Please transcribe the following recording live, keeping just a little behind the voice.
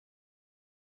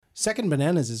Second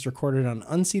Bananas is recorded on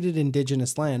unceded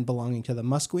indigenous land belonging to the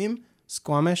Musqueam,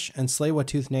 Squamish, and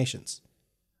Tsleil-Waututh nations.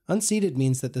 Unceded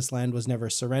means that this land was never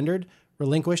surrendered,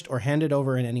 relinquished, or handed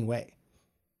over in any way.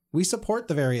 We support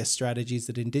the various strategies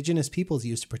that indigenous peoples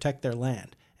use to protect their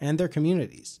land and their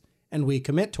communities, and we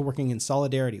commit to working in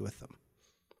solidarity with them.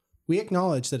 We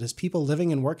acknowledge that as people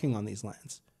living and working on these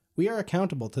lands, we are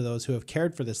accountable to those who have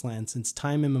cared for this land since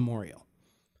time immemorial.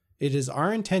 It is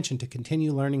our intention to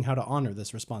continue learning how to honor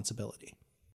this responsibility.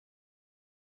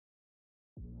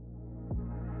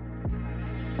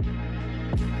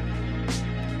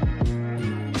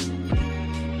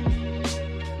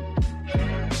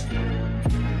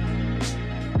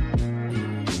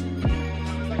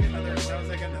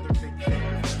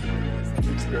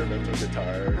 Experimental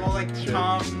guitar. Well, like shit.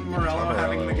 Tom Morello Tom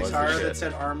having Morello the was guitar shit. that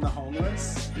said "Arm the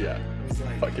Homeless." Yeah, It was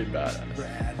like fucking badass.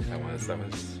 rad.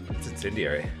 It's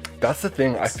incendiary. That's the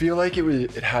thing. I feel like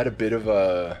it had a bit of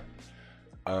a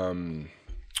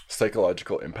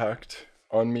psychological impact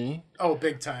on me Oh,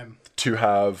 big time. to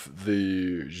have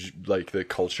the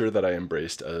culture that I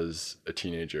embraced as a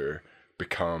teenager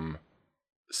become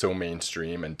so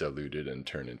mainstream and diluted and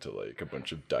turn into like a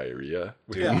bunch of diarrhea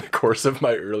within the course of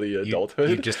my early adulthood.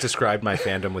 You just described my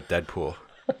fandom with Deadpool.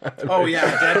 Oh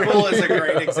yeah, Deadpool is a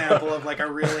great example of like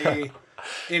a really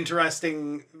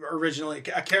interesting originally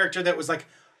a character that was like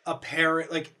a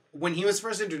parent. Like when he was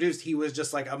first introduced, he was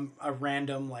just like a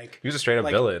random like He was a straight up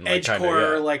villain, like kind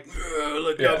edgecore of. like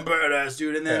look Yeah. I'm badass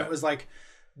dude, and then Yeah. it was like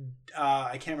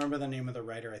I can't remember the name of the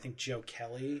writer. I think Joe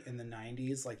Kelly in the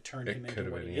 '90s like turned him into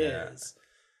could've what been, he yeah. is.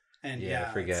 And Yeah, I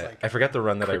it's forget. like- I forget the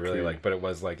run that I quickly- really liked, but it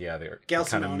was like they were Gail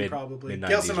kind of Simone mid probably. mid-90s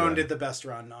Gail Simone run. did the best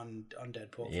run on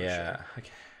Deadpool. For Yeah, sure. I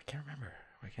can't remember.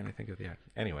 Why can't I think of the act?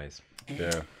 Anyways,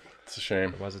 Yeah, it's a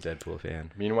shame. I was a Deadpool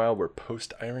fan. Meanwhile, we're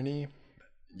post irony.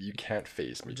 You can't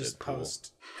phase me, Just Deadpool.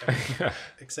 post everything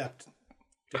except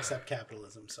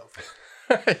capitalism. So far.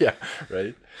 Yeah,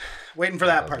 right. Waiting for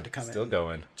that part to come Still in.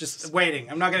 going. Just waiting.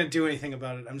 I'm not going to do anything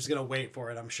about it. I'm just going to wait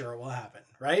for it. I'm sure it will happen.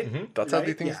 Right? That's how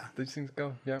Right? these things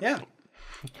go. Yeah. Yeah.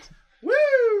 Woo!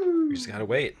 You just gotta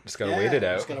wait. Just gotta Yeah, wait it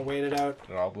out. Just gotta wait it out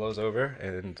It all blows over,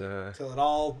 and till it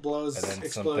all blows And then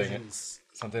explosions.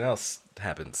 something else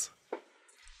happens.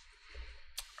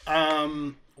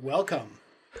 Welcome.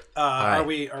 Hi. Are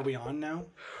we on now?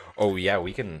 Oh yeah,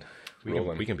 we can be on.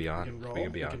 We We can be on.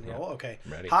 Yeah. roll. Okay.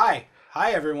 Ready. Hi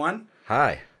everyone.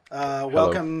 Hi.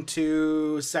 Welcome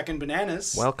to Second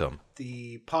Bananas. Welcome.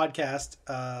 The podcast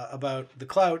about the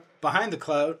clout behind the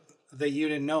clout that you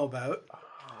didn't know about.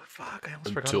 Fuck, I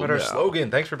almost forgot Until about our now.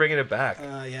 slogan. Thanks for bringing it back.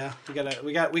 Yeah,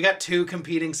 we got two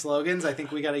competing slogans. I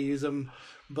think we got to use them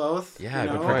both. Yeah, I've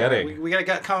been forgetting. We got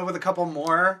to come up with a couple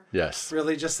more. Yes.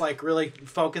 Really, just like really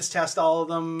focus test all of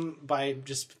them by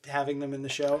just having them in the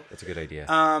show. That's a good idea.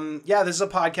 Yeah, this is a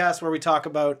podcast where we talk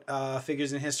about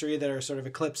figures in history that are sort of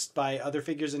eclipsed by other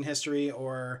figures in history,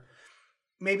 or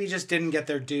maybe just didn't get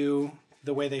their due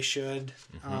the way they should,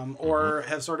 or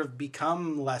have sort of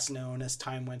become less known as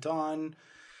time went on.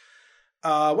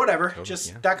 Whatever,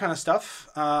 just that kind of stuff.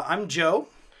 I'm Joe.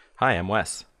 Hi, I'm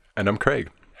Wes. And I'm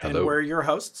Craig. Hello. And we're your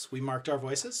hosts. We marked our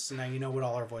voices, so now you know what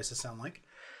all our voices sound like.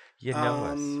 You know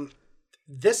us.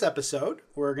 This episode,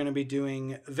 we're going to be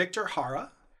doing Victor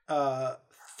Hara,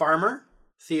 farmer,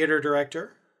 theater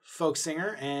director, folk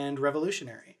singer, and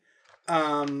revolutionary.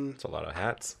 It's a lot of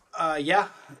hats. Yeah,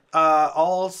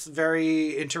 all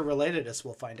very interrelated, as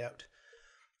we'll find out.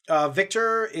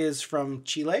 Victor is from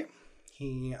Chile.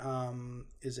 He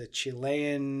is a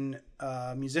Chilean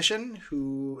musician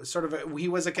who he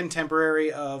was a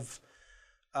contemporary of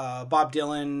Bob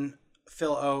Dylan,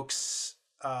 Phil Oakes,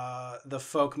 the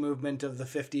folk movement of the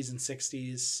 50s and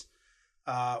 60s.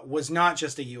 Was not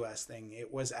just a U.S. thing.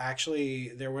 It was actually,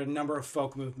 there were a number of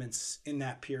folk movements in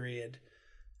that period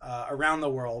around the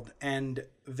world. And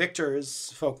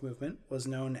Victor's folk movement was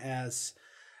known as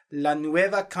La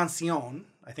Nueva Canción.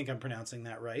 I think I'm pronouncing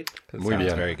that right. That Muy sounds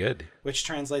bien. very good. Which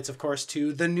translates, of course,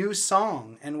 to the new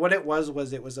song. And what it was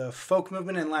a folk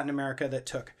movement in Latin America that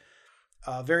took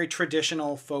very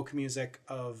traditional folk music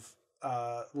of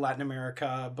Latin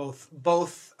America, both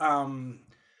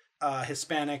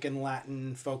Hispanic and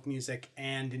Latin folk music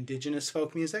and indigenous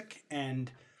folk music.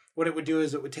 And what it would do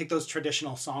is it would take those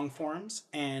traditional song forms,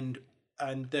 and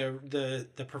the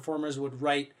performers would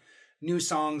write new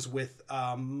songs with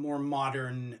more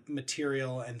modern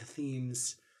material and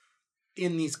themes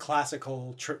in these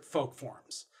classical folk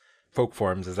forms. Folk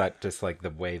forms, is that just like the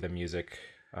way the music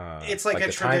It's like a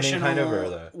the timing traditional. kind of, or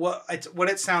the Well, it's what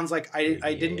it sounds like. I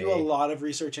didn't do a lot of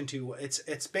research into.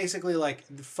 It's basically like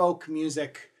the folk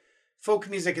music folk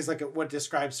music is like what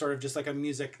describes sort of just like a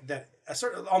music that a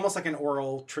sort of almost like an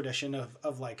oral tradition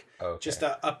of like just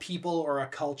a people or a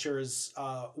culture's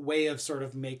way of sort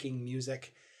of making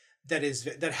music that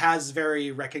has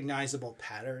very recognizable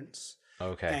patterns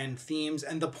and themes.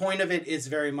 And the point of it is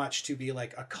very much to be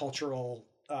like a cultural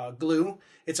glue.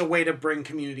 It's a way to bring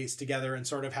communities together and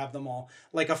sort of have them all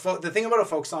like the thing about a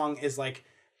folk song is like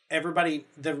everybody,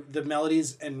 the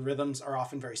melodies and rhythms are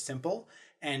often very simple,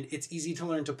 and it's easy to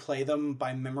learn to play them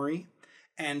by memory.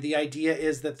 And the idea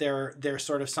is that they're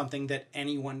sort of something that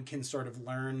anyone can sort of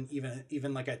learn,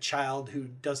 even like a child who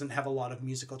doesn't have a lot of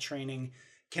musical training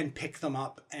can pick them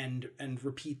up and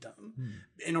repeat them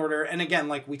in order. And again,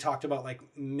 like we talked about, like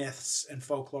myths and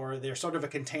folklore, they're sort of a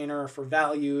container for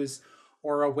values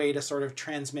or a way to sort of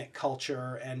transmit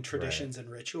culture and traditions and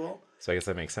ritual. So I guess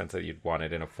that makes sense that you'd want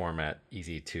it in a format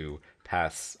easy to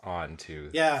pass on to.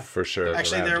 Yeah, for sure.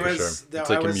 Actually, it's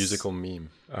like a musical meme.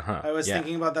 I was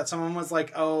thinking about that. Someone was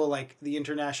like, "Oh, like the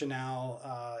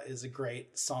Internationale is a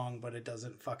great song, but it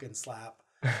doesn't fucking slap."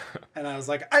 And I was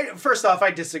like, first off,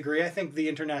 I disagree. I think the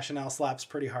Internationale slaps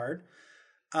pretty hard.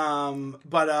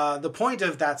 But the point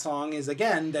of that song is,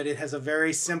 again, that it has a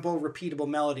very simple, repeatable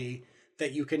melody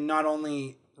that you can not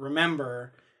only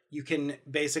remember, you can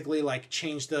basically like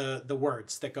change the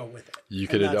words that go with it. You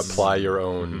could apply your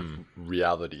own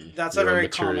reality. That's a very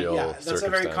common, that's a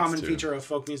very common feature of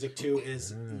folk music too,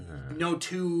 is no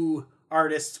two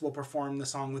artists will perform the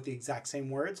song with the exact same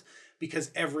words,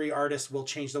 because every artist will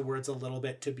change the words a little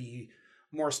bit to be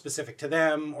more specific to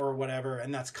them or whatever.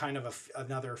 And that's kind of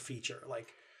another feature. Like,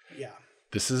 yeah.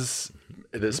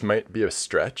 This might be a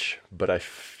stretch, but I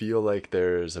feel like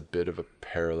there's a bit of a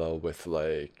parallel with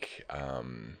like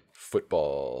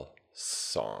football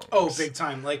songs. Oh, big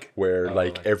time. Like where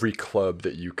every club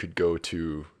that you could go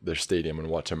to their stadium and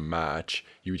watch a match,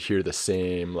 you would hear the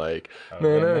same like but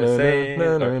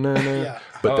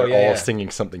they're all singing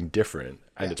something different.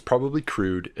 And it's probably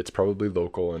crude, it's probably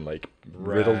local and like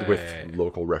riddled with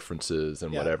local references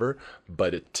and whatever,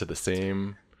 but it to the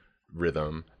same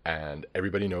rhythm, and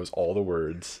everybody knows all the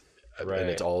words, and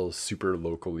it's all super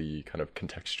locally kind of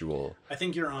contextual. I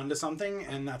think you're onto something,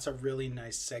 and that's a really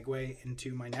nice segue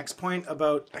into my next point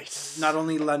about not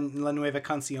only La Nueva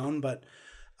Canción, but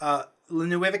La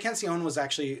Nueva Canción was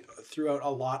actually throughout a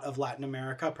lot of Latin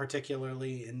America,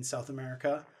 particularly in South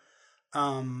America.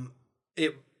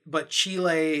 But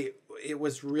Chile, it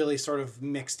was really sort of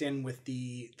mixed in with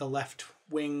the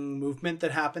left-wing movement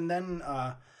that happened then.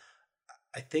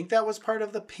 I think that was part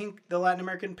of the Latin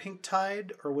American Pink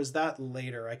Tide, or was that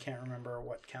later? I can't remember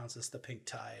what counts as the Pink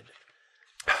Tide.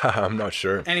 I'm not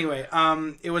sure. Anyway,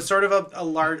 it was sort of a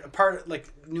large part, like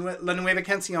La Nueva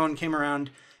Canción came around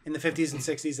in the 50s and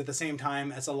 60s at the same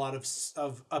time as a lot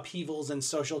of upheavals and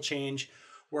social change,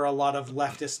 where a lot of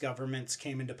leftist governments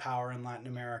came into power in Latin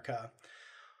America,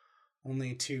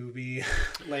 only to be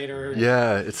later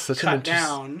it's such an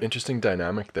down. Interesting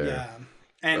dynamic there. Yeah.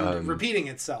 And repeating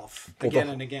itself again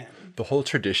and again. The whole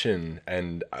tradition,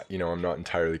 and I'm not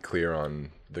entirely clear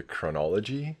on the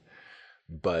chronology,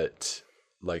 but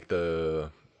like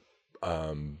the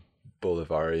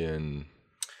Bolivarian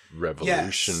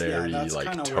revolutionary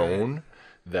tone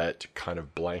that kind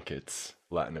of blankets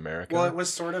Latin America. Well, it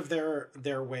was sort of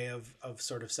their way of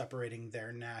sort of separating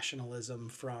their nationalism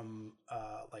from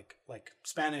like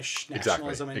Spanish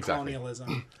nationalism and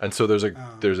colonialism. And so there's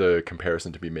a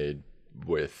comparison to be made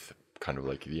with kind of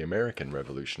like the American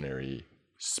revolutionary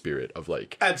spirit of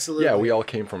like, absolutely, we all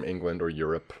came from England or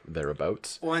Europe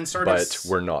thereabouts, but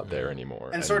we're not there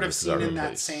anymore, and sort of seen in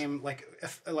that same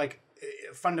like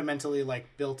fundamentally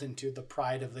like built into the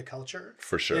pride of the culture,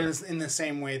 for sure, in the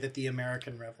same way that the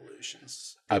American Revolution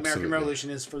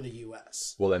is for the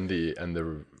U.S. Well, and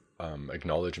the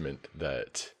acknowledgement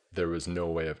that there was no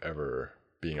way of ever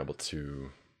being able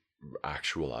to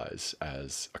actualize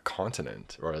as a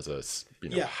continent or as a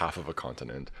half of a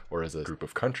continent or as a group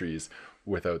of countries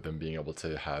without them being able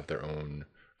to have their own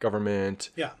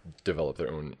government, develop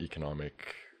their own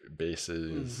economic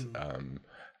bases,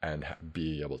 and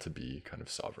be able to be kind of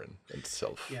sovereign and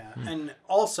self. And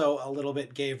also a little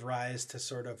bit gave rise to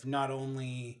sort of not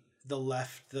only the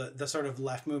left, the sort of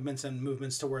left movements and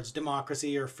movements towards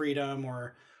democracy or freedom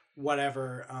or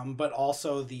whatever, but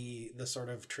also the sort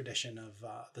of tradition of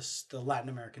the Latin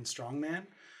American strongman.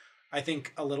 I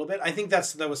think a little bit. I think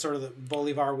that was sort of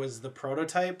Bolivar was the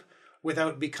prototype,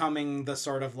 without becoming the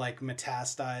sort of like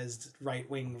metastasized right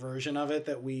wing version of it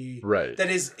that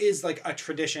is like a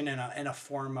tradition and a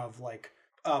form of like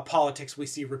politics we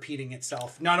see repeating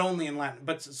itself not only in Latin,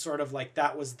 but sort of like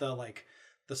that was the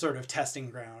sort of testing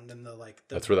ground and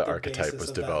that's where the archetype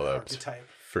was developed.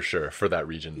 For sure, for that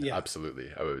region, Yeah.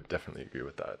 absolutely, I would definitely agree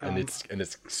with that. And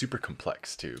it's super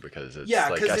complex too, because it's Yeah,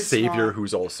 like 'cause a it's savior not-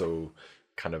 who's also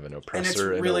kind of an And it's oppressor.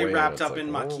 really in a way, wrapped and up it's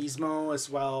in like, machismo as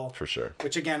well. For sure.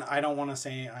 Which again, I don't want to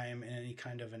say I am any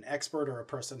kind of an expert or a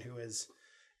person who is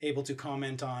able to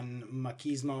comment on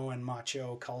machismo and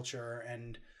macho culture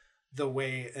and the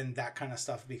way and that kind of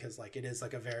stuff, because like it is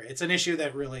like it's an issue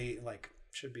that really like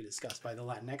should be discussed by the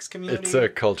Latinx community. It's a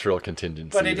cultural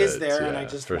contingency, but it is that, there, and I yeah,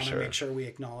 just for want to sure. make sure we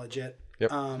acknowledge it.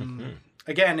 Yep.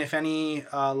 Again, if any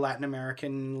Latin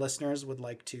American listeners would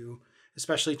like to,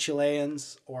 especially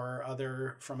Chileans or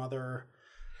other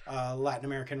Latin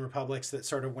American republics that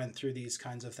sort of went through these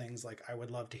kinds of things, like I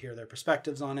would love to hear their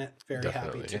perspectives on it. Very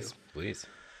Definitely. happy to. Yes, please.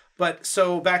 But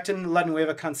so back to La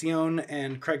Nueva Canción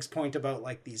and Craig's point about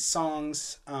like these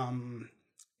songs.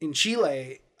 In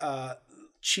Chile,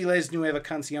 Chile's Nueva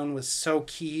Canción was so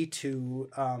key to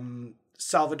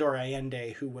Salvador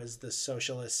Allende, who was the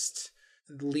socialist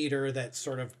leader that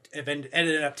sort of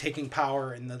ended up taking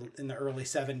power in the early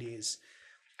 70s.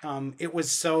 It was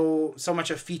so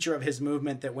much a feature of his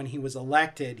movement that when he was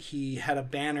elected, he had a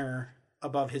banner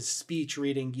above his speech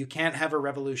reading, "You can't have a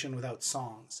revolution without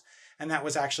songs." And that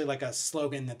was actually like a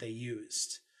slogan that they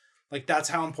used. Like that's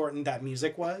how important that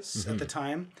music was at the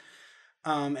time.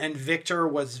 And Victor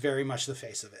was very much the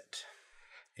face of it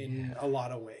in a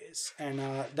lot of ways. And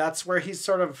that's where he's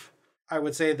sort of, I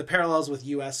would say, the parallels with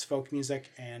US folk music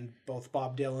and both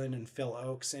Bob Dylan and Phil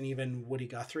Oakes and even Woody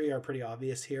Guthrie are pretty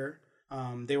obvious here.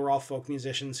 They were all folk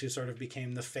musicians who sort of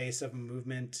became the face of a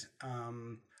movement.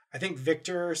 I think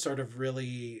Victor sort of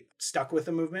really stuck with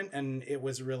the movement, and it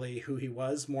was really who he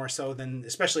was, more so than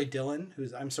especially Dylan,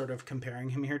 who's I'm sort of comparing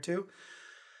him here to.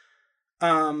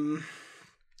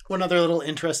 One other little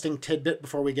interesting tidbit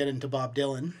before we get into Bob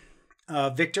Dylan.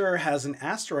 Victor has an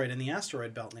asteroid in the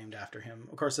asteroid belt named after him.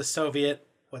 Of course, a Soviet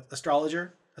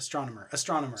astronomer,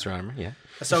 Yeah.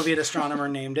 a Soviet astronomer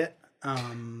named it.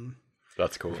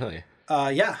 That's cool. Really?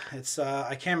 Yeah, it's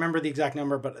I can't remember the exact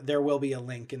number, but there will be a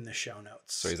link in the show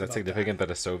notes. So is that about significant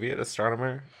that a Soviet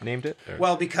astronomer named it? Or?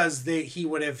 Well, because he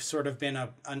would have sort of been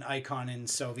an icon in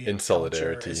Soviet In culture,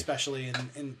 solidarity. especially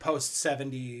in post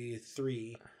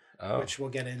 73, which we'll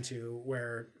get into.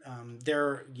 Where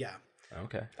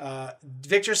Okay.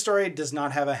 Victor's story does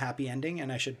not have a happy ending,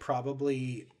 and I should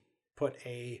probably put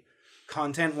a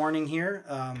content warning here.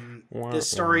 This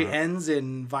story ends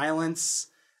in violence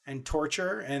and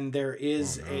torture, and there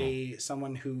is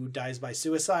someone who dies by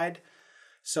suicide.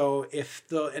 So if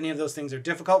any of those things are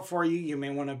difficult for you, you may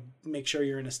want to make sure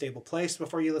you're in a stable place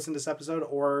before you listen to this episode,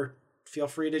 or feel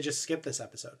free to just skip this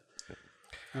episode.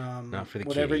 Not for the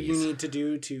whatever you kiddies. need to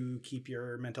do to keep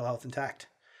your mental health intact.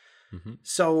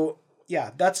 So yeah,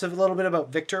 that's a little bit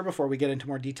about Victor before we get into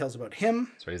more details about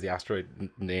him. So is the asteroid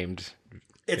named?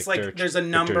 It's Victor, like there's a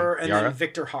number and Jara? then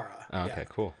Victor Hara. Oh, okay,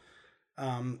 cool.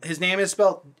 His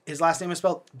last name is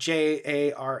spelled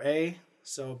Jara.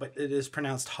 So, but it is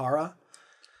pronounced Hara.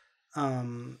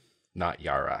 Not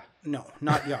Yara. No,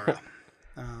 not Yara.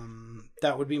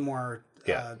 That would be more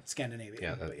Yeah. Scandinavian.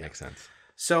 Yeah, that but makes sense.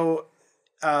 So,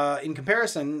 in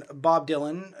comparison, Bob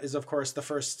Dylan is, of course, the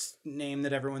first name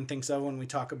that everyone thinks of when we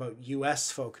talk about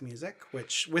U.S. folk music,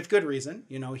 which, with good reason,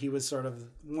 he was sort of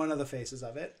one of the faces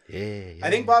of it. Yeah. I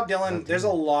think Bob Dylan, there's a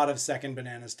lot of second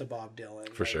bananas to Bob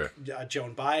Dylan. For sure.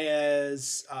 Joan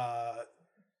Baez,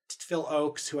 Phil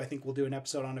Oakes, who I think we'll do an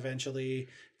episode on eventually,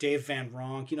 Dave Van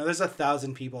Ronk. There's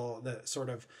 1,000 people that sort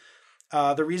of...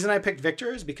 the reason I picked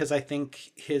Victor is because I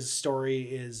think his story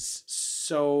is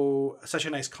such a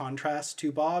nice contrast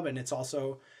to Bob, and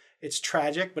it's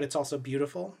tragic, but it's also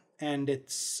beautiful, and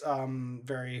it's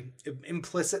very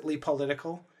implicitly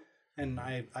political, and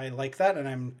I like that, and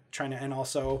I'm trying to, and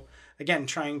also again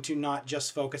trying to not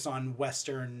just focus on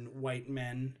Western white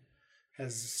men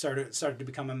has started to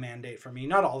become a mandate for me.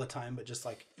 Not all the time, but just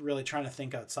like really trying to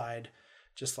think outside,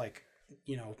 just like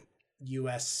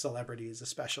U.S. celebrities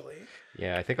especially.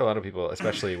 Yeah, I think a lot of people,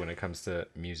 especially when it comes to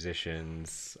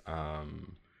musicians,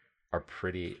 are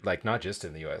pretty, like, not just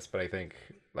in the U.S., but I think,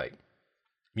 like,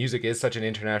 music is such an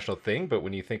international thing, but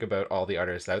when you think about all the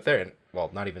artists out there, and,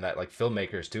 well, not even that, like,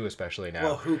 filmmakers too, especially now.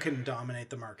 Well, who can dominate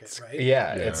the market, right?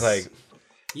 Yeah, it's like...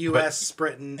 U.S.,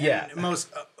 Britain, Yeah.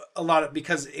 and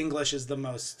because English is the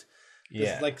most...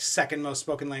 like second most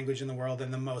spoken language in the world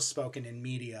and the most spoken in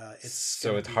media.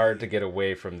 It's hard to get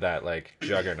away from that like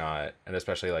juggernaut, and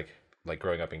especially like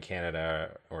growing up in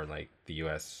Canada or like the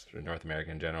US or North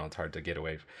America in general, it's hard to get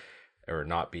away or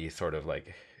not be sort of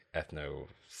like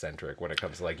ethnocentric when it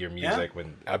comes to like your music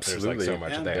when Absolutely. there's like so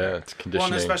much Yeah. there. Yeah, it's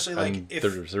conditioning. especially, like, and if-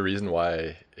 there's a reason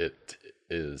why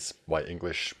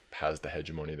English has the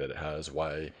hegemony that it has,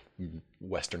 why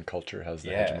Western culture has the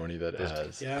Yeah. hegemony that it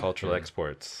has. Yeah. Cultural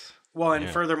exports. Well, and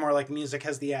furthermore, like music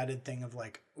has the added thing of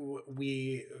like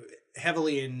we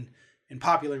heavily in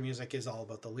popular music is all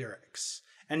about the lyrics,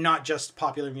 and not just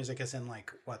popular music as in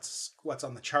like what's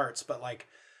on the charts, but like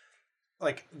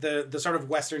the sort of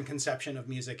Western conception of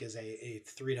music is a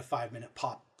 3 to 5 minute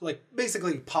pop, like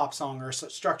basically pop song or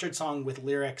structured song with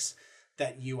lyrics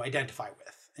that you identify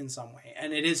with in some way,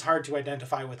 and it is hard to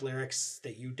identify with lyrics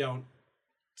that you don't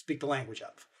speak the language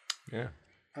of. Yeah.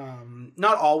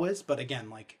 Not always, but again,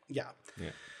 like, yeah.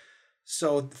 Yeah.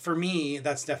 So for me,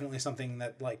 that's definitely something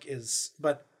that like is,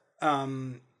 but,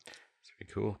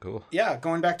 Cool. yeah,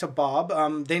 going back to Bob,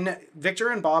 Victor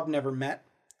and Bob never met.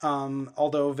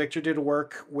 Although Victor did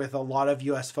work with a lot of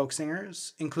U.S. folk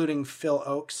singers, including Phil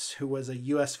Oakes, who was a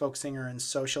U.S. folk singer and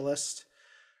socialist.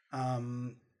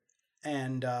 And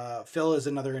Phil is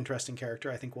another interesting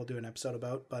character I think we'll do an episode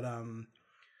about, but,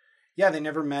 yeah, they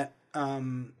never met.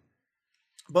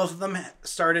 Both of them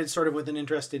started sort of with an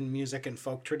interest in music and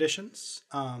folk traditions.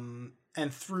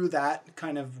 And through that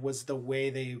kind of was the way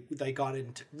they got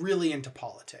into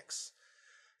politics.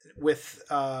 With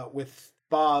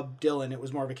Bob Dylan, it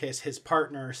was more of a case, his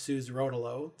partner, Suze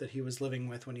Rodolo, that he was living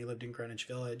with when he lived in Greenwich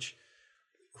Village,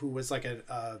 who was like an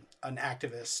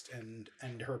activist,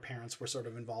 and her parents were sort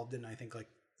of involved in, I think, like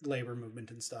labor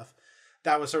movement and stuff.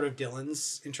 That was sort of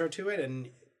Dylan's intro to it. And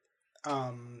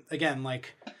again,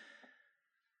 like,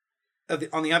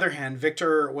 on the other hand,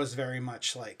 Victor was very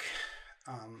much like,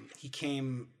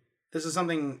 this is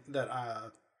something that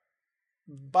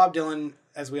Bob Dylan,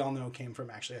 as we all know, came from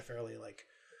actually a fairly like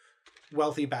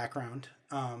wealthy background.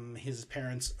 His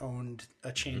parents owned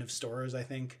a chain of stores, I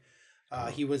think.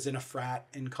 He was in a frat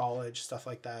in college, stuff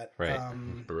like that. Right.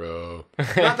 Bro.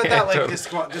 Not that like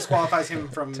disqualifies him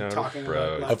from talking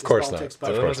bro. about leftist Of course politics, not.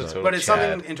 but, Of course not. but it's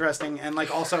something interesting, and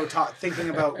like also thinking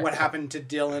about what happened to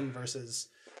Dylan versus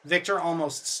Victor.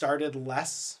 Almost started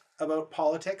less about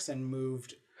politics and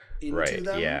moved into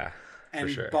them. Yeah. And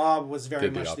sure. Bob was very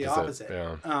Did the much the opposite,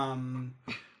 opposite.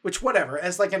 yeah. Which whatever,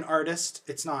 as like an artist,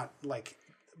 it's not like,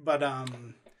 but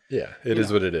Yeah, it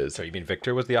is what it is. So you mean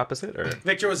Victor was the opposite, or?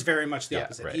 Victor was very much the Yeah,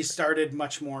 opposite. right. He started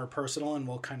much more personal, and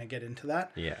we'll kind of get into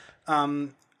that. Yeah.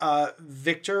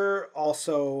 Victor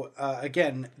also,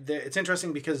 again, it's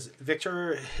interesting because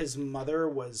Victor, his mother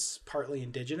was partly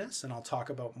indigenous, and I'll talk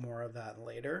about more of that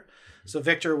later. So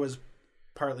Victor was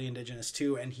partly indigenous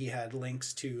too, and he had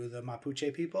links to the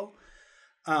Mapuche people.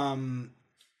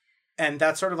 And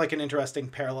that's sort of like an interesting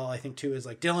parallel, I think, too, is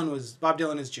like Bob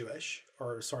Dylan is Jewish,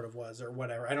 or sort of was, or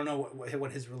whatever. I don't know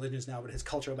what his religion is now, but his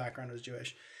cultural background was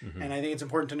Jewish. Mm-hmm. And I think it's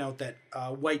important to note that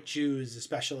white Jews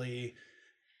especially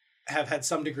have had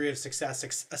some degree of success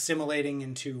assimilating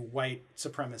into white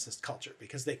supremacist culture,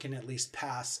 because they can at least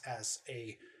pass as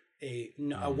a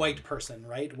white person,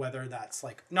 right? Whether that's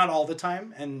like not all the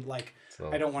time, and like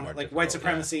I don't want to like white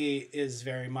supremacy is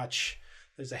very much,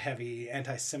 there's a heavy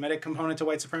anti-Semitic component to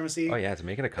white supremacy. Oh yeah, it's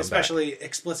making a comeback. Especially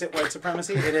explicit white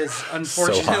supremacy. It is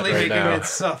unfortunately right making now.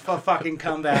 its a fucking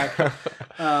comeback.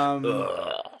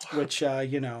 Which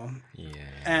you know.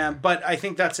 Yeah. But I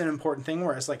think that's an important thing.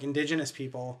 Whereas like indigenous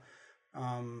people,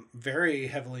 very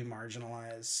heavily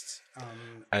marginalized,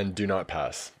 and do not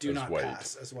pass. do as not white.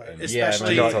 pass as white, And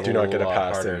especially. do not get a lot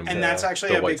pass harder in. And that's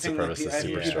actually the a white big thing that supremacist I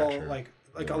think people superstructure.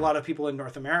 like a lot of people in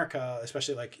North America,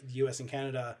 especially like the U.S. and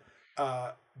Canada,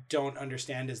 don't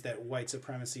understand, is that white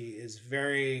supremacy is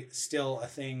very still a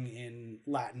thing in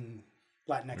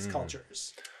Latinx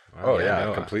cultures. Oh yeah,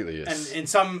 no, completely. And in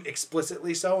some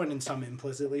explicitly so, and in some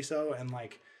implicitly so, and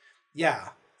like, yeah,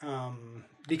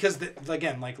 because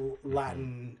again, like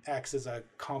Latinx is a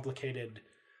complicated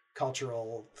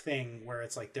cultural thing where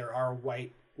it's like there are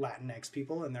white Latinx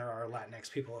people and there are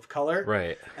Latinx people of color,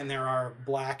 Right. and there are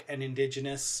Black and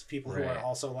Indigenous people who Right. are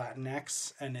also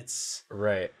Latinx, and it's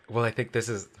Right. Well, I think this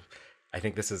is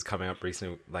coming up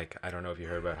recently. Like, I don't know if you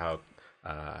heard about how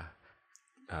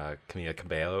Camila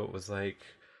Cabello was like,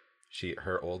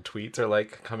 her old tweets are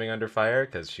like coming under fire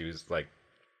because she was like,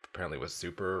 apparently was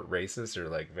super racist, or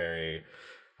like very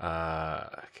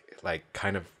like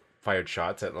kind of fired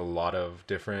shots at a lot of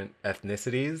different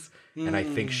ethnicities, and I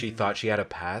think she thought she had a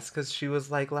pass because she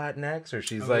was like Latinx, or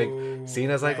she's like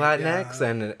seen as like right, Latinx,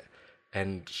 yeah.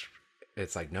 and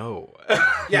it's like no,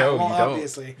 yeah, no, well, you don't.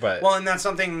 obviously, But well, and that's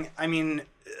something. I mean,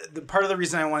 the part of the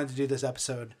reason I wanted to do this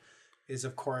episode is,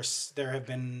 of course, there have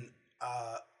been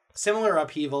similar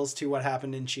upheavals to what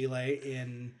happened in Chile,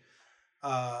 in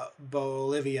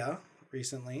Bolivia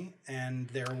recently, and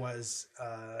there was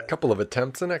a couple of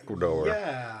attempts in Ecuador.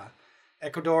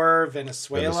 Ecuador,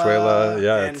 Venezuela,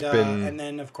 yeah, and, it's been and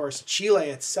then of course Chile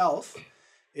itself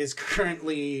is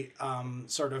currently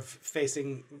sort of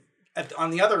facing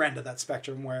on the other end of that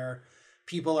spectrum, where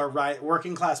people are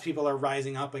working class people are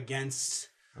rising up against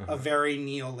a very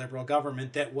neoliberal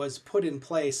government that was put in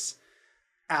place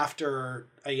after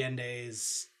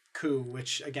Allende's coup,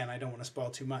 which again, I don't want to spoil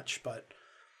too much, but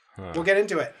we'll get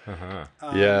into it.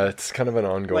 Yeah, it's kind of an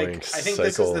ongoing I think cycle.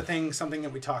 this is the thing, something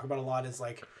that we talk about a lot is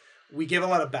like, we give a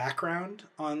lot of background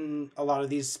on a lot of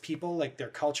these people, like their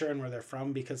culture and where they're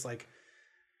from, because like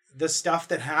the stuff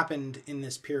that happened in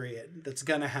this period that's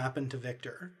going to happen to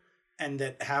Victor and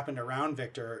that happened around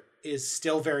Victor is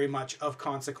still very much of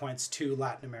consequence to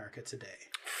Latin America today.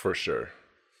 For sure.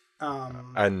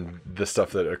 And the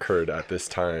stuff that occurred at this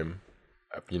time,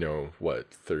 you know,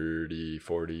 what, 30,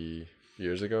 40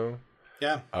 years ago?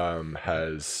 Yeah.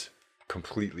 Has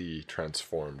completely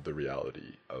transformed the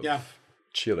reality of Yeah.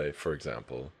 Chile, for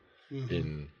example,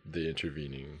 in the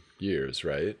intervening years,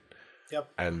 right? Yep.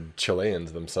 And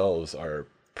Chileans themselves are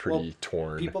pretty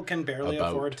torn. People can barely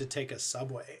about- afford to take a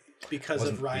subway because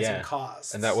of rising yeah.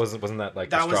 costs. And wasn't that like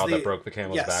That the was straw the- that broke the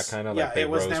camel's yes. back kind of? Yeah, Like they it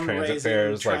was rose them transit raising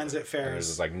fares. transit And it fares. was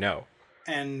just like, no.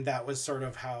 And that was sort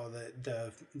of how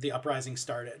the uprising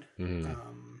started.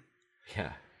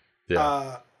 Yeah.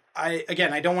 Yeah.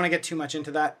 I don't want to get too much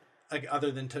into that, like,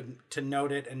 other than to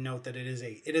note it and note that it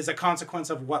is a consequence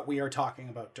of what we are talking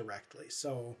about directly.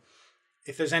 So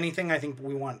if there's anything I think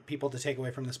we want people to take away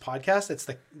from this podcast, it's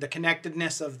the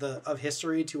connectedness of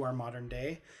history to our modern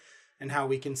day, and how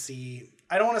we can see,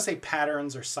 I don't want to say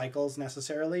patterns or cycles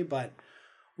necessarily, but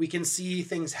we can see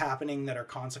things happening that are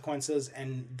consequences,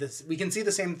 and we can see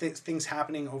the same things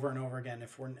happening over and over again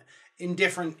if we're in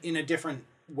a different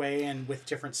way and with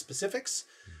different specifics.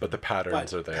 But the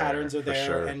patterns are there. Patterns are for there,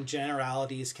 sure. and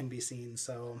generalities can be seen.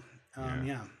 So,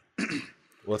 yeah.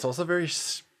 Well, it's also very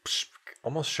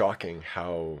almost shocking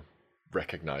how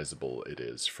recognizable it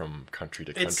is from country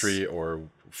to country, or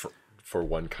for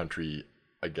one country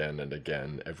again and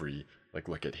again every, like,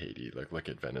 look at Haiti, like look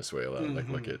at Venezuela, like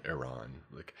look at Iran.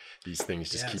 Like these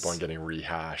things just keep on getting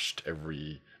rehashed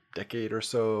every decade or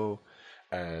so,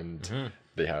 and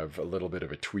they have a little bit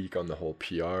of a tweak on the whole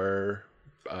PR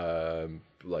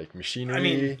like machinery. I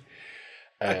mean,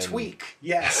 a tweak,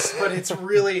 yes, but it's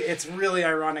really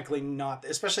ironically not.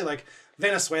 Especially like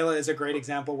Venezuela is a great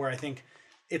example where I think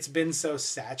it's been so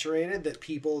saturated that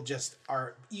people just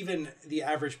are, even the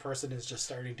average person is just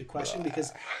starting to question,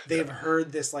 because they've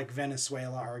heard this like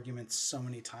Venezuela argument so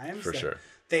many times. For sure.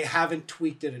 They haven't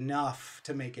tweaked it enough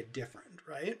to make it different,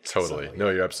 right? Totally. So, No,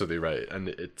 you're absolutely right. And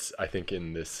it's, I think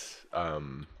in this,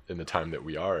 in the time that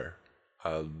we are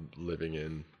living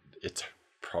in, it's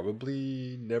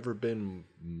probably never been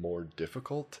more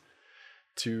difficult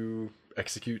to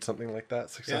execute something like that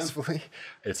successfully.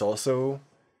 It's also,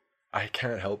 I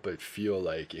can't help but feel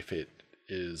like if it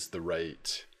is the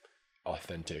right,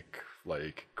 authentic,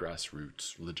 like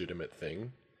grassroots, legitimate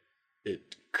thing,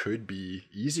 it could be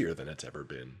easier than it's ever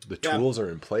been. The tools are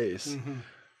in place,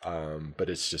 but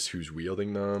it's just who's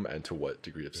wielding them and to what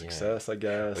degree of success, I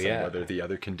guess, and whether the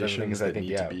other conditions that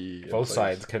need to be both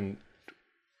sides can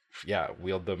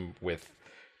wield them with,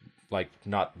 like,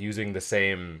 not using the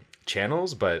same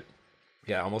channels, but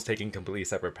almost taking completely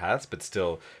separate paths, but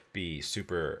still be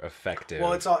super effective.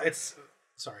 Well,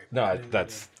 sorry. No, I didn't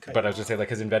that's. mean to cut But you I was just off. saying, like,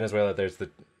 because in Venezuela, there's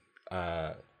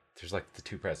like the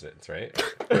two presidents, right?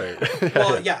 right.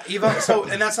 Well, yeah, so,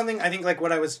 and that's something I think, like,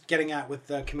 what I was getting at with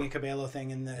the Camila Cabello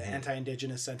thing and the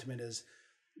anti-indigenous sentiment is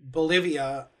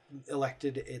Bolivia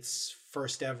elected its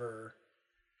first ever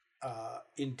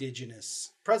indigenous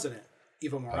president,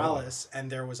 Evo Morales,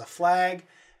 and there was a flag,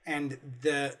 and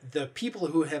the people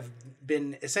who have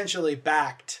been essentially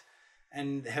backed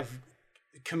and have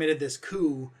committed this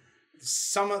coup,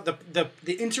 some of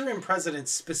the interim president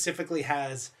specifically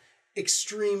has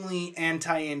extremely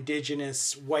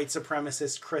anti-indigenous, white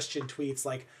supremacist Christian tweets,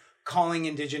 like calling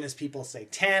indigenous people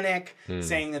satanic,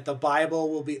 saying that the Bible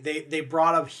will be, they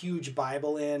brought a huge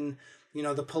Bible in, you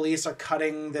know, the police are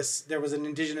cutting this. There was an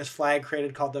indigenous flag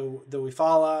created called the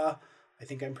Wifala. I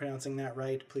think I'm pronouncing that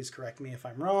right. Please correct me if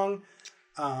I'm wrong.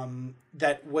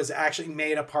 That was actually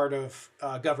made a part of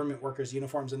government workers'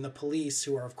 uniforms, and the police,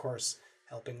 who are of course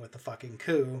helping with the fucking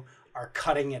coup, are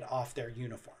cutting it off their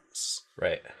uniforms.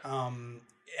 Right.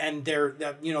 And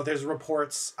there's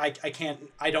reports. I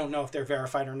don't know if they're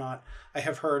verified or not. I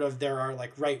have heard of there are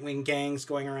like right-wing gangs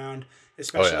going around,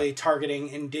 especially targeting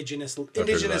indigenous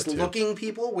looking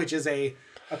people, which is a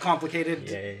complicated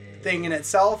thing in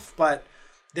itself. But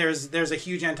there's a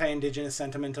huge anti-indigenous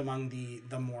sentiment among the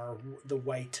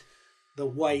white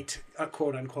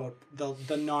quote unquote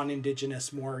the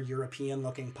non-indigenous, more European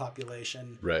looking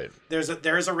population. Right.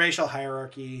 There is a racial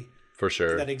hierarchy. For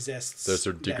sure. that exists. There's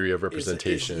a degree of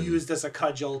representation. Is used as a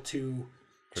cudgel to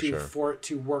sure.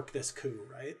 to work this coup,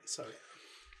 right? So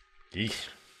Yeesh.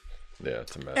 Yeah,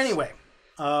 it's a mess. anyway,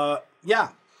 yeah.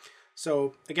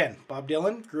 So again, Bob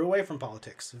Dylan grew away from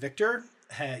politics. Victor,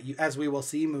 as we will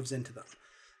see, moves into them.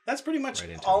 That's pretty much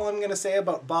all I'm going to say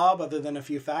about Bob, other than a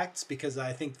few facts, because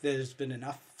I think there's been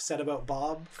enough said about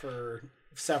Bob for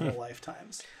several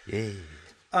lifetimes. Yay.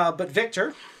 But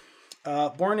Victor,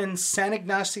 born in San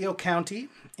Ignacio County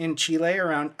in Chile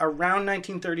around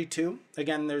 1932.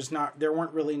 Again, there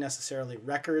weren't really necessarily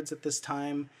records at this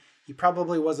time. He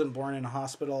probably wasn't born in a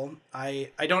hospital. I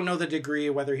don't know the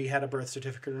degree, whether he had a birth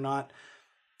certificate or not.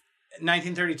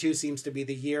 1932 seems to be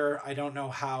the year. I don't know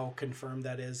how confirmed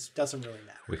that is. Doesn't really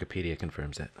matter. Wikipedia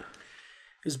confirms it.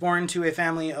 He was born to a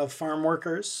family of farm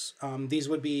workers. These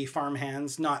would be farm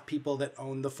hands, not people that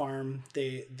owned the farm.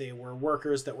 They were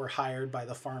workers that were hired by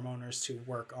the farm owners to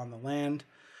work on the land.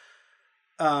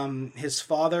 His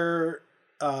father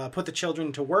put the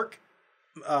children to work.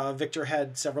 Victor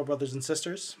had several brothers and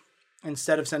sisters.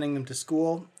 Instead of sending them to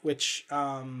school, which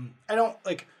I don't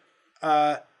like.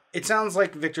 It sounds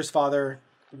like Victor's father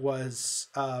was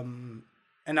an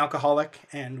alcoholic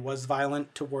and was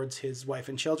violent towards his wife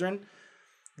and children.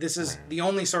 This is the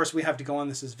only source we have to go on.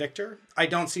 This is Victor. I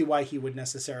don't see why he would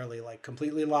necessarily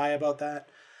completely lie about that.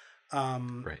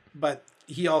 Right. But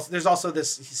there's also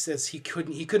this. He says he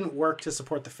couldn't work to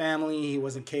support the family. He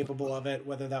wasn't capable of it,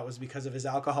 whether that was because of his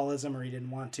alcoholism or he didn't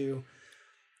want to.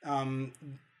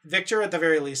 Victor, at the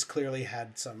very least, clearly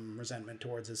had some resentment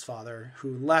towards his father,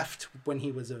 who left when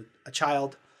he was a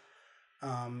child.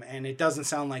 And it doesn't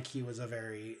sound like it was a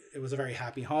very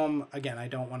happy home. Again, I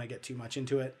don't want to get too much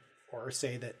into it or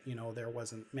say that,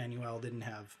 Manuel didn't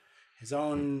have his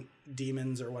own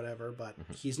demons or whatever, but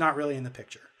he's not really in the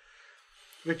picture.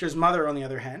 Victor's mother, on the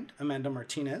other hand, Amanda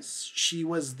Martinez, she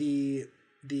was the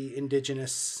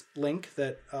indigenous link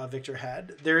that Victor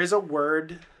had. There is a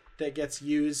word that gets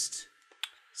used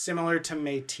similar to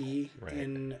Métis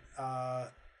in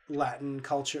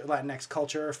Latinx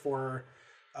culture for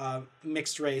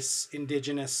mixed race,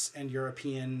 indigenous, and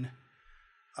European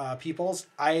peoples.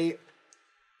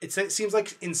 It seems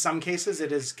like in some cases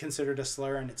it is considered a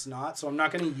slur and it's not, so I'm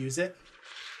not going to use it.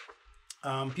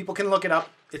 People can look it up.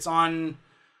 It's on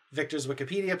Victor's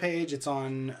Wikipedia page. There's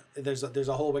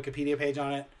a whole Wikipedia page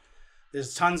on it.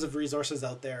 There's tons of resources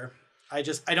out there. I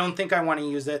don't think I want to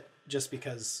use it just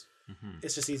because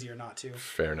it's just easier not to.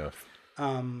 Fair enough.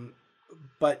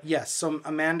 But yes, so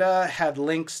Amanda had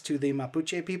links to the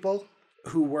Mapuche people,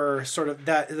 who were sort of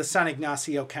the San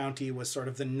Ignacio County was sort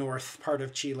of the north part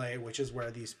of Chile, which is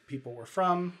where these people were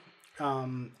from.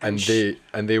 And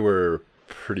they were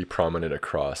pretty prominent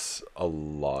across a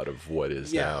lot of what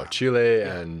is now Chile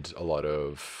and a lot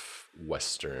of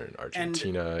Western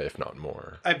Argentina, if not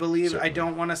more. I believe, certainly. I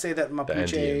don't want to say that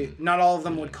Mapuche, not all of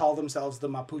them would call themselves the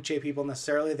Mapuche people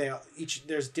necessarily.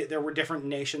 There were different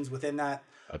nations within that.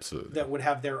 Absolutely. That would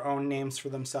have their own names for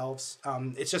themselves.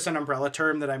 It's just an umbrella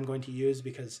term that I'm going to use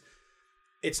because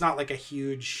it's not like a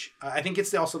huge... I think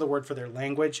it's also the word for their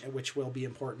language, which will be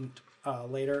important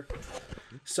later.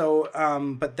 So,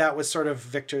 but that was sort of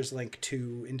Victor's link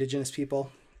to indigenous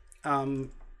people.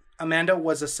 Amanda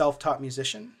was a self-taught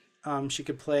musician. She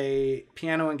could play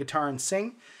piano and guitar and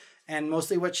sing. And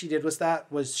mostly what she did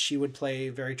was she would play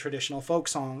very traditional folk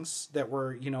songs that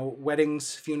were,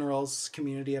 weddings, funerals,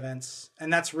 community events.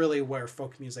 And that's really where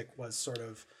folk music was sort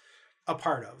of a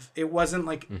part of. It wasn't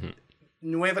like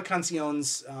Nueva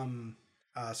Cancion's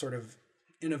sort of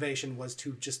innovation was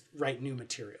to just write new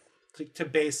material, to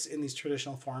base in these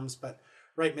traditional forms, but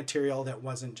write material that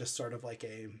wasn't just sort of like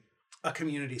a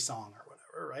community song or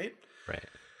whatever, right? Right.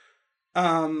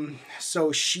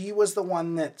 So she was the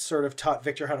one that sort of taught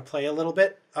Victor how to play a little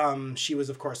bit. She was,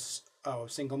 of course, a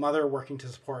single mother working to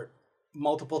support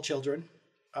multiple children.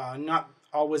 Not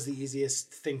always the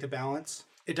easiest thing to balance.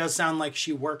 It does sound like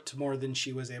she worked more than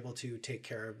she was able to take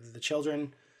care of the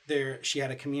children. She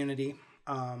had a community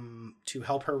to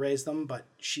help her raise them, but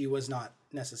she was not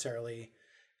necessarily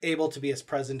able to be as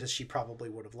present as she probably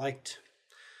would have liked.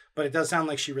 But it does sound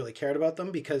like she really cared about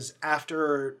them, because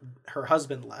after her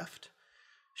husband left,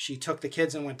 she took the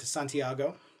kids and went to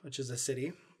Santiago, which is a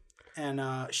city, and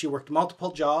she worked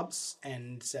multiple jobs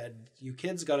and said, "You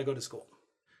kids got to go to school."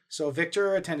 So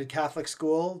Victor attended Catholic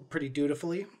school pretty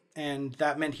dutifully, and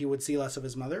that meant he would see less of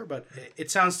his mother, but it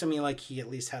sounds to me like he at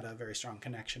least had a very strong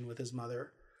connection with his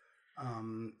mother,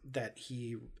 that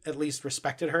he at least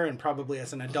respected her, and probably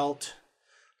as an adult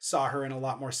saw her in a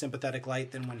lot more sympathetic light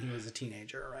than when he was a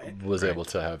teenager, right? Was able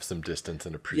to have some distance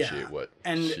and appreciate what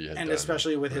she had done.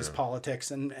 Especially with his politics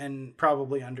and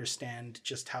probably understand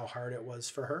just how hard it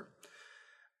was for her.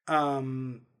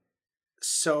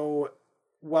 So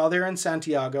while they're in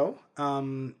Santiago,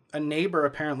 a neighbor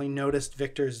apparently noticed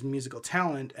Victor's musical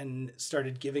talent and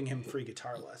started giving him free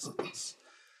guitar lessons.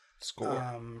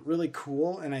 Score. Really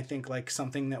cool. And I think like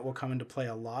something that will come into play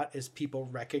a lot is people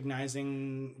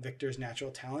recognizing Victor's natural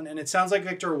talent. And it sounds like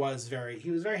Victor was very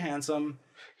handsome.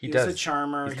 He was a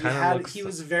charmer. He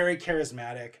was very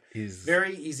charismatic. He's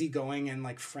very easygoing and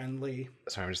like friendly.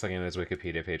 Sorry, I'm just looking at his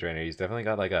Wikipedia page right now. He's definitely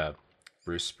got like a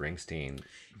Bruce Springsteen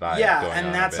vibe. Yeah,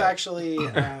 and that's actually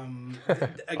again,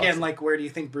 awesome. Like, where do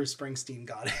you think Bruce Springsteen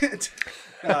got it?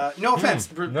 No offense,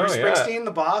 Bruce Springsteen,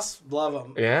 the boss, love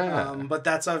him. Yeah, but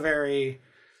that's a very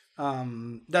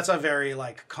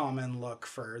like common look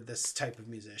for this type of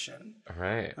musician.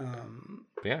 Right.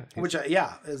 Yeah.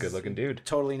 Is good looking dude.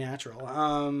 Totally natural.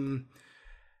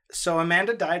 So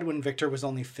Amanda died when Victor was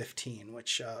only 15,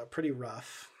 which pretty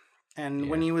rough. And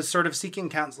when he was sort of seeking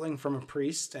counseling from a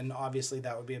priest, and obviously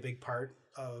that would be a big part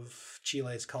of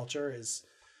Chile's culture, is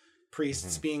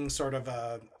priests being sort of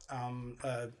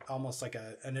almost like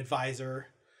an advisor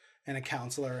and a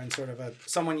counselor and sort of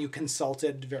someone you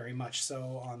consulted very much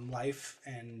so on life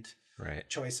and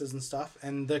choices and stuff.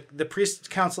 And the priest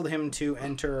counseled him to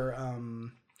enter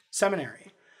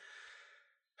seminary.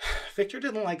 Victor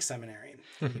didn't like seminary.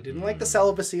 He didn't like the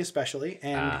celibacy especially.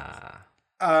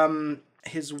 And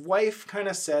his wife kind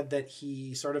of said that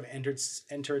he sort of entered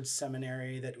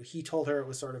seminary, that he told her it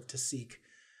was sort of to seek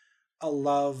a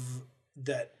love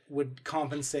that would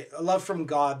compensate, a love from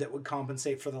God that would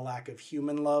compensate for the lack of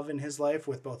human love in his life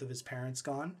with both of his parents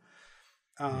gone.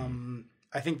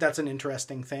 I think that's an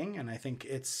interesting thing. And I think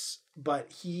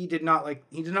but he did not like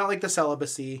the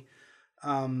celibacy.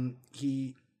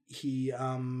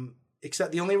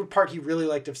 Except the only part he really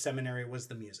liked of seminary was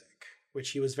the music, which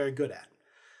he was very good at.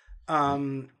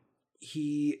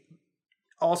 He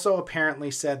also apparently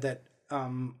said that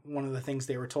one of the things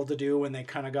they were told to do when they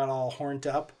kind of got all horned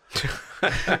up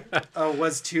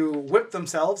was to whip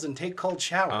themselves and take cold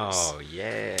showers. Oh,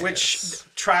 yeah. Which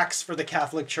tracks for the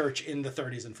Catholic Church in the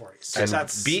 30s and 40s. So and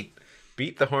that's beat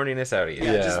the horniness out of you.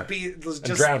 Yeah, just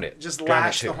drown it. Just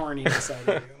lash the horniness out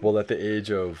of you. Well, at the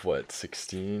age of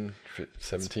 16,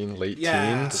 17, late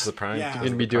teens, it's the prime. You're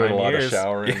gonna be doing a lot of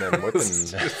showering and whipping.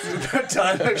 A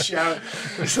ton of showering.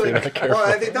 Well,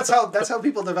 I think that's how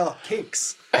people develop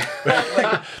kinks.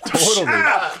 Like, totally.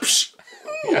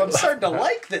 I'm starting to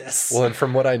like this. Well, and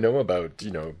from what I know about,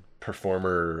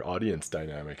 performer audience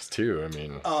dynamics too. I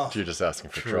mean, you're just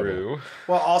asking for trouble.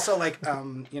 Well, also like I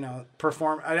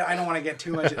don't want to get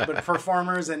too much, but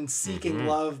performers and seeking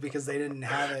love because they didn't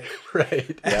have it.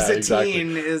 Right. As a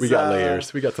teen is we got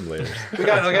layers. We got some layers. we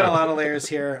got a lot of layers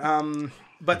here.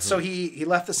 But so he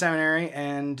left the seminary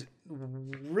and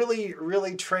really,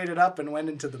 really traded up and went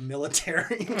into the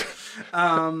military.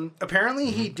 Apparently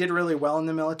he did really well in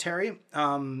the military.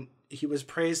 He was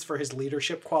praised for his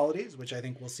leadership qualities, which I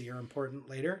think we'll see are important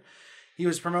later. He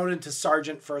was promoted to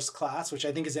sergeant first class, which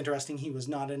I think is interesting. He was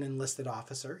not an enlisted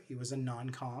officer. He was a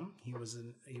non-com. He's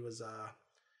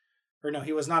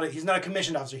not a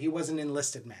commissioned officer. He was an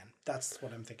enlisted man. That's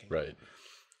what I'm thinking. Right.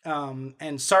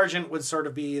 And sergeant would sort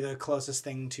of be the closest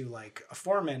thing to like a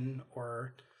foreman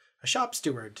or a shop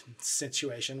steward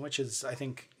situation, which is, I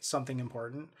think, something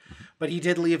important. But he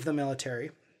did leave the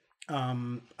military.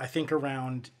 I think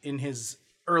around in his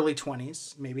early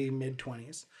 20s, maybe mid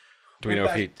 20s. Do we know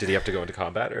if did he have to go into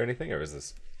combat or anything, or is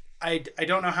this? I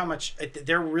don't know how much.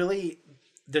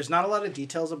 There's not a lot of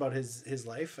details about his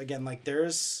life. Again, like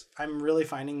I'm really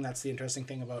finding that's the interesting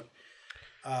thing about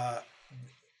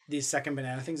these second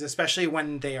banana things, especially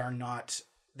when they are not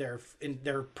their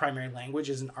primary language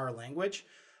isn't our language.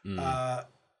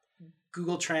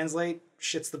 Google Translate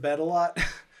shits the bed a lot.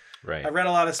 Right. I read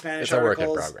a lot of Spanish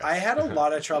articles. I had a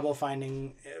lot of trouble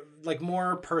finding like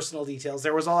more personal details.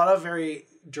 There was a lot of very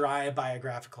dry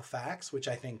biographical facts, which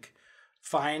I think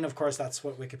fine. Of course, that's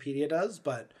what Wikipedia does,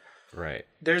 but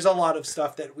there's a lot of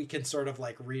stuff that we can sort of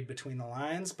like read between the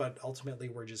lines, but ultimately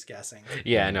we're just guessing.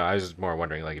 Yeah, no, I was more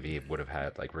wondering like if he would have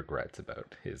had like regrets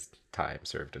about his time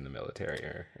served in the military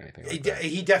or anything like that.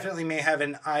 He definitely may have,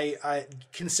 and I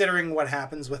considering what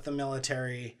happens with the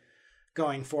military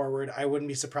going forward, I wouldn't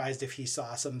be surprised if he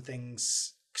saw some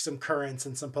things, some currents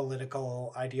and some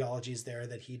political ideologies there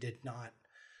that he did not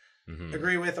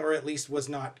agree with, or at least was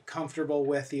not comfortable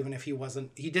with, even if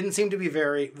he didn't seem to be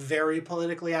very, very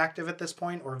politically active at this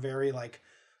point, or very like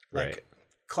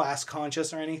class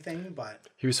conscious or anything, but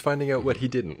He was finding out what he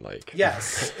didn't like.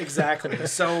 yes, exactly.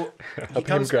 So he Helping him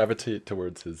comes. gravitate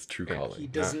towards his true He calling.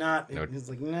 does not. He's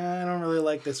like, nah, I don't really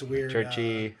like this weird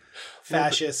Churchy.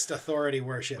 fascist authority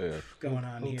worship Yeah. going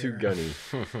on here. Too gunny.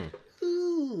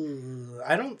 Ooh,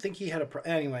 I don't think he had a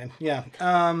anyway. Yeah.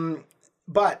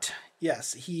 But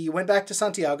yes, he went back to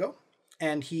Santiago,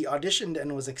 and he auditioned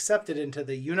and was accepted into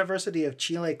the University of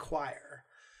Chile choir.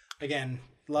 Again,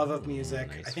 love of music.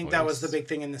 nice I think that was the voice. big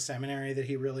thing in the seminary that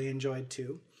he really enjoyed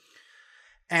too.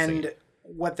 And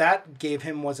what that gave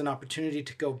him was an opportunity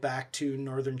to go back to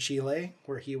northern Chile,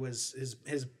 where he was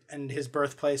his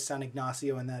birthplace, San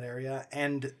Ignacio, in that area,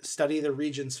 and study the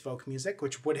region's folk music,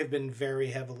 which would have been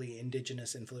very heavily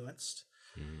indigenous influenced.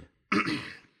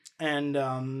 And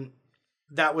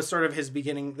that was sort of his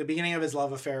beginning, the beginning of his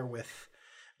love affair with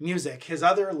music. His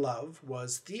other love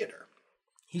was theater.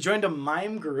 He joined a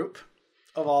mime group,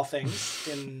 of all things,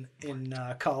 in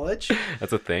college.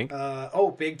 That's a thing.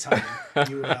 Big time.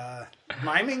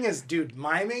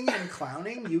 Miming and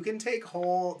clowning, you can take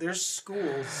there's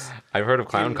schools I've heard of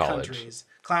clown in college. countries.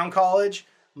 Clown college,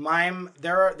 mime,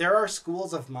 there are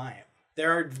schools of mime.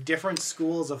 There are different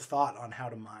schools of thought on how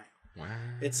to mime. Wow.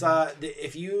 It's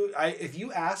if you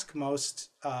ask most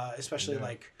especially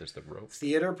like There's the rope.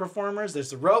 theater performers, there's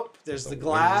the rope, there's the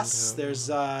glass, there's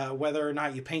whether or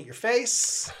not you paint your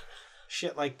face,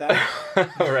 shit like that.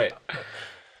 All right.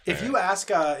 If you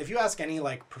ask any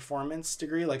like performance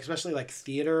degree, like especially like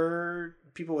theater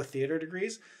people with theater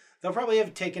degrees, they'll probably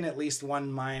have taken at least one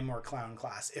mime or clown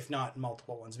class, if not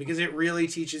multiple ones, because it really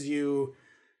teaches you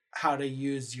how to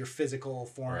use your physical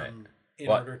form in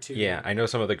order to. Yeah, I know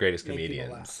some of the greatest make people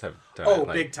comedians have done Oh, it.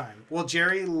 Like, big time. Well,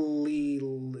 Jerry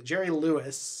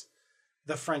Lewis,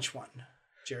 the French one.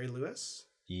 Jerry Lewis?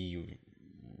 Wait.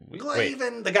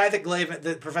 Glavin, the guy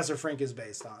that Professor Frink is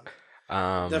based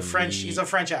on. The French, he's a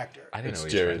French actor. I didn't It's know he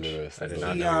was Jerry French. Lewis. I did He,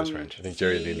 not know he was French. I think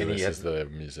Jerry Lee he- Lewis has- is the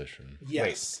musician.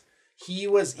 Yes.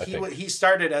 He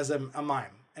started as a mime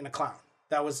and a clown.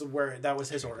 That was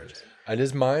his origin. And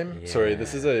is mime? Sorry,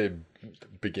 this is a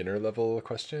beginner level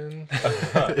question.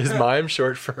 Is mime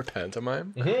short for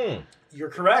pantomime? You're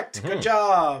correct. Good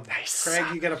job. Nice. Craig,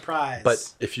 you get a prize.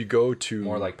 But if you go to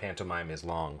More like pantomime is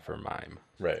long for mime.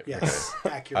 right, yes,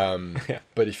 accurate.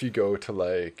 but if you go to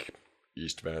like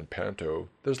East Van Panto,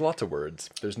 there's lots of words.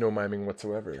 There's no miming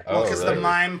whatsoever. Well, because the really?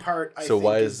 mime part, I so think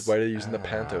why is are they using the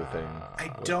panto thing?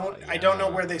 I don't know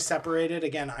where they separated.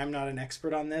 Again, I'm not an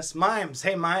expert on this. Mimes,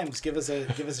 hey mimes, give us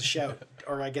a shout.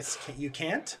 Or I guess you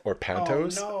can't. Or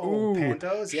pantos? Oh, no, Ooh.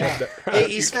 pantos. Yeah. Hey,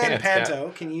 East Van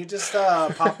Panto, can you just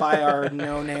pop by our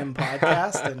No Name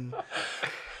podcast and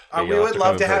we you'll would have to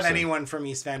love come to in have person. anyone from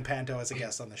East Van Panto as a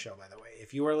guest on the show. By the way,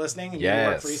 if you are listening and you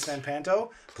work for Yes. East Van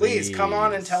Panto, please come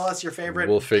on and tell us your favorite.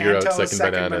 We'll figure out Panto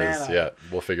second bananas. banana. Yeah,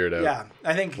 we'll figure it out. Yeah,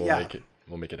 I think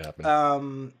We'll make it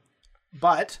happen.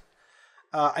 But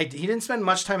he didn't spend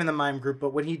much time in the mime group,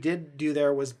 but what he did do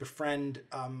there was befriend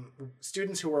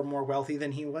students who were more wealthy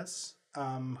than he was,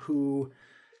 who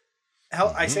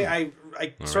help. I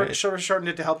sort of shortened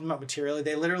it to help him out materially.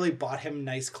 They literally bought him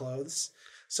nice clothes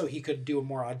so he could do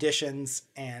more auditions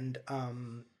and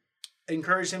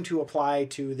encouraged him to apply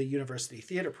to the university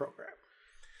theater program.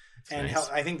 And nice.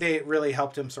 I think they really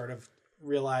helped him sort of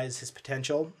realize his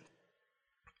potential.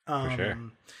 For sure.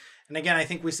 And again, I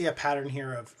think we see a pattern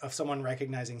here of someone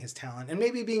recognizing his talent and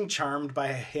maybe being charmed by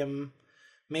him.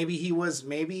 Maybe he was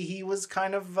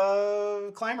kind of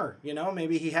a climber,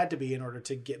 maybe he had to be in order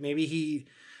to get, maybe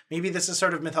this is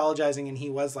sort of mythologizing and he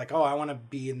was like, oh, I want to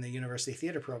be in the university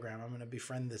theater program. I'm going to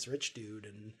befriend this rich dude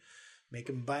and make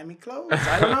him buy me clothes.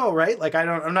 I don't know. Right. Like,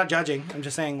 I'm not judging. I'm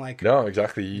just saying like, No,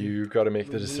 exactly. You got to make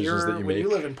the decisions that you when make. you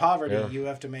live in poverty, Yeah. you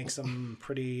have to make some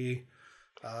pretty,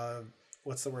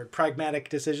 what's the word? Pragmatic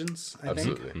decisions, I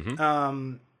think.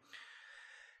 Absolutely.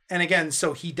 And again,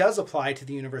 so he does apply to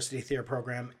the university theater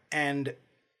program and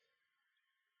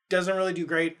doesn't really do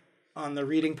great on the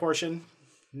reading portion.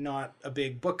 Not a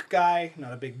big book guy,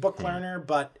 not a big book learner,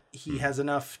 but he has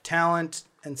enough talent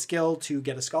and skill to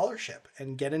get a scholarship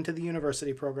and get into the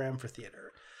university program for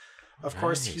theater. Of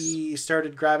course, he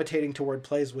started gravitating toward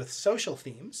plays with social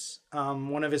themes.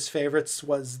 One of his favorites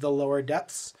was The Lower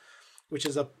Depths, which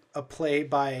is a play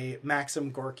by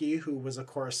Maxim Gorky, who was, of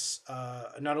course,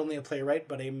 not only a playwright,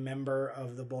 but a member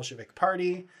of the Bolshevik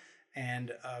Party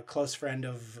and a close friend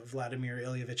of Vladimir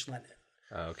Ilyich Lenin.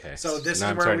 Okay. So this Now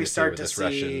is I'm where starting we see start where to this see...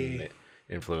 Russian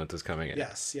influence is coming in.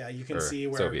 Yes, yeah, you can Or see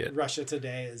where Soviet. Russia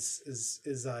today is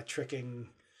tricking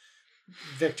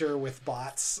Victor with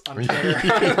bots on Twitter.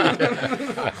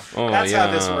 Oh, That's yeah.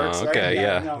 how this works, right? Okay,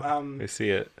 yeah. No, I see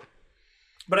it.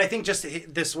 But I think just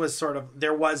this was sort of,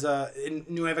 there was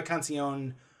Nueva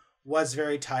Canción was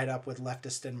very tied up with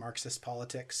leftist and Marxist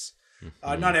politics.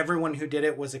 Not everyone who did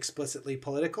it was explicitly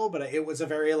political, but it was a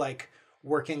very like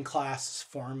working class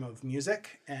form of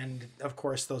music. And of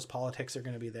course, those politics are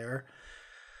going to be there.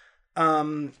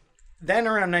 Then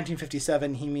around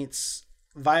 1957, he meets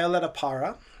Violeta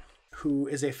Parra, who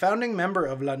is a founding member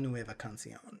of La Nueva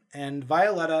Canción. And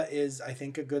Violeta is, I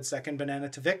think, a good second banana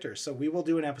to Victor. So we will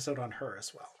do an episode on her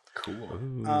as well.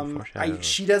 Cool.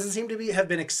 She doesn't seem to have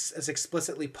been as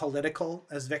explicitly political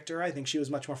as Victor. I think she was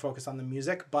much more focused on the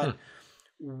music. But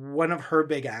one of her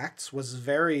big acts was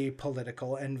very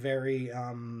political and very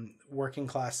working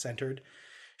class centered.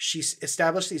 She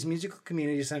established these musical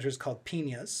community centers called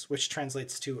Piñas, which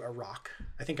translates to a rock.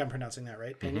 I think I'm pronouncing that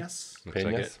right. Piñas?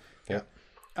 Peñas. Yeah.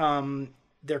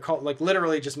 They're called, like,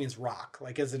 literally just means rock.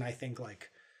 Like, as in, I think, like,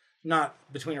 not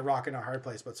between a rock and a hard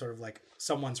place, but sort of like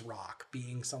someone's rock,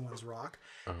 being someone's rock.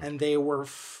 And they were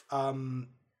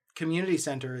community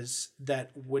centers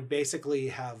that would basically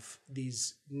have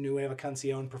these Nueva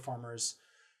Canción performers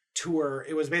tour.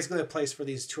 It was basically a place for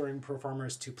these touring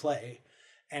performers to play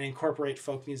and incorporate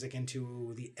folk music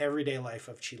into the everyday life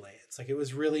of Chileans. Like, it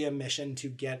was really a mission to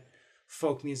get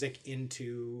folk music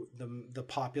into the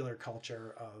popular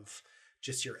culture of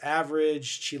just your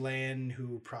average Chilean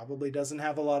who probably doesn't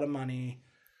have a lot of money,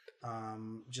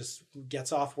 just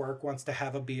gets off work, wants to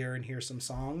have a beer and hear some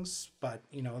songs. But,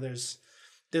 you know, there's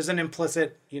an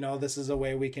implicit, you know, this is a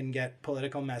way we can get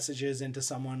political messages into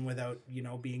someone without, you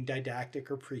know, being didactic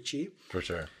or preachy. For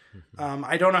sure.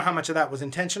 I don't know how much of that was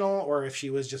intentional or if she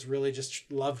was just really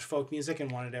just loved folk music and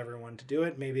wanted everyone to do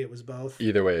it. Maybe it was both.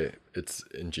 Either way, it's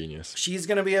ingenious. She's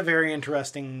going to be a very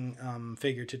interesting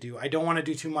figure to do. I don't want to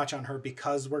do too much on her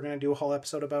because we're going to do a whole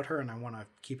episode about her and I want to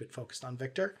keep it focused on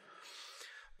Victor.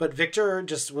 But Victor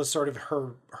just was sort of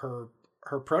her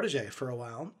protege for a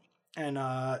while. And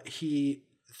he,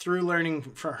 through learning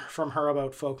from her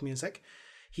about folk music,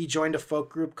 he joined a folk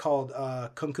group called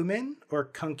Kunkumen or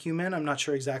Kunkumen. I'm not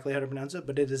sure exactly how to pronounce it,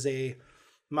 but it is a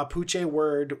Mapuche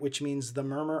word which means the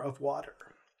murmur of water.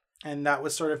 And that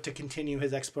was sort of to continue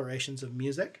his explorations of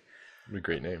music. What a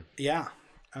great name. Yeah.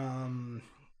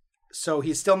 So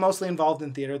he's still mostly involved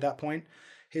in theater at that point.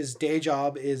 His day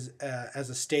job is as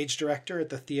a stage director at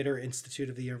the Theater Institute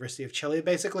of the University of Chile,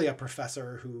 basically a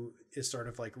professor who is sort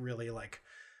of like really like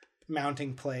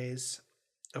mounting plays.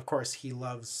 Of course, he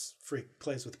loves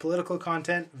plays with political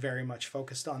content, very much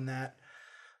focused on that.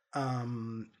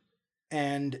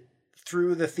 And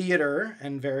through the theater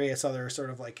and various other sort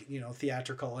of like, you know,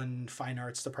 theatrical and fine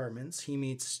arts departments, he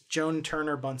meets Joan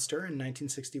Turner Bunster in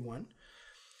 1961.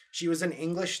 She was an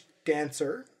English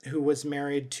dancer who was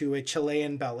married to a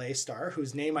Chilean ballet star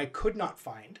whose name I could not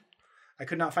find. I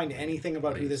could not find anything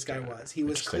about who this guy was. He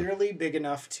was clearly big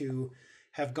enough to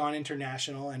have gone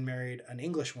international and married an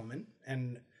English woman.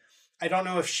 And I don't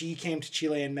know if she came to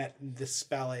Chile and met this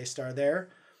ballet star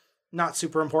there. Not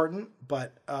super important,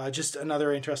 but just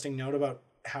another interesting note about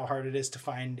how hard it is to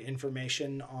find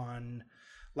information on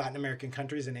Latin American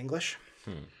countries in English.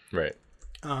 Right.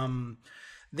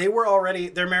 Their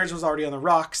marriage was already on the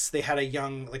rocks. They had a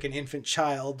young, like an infant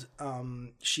child.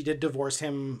 She did divorce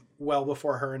him well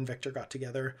before her and Victor got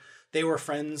together. They were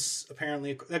friends,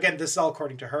 apparently. Again, this is all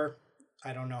according to her.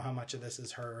 I don't know how much of this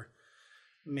is her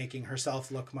making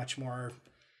herself look much more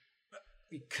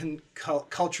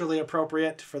culturally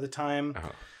appropriate for the time.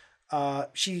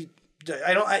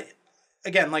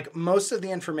 Again, like most of the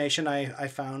information I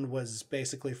found was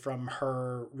basically from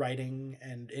her writing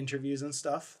and interviews and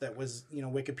stuff. That was, you know,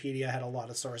 Wikipedia had a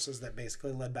lot of sources that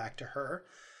basically led back to her.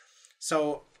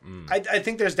 So I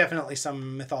think there's definitely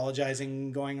some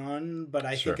mythologizing going on, but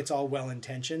I think it's all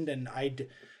well-intentioned, and I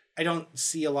don't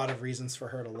see a lot of reasons for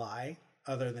her to lie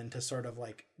other than to sort of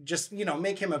like just, you know,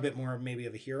 make him a bit more maybe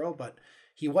of a hero, but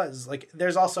he was like,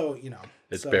 there's also, you know,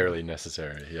 it's barely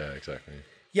necessary. Yeah, exactly.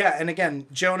 Yeah. And again,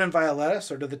 Joan and Violeta,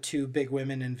 sort of the two big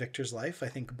women in Victor's life, I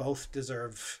think both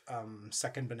deserve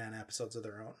second banana episodes of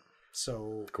their own.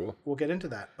 So cool. We'll get into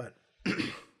that, but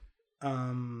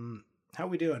how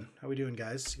we doing? How we doing,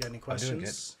 guys? You got any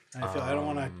questions? I don't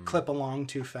want to clip along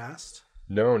too fast.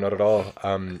 No, not at all.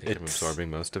 I'm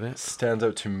absorbing most of it. Stands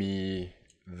out to me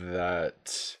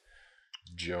that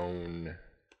Joan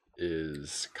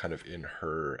is kind of in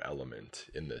her element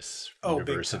in this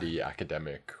university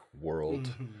academic world.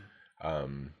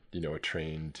 You know, a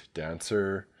trained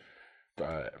dancer,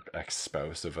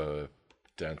 ex-spouse of a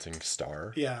dancing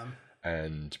star. Yeah.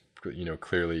 And, you know,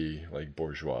 clearly like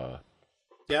bourgeois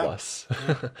plus.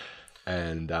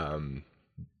 And,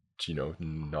 you know,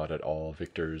 not at all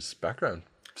Victor's background.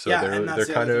 So Yeah, and that's they're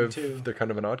the kind other of thing, too. they're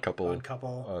kind of an odd couple, Odd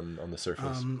couple. on the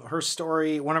surface. Her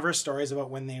story, one of her stories about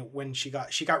when she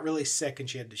got really sick and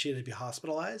she had to be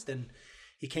hospitalized, and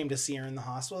he came to see her in the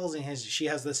hospitals, and she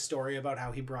has this story about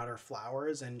how he brought her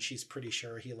flowers, and she's pretty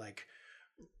sure he like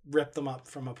ripped them up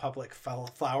from a public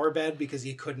flower bed because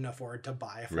he couldn't afford to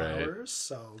buy flowers. Right.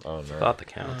 So oh no, thought that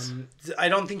counts. I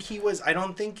don't think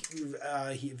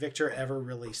Victor ever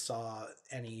really saw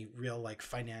any real like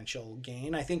financial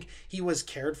gain. I think he was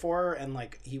cared for and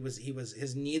like he was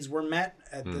his needs were met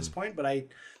at this point, but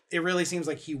it really seems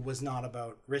like he was not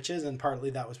about riches, and partly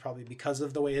that was probably because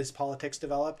of the way his politics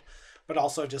developed, but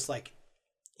also just like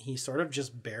he sort of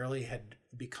just barely had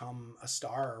become a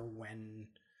star when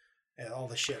all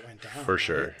the shit went down. For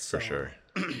sure, right? So, for sure.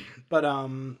 But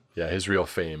yeah, his real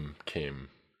fame came.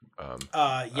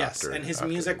 Yes, and his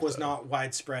music was not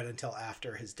widespread until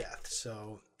after his death.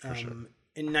 So,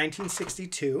 in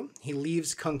 1962, he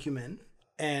leaves Kunkumin,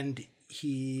 and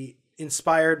he,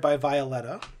 inspired by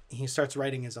Violetta, he starts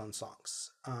writing his own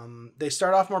songs. They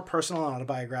start off more personal and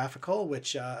autobiographical,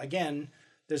 which again,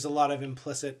 there's a lot of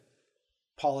implicit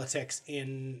politics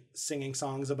in singing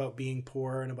songs about being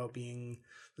poor and about being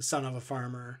the son of a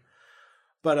farmer.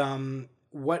 But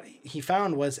what he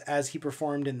found was, as he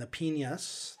performed in the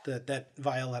piñas that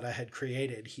Violetta had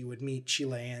created, he would meet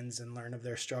Chileans and learn of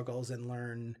their struggles and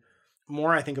learn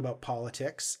more, I think, about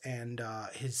politics. And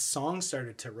his songs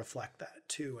started to reflect that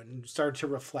too, and started to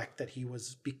reflect that he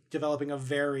was developing a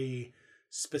very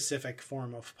specific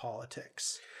form of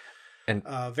politics. And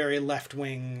very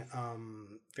left-wing,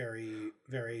 very,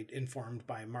 very informed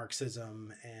by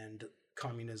Marxism and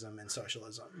communism and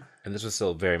socialism. And this was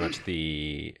still very much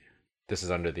this is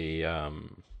under the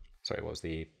sorry, what was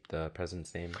the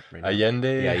president's name right now?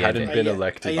 Allende hadn't been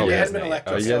elected. Allende hadn't been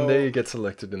elected. Allende gets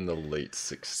elected in the late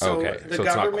 60s. So okay, the so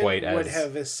it's not quite would as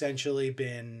have essentially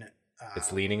been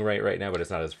it's leaning right now, but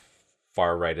it's not as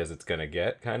far right as it's gonna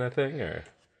get, kind of thing, or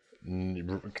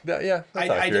yeah,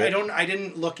 I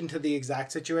didn't look into the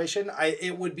exact situation.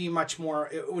 It would be much more,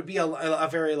 it would be a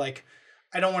very like,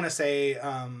 I don't want to say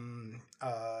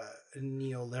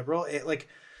neoliberal. It like,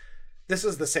 this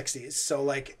is the 60s, so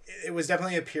like it was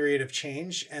definitely a period of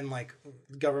change, and like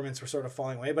governments were sort of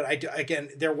falling away, but again,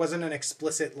 there wasn't an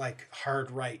explicit like hard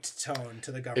right tone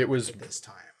to the government at this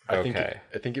time. I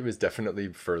think it was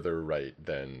definitely further right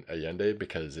than Allende,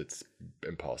 because it's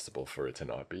impossible for it to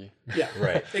not be. Yeah,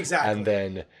 right. Exactly. And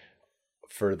then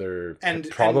further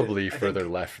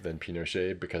left than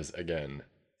Pinochet, because again,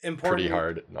 pretty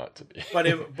hard not to be.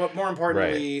 But more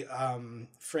importantly,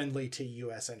 friendly to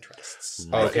U.S. interests.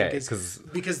 Okay,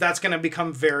 because that's going to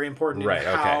become very important in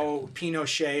how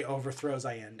Pinochet overthrows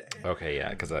Allende. Okay, yeah,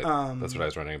 because that's what I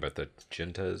was wondering about, the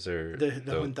juntas or the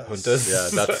juntas. Yeah,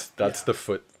 that's the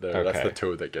foot. That's the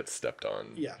toe that gets stepped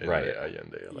on. Yeah, in the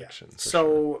Allende election. Yeah.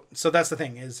 So that's the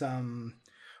thing is,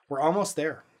 we're almost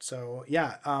there. So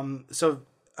yeah,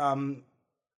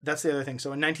 that's the other thing. So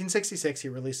in 1966, he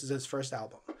releases his first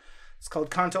album. It's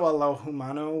called Canto a lo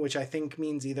Humano, which I think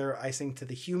means either I sing to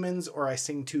the humans, or I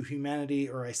sing to humanity,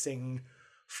 or I sing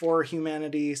for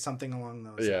humanity, something along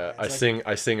those lines. Yeah,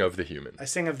 I sing of the human. I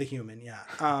sing of the human, yeah.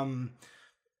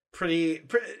 Pretty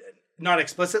not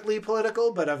explicitly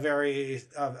political, but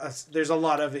there's a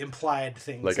lot of implied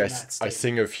things like in I that statement. I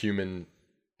sing of human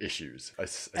issues. I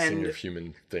sing of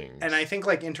human things. And I think,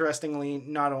 like, interestingly,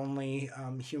 not only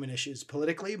human issues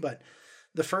politically, but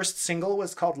the first single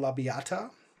was called La Beata,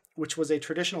 which was a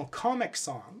traditional comic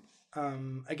song.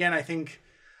 Again, I think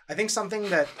something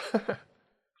that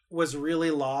was really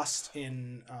lost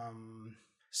in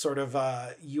sort of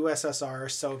USSR,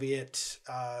 Soviet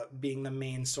being the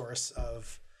main source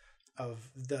of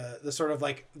the sort of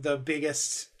like the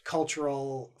biggest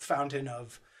cultural fountain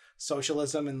of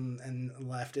socialism and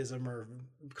leftism or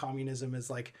communism, is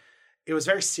like, it was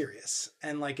very serious.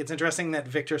 And like, it's interesting that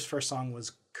Victor's first song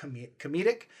was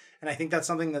comedic. And I think that's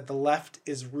something that the left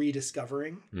is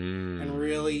rediscovering and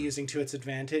really using to its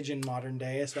advantage in modern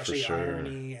day, especially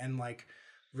irony and like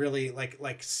really like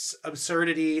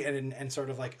absurdity and sort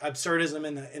of like absurdism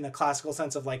in the classical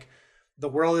sense of like, the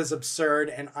world is absurd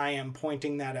and I am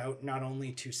pointing that out, not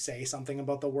only to say something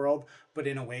about the world, but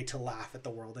in a way to laugh at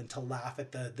the world and to laugh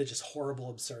at the just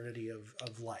horrible absurdity of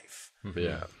life.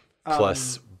 Yeah.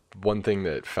 Plus, one thing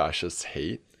that fascists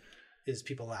hate is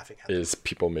people laughing at is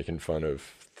people making fun of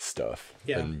stuff.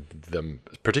 Yeah. And them,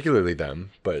 particularly them,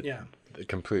 but yeah,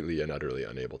 completely and utterly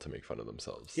unable to make fun of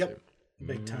themselves. Yep. Too.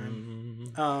 big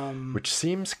time. Which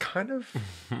seems kind of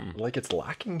like it's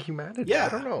lacking humanity. Yeah, I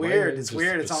don't know. weird. Maybe It's just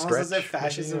weird. a It's almost as if stretch,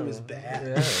 fascism maybe, is bad.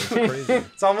 Yeah, it's crazy.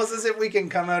 It's almost as if we can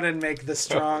come out and make the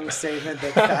strong statement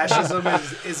that fascism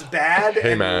is bad.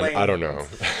 Hey and man, lame. I don't know.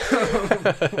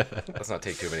 Let's not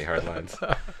take too many hard lines.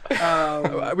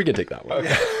 We can take that one.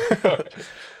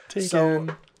 So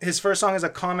his first song is a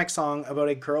comic song about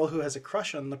a girl who has a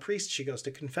crush on the priest she goes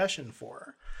to confession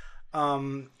for.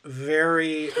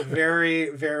 Very, very,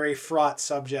 very fraught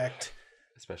subject.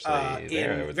 Especially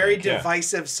there, I would Very think. Yeah.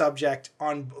 divisive subject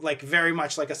on like very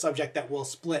much like a subject that will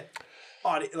split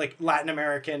like Latin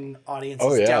American audiences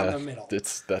Oh yeah, down the middle.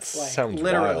 that Like sounds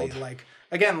literally wild. like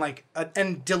again like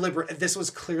and deliberate. This was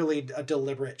clearly a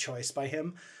deliberate choice by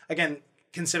him. Again,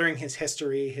 considering his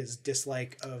history, his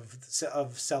dislike of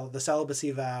the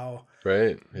celibacy vow.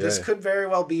 Right. Yeah. This could very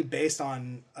well be based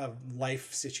on a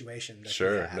life situation. That he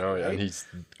Sure. had, No, right? and he's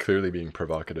clearly being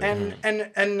provocative.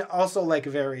 and also like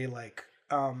very like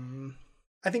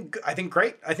I think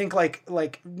great. I think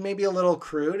like maybe a little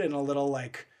crude and a little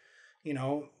like, you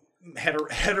know,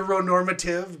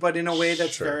 heteronormative, but in a way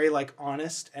that's Sure. very like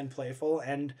honest and playful.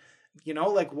 And you know,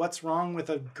 like what's wrong with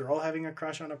a girl having a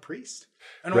crush on a priest,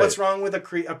 and Right. what's wrong with a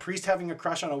priest having a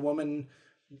crush on a woman,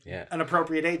 Yeah. an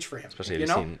appropriate age for him. Especially you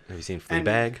have know, you seen And-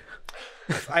 Fleabag?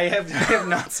 I have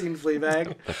not seen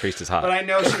Fleabag. The priest is hot. But I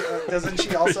know she doesn't.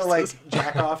 She also like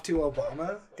jack off to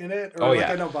Obama in it, or Oh, like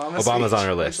yeah. an Obama. Obama's speech, on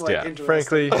her which, list, like, yeah. interesting.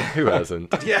 Frankly, who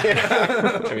hasn't?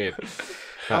 Yeah. I mean,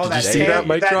 Oh, not that to see say that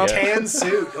mic drop? tan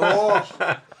suit.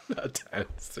 Oh. A tan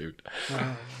suit.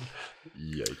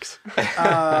 Yikes.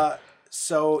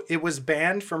 So it was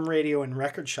banned from radio and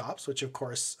record shops, which of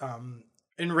course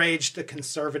enraged the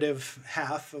conservative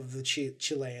half of the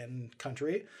Chilean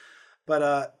country.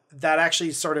 But that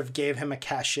actually sort of gave him a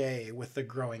cachet with the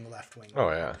growing left wing. Oh,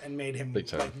 yeah. And made him Big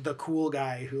time. like the cool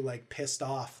guy who like pissed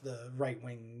off the right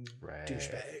wing Right.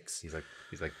 douchebags.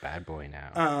 He's like bad boy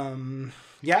now.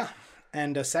 Yeah,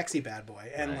 and a sexy bad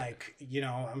boy. And Right. like, you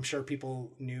know, I'm sure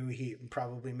people knew he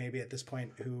probably maybe at this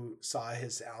point who saw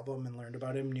his album and learned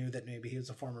about him knew that maybe he was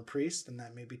a former priest, and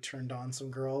that maybe turned on some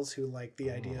girls who liked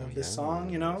the idea of this song,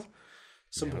 you know.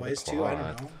 Some Yeah, the boys too, I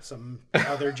plot. don't know. Some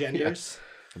other genders.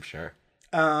 I'm sure.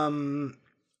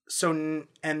 So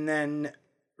and then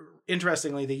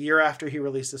interestingly, the year after he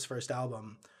released his first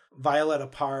album, Violeta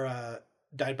Parra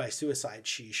died by suicide.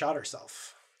 She shot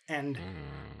herself. And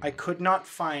I could not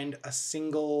find a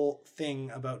single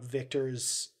thing about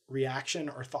Victor's reaction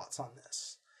or thoughts on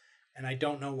this. And I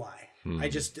don't know why.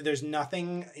 There's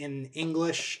nothing in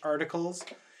English articles,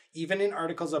 even in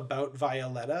articles about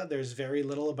Violeta, there's very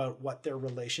little about what their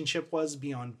relationship was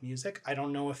beyond music. I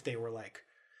don't know if they were like,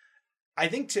 I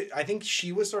think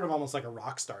she was sort of almost like a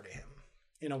rock star to him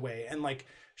in a way. And like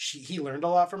he learned a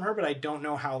lot from her, but I don't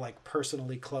know how like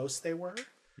personally close they were.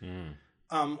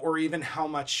 Or even how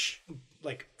much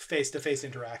like face-to-face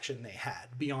interaction they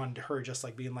had beyond her just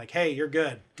like being like, hey, you're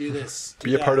good, do this, do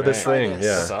Be a that, part of this try thing,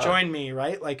 this, yeah. join me,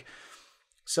 right? Like,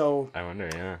 so I wonder,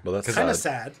 yeah. Well, that's kind of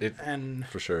sad. sad. And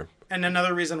For sure.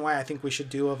 another reason why I think we should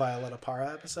do a Violeta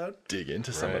Parra episode. Dig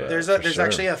into some Right. of that. There's for sure.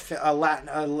 actually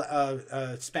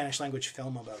a Spanish language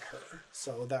film about her,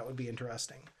 so that would be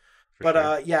interesting.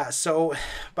 But yeah, so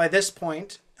by this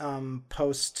point,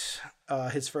 post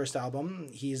his first album,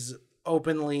 he's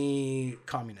openly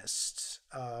communist.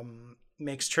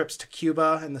 Makes trips to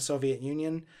Cuba and the Soviet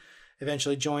Union.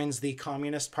 Eventually joins the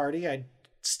Communist Party. I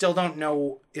still don't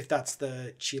know if that's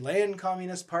the Chilean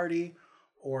Communist Party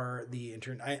or the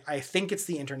I think it's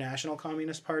the International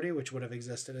Communist Party, which would have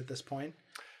existed at this point.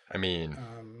 I mean,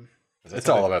 it's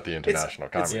all about the international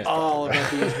It's communist. all about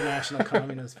the International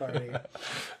Communist Party.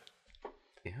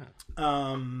 Yeah.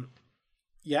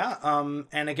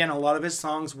 And again, a lot of his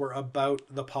songs were about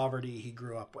the poverty he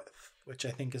grew up with, which I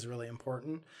think is really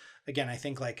important. Again, I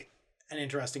think like an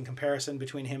interesting comparison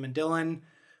between him and Dylan.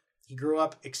 He grew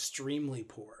up extremely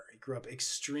poor. He grew up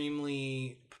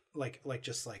extremely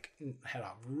just had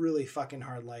a really fucking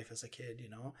hard life as a kid, you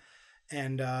know?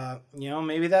 And, you know,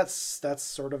 maybe that's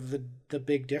sort of the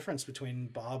big difference between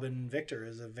Bob and Victor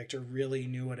is that Victor really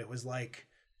knew what it was like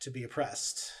to be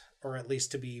oppressed, or at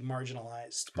least to be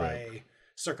marginalized by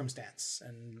circumstance,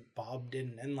 and Bob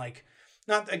didn't. And like,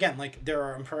 not again, like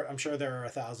I'm sure there are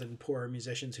 1,000 poor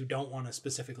musicians who don't want to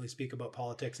specifically speak about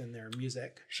politics in their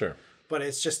music, Sure. but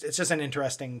it's just an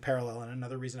interesting parallel, and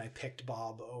another reason I picked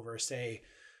Bob over say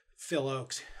Phil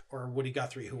Oakes or Woody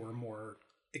Guthrie, who were more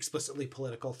explicitly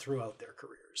political throughout their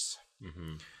careers.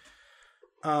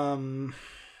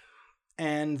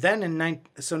 And then in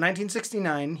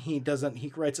 1969 he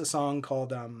writes a song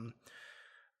called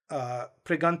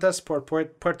Preguntas por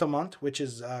Puerto Montt, which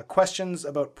is questions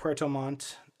about Puerto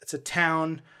Montt. It's a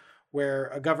town where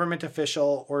a government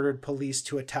official ordered police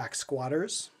to attack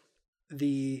squatters.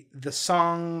 The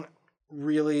song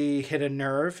really hit a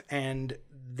nerve, and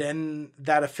then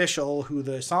that official who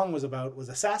the song was about was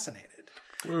assassinated.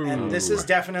 And this is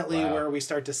definitely where we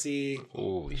start to see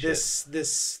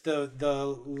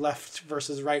the left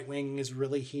versus right wing is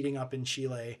really heating up in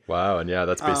Chile. Wow, and yeah,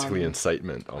 that's basically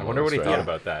incitement. Almost, I wonder what he right? thought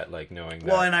about that, like knowing that.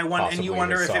 Well, and you possibly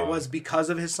wonder his if it song- was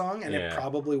because of his song, and it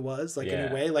probably was, like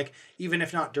in a way, like even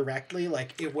if not directly,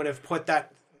 like it would have put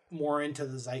that more into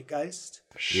the zeitgeist.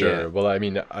 Sure. Yeah. Well, I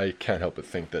mean, I can't help but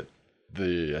think that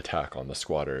the attack on the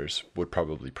squatters would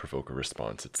probably provoke a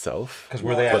response itself. Because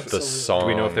were they? But the Absolutely. song Do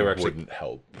we know if they were actually- wouldn't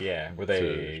help. Yeah, were to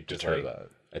they just deter like that.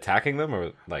 attacking them,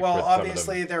 or like? Well, were some of them-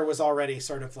 obviously there was already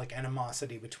sort of like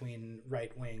animosity between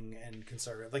right wing and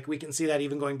conservative. Like we can see that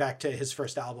even going back to his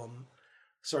first album,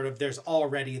 sort of there's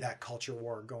already that culture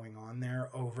war going on there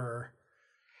over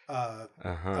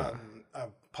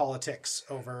politics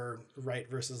over right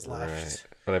versus left. Right.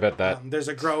 But I bet that There's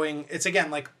a growing, it's again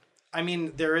like, I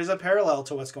mean, there is a parallel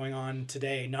to what's going on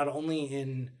today, not only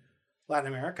in Latin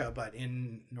America, but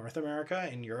in North America,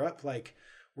 in Europe. Like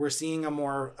we're seeing a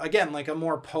more, again, like a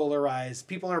more polarized,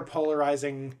 people are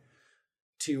polarizing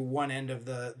to one end of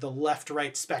the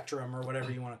left-right spectrum or whatever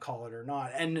you want to call it or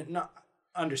not. And not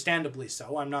understandably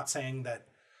so. I'm not saying that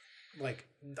like,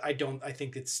 I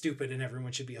think it's stupid and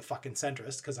everyone should be a fucking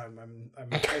centrist because I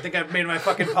think I've made my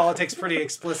fucking politics pretty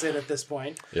explicit at this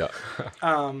point. Yeah.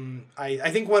 I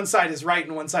think one side is right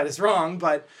and one side is wrong,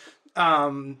 but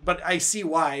I see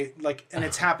why, like, and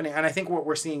it's happening. And I think what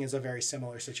we're seeing is a very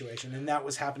similar situation, and that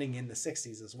was happening in the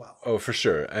 60s as well. Oh, for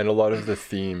sure. And a lot of the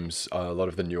themes, a lot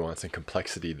of the nuance and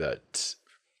complexity that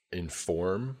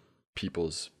inform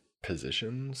people's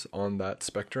positions on that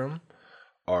spectrum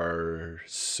are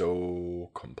so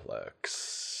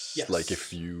complex. Yes. Like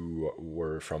if you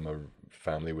were from a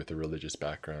family with a religious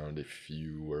background, if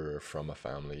you were from a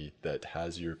family that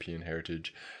has European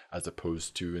heritage as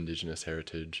opposed to indigenous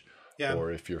heritage, Yeah.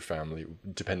 or if your family,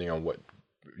 depending on what,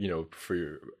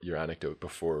 for your anecdote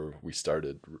before we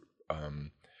started,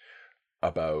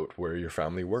 about where your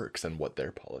family works and what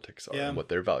their politics are and what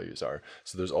their values are.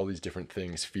 So there's all these different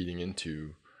things feeding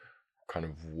into kind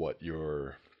of what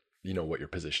your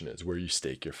position is, where you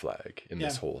stake your flag in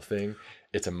this whole thing.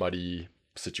 It's a muddy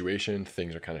situation.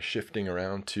 Things are kind of shifting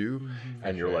around too.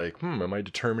 And you're like, am I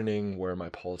determining where my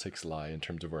politics lie in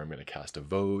terms of where I'm going to cast a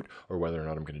vote, or whether or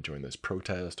not I'm going to join this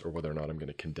protest, or whether or not I'm going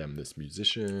to condemn this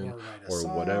musician, or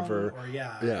whatever.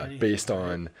 Or Based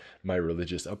on my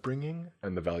religious upbringing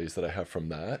and the values that I have from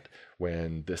that.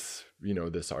 When this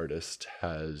artist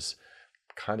has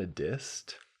kind of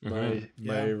dissed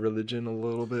my religion a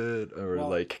little bit, or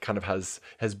like kind of has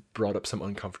brought up some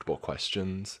uncomfortable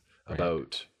questions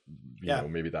about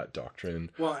maybe that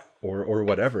doctrine, or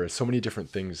whatever. So many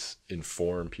different things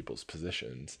inform people's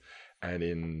positions, and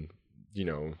in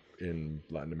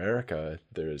Latin America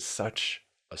there is such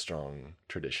a strong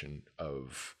tradition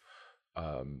of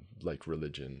like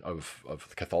religion of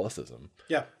Catholicism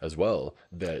as well,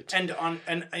 that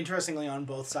and interestingly on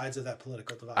both sides of that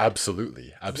political divide.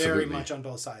 absolutely Very much on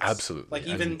both sides. Absolutely. Like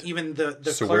And even the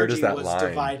so where does clergy that was line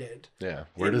divided.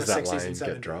 where in does the that 60s line and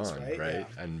get 70s, drawn, right?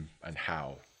 Yeah. And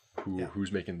how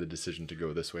who's making the decision to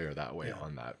go this way or that way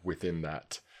on that, within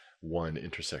that one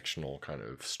intersectional kind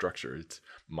of structure? It's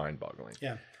mind-boggling.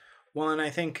 Yeah. Well, and I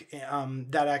think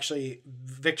that actually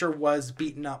Victor was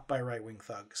beaten up by right-wing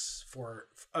thugs for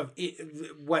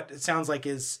what it sounds like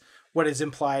is what is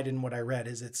implied in what I read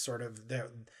is it's sort of there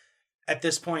at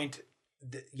this point.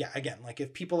 Again, like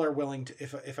if people are willing to,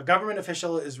 if a government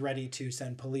official is ready to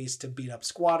send police to beat up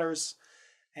squatters,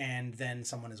 and then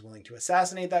someone is willing to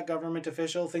assassinate that government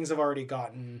official, things have already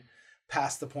gotten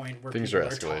past the point where Things people are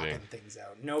are escalating. talking things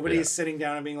out. Nobody's sitting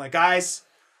down and being like, guys,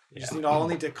 you just all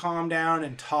need to calm down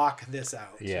and talk this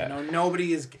out. Yeah.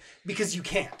 Nobody is, because you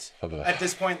can't at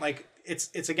this point. Like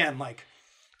it's again, like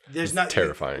there's not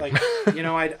terrifying. Like,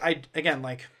 I again,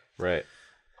 like right.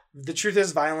 the truth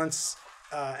is violence,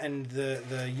 and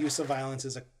the use of violence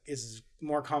is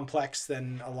more complex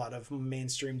than a lot of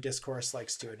mainstream discourse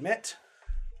likes to admit.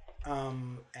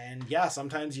 And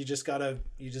sometimes you just gotta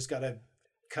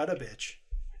cut a bitch.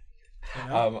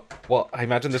 Well, I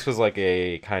imagine this was like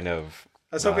a kind of.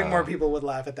 I was hoping more people would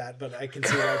laugh at that, but I can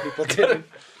see why people didn't.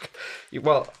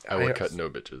 Well, I would cut no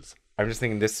bitches. I'm just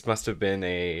thinking this must have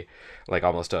been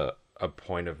almost a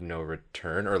point of no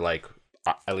return, or like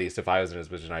at least if I was in his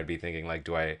position, I'd be thinking like,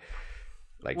 do I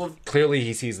Like, Well- clearly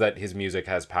he sees that his music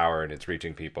has power and it's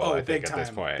reaching people, Oh, I think, big at this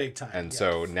time, point. big time, And yeah.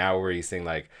 so now where he's saying,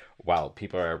 like, wow,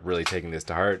 people are really taking this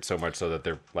to heart, so much so that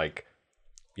they're, like,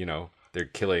 you know, they're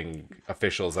killing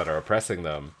officials that are oppressing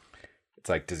them. It's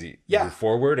like, does he Yeah. move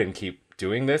forward and keep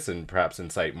doing this and perhaps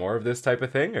incite more of this type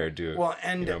of thing? Or Well,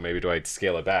 and you know, maybe do I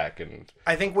scale it back? And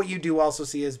I think what you do also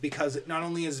see is because not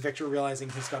only is Victor realizing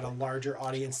he's got a larger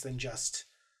audience than just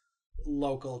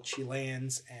local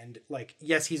Chileans, and like,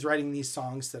 yes, he's writing these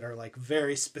songs that are like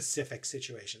very specific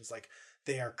situations, like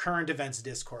they are current events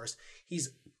discourse.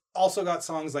 He's also got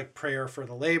songs like Prayer for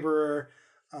the Laborer.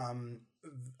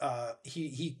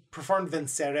 He performed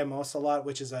Venceremos a lot,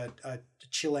 which is a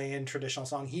Chilean traditional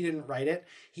song. He didn't write it.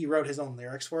 He wrote his own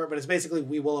lyrics for it, but it's basically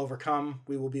 "We will overcome,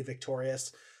 we will be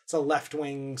victorious." It's a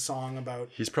left-wing song about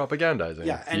He's propagandizing.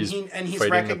 yeah, and he's fighting the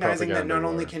recognizing that not propaganda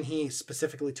only war. can he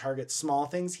specifically target small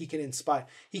things, he can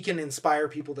inspire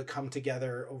people to come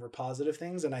together over positive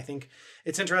things. And I think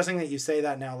it's interesting that you say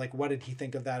that now. Like, what did he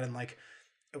think of that? And like,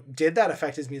 did that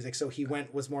affect his music? So he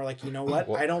was more like, you know what?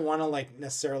 Well- I don't want to like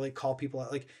necessarily call people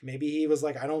out. Like, maybe he was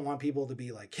like, I don't want people to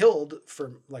be like killed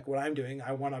for like what I'm doing.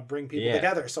 I want to bring people Yeah.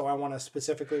 together. So I want to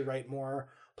specifically write more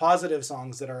positive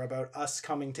songs that are about us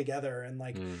coming together. And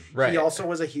like, Right. he also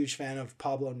was a huge fan of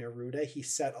Pablo Neruda. He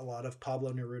set a lot of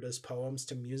Pablo Neruda's poems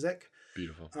to music.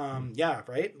 Beautiful. Yeah,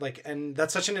 right. Like, and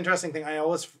that's such an interesting thing. I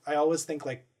always think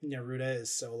like Neruda is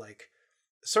so like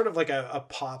sort of like a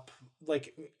pop,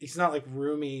 like he's not like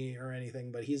Rumi or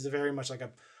anything, but he's very much like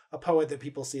a poet that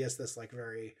people see as this like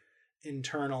very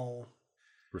internal,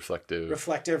 reflective,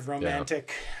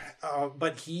 romantic.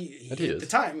 But he And he at is. the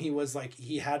time he was like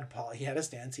he had a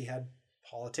stance, he had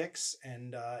politics,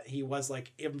 and he was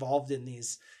like involved in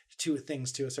these two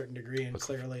things to a certain degree, and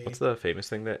clearly what's the famous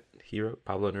thing that he wrote,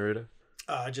 Pablo Neruda?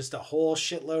 just a whole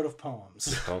shitload of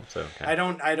poems. Oh, so okay.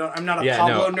 I'm not a Yeah,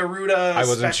 Pablo no, Neruda I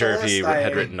wasn't sure if he specialist.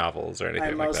 had written novels or anything I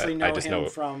like mostly that. know I just him know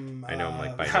from I know him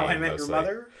like by How I name Met mostly. Your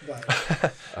Mother,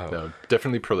 but Oh, No,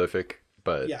 definitely prolific,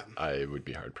 but Yeah. I would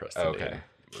be hard pressed to okay. name,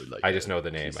 like, I just know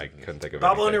the name. I couldn't think of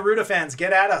Pablo anything. Neruda fans,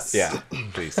 get at us. Yeah,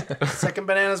 please.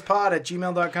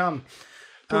 secondbananaspod@gmail.com.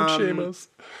 Don't shame us.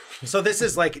 So this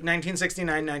is like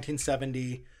 1969,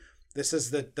 1970. This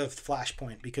is the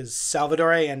flashpoint because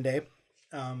Salvador Allende,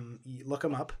 you look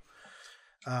him up.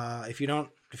 If you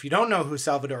don't know who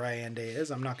Salvador Allende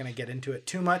is, I'm not going to get into it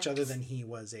too much other than he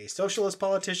was a socialist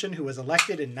politician who was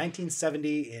elected in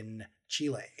 1970 in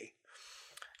Chile.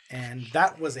 And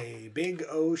that was a big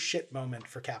oh shit moment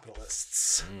for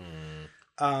capitalists.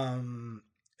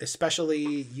 Especially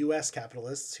US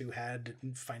capitalists who had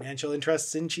financial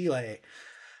interests in Chile.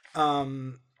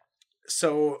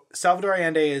 So Salvador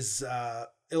Allende is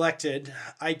elected.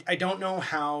 I don't know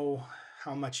how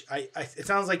much it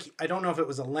sounds like, I don't know if it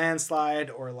was a landslide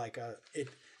or like it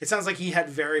sounds like he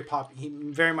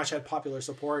very much had popular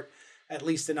support, at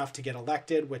least enough to get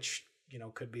elected, which, you know,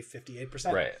 could be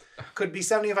 58%. Right. Could be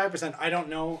 75%. I don't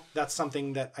know. That's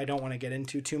something that I don't want to get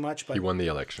into too much, but He won the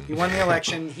election. he won the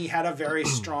election. He had a very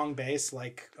strong base,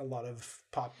 like a lot of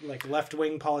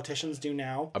left-wing politicians do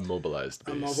now. A mobilized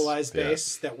A base.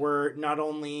 base that were not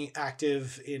only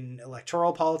active in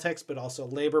electoral politics, but also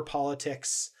labor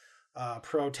politics,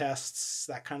 protests,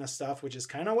 that kind of stuff, which is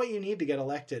kind of what you need to get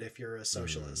elected if you're a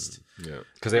socialist. Yeah.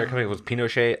 Because they were coming with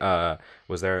Pinochet.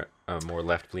 Was there a more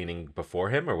left leaning before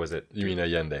him, or was it? You mean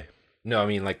Allende? No, I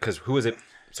mean like because who was it?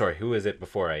 Sorry, who is it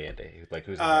before Allende? Like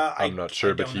who's? I'm not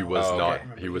sure, but don't he know. was Oh, okay. not.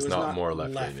 Remember, He was not more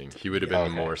left. left leaning. He would have been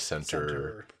Okay. more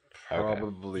center,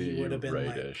 probably He would have been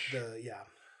rightish. like the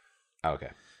Oh,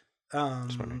 okay.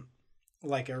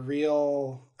 like a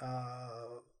real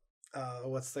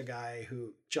what's the guy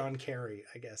who John Kerry,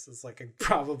 I guess, is like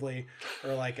probably,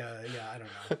 or like a, I don't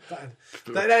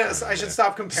know. I should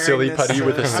stop comparing Silly this putty to-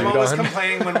 with a I'm suit always on.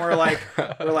 complaining when we're like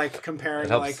comparing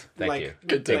That helps. like Thank you.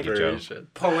 Good Thank you, Joe. separation.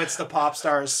 poets to pop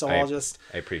stars. So I'll just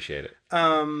I appreciate it.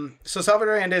 so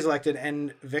Salvador Allende is elected,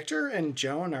 and Victor and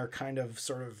Joan are kind of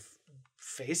sort of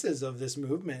faces of this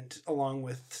movement along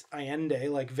with Allende.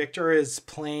 Like Victor is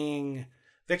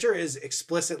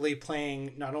explicitly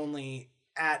playing not only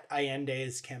at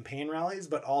Allende's campaign rallies,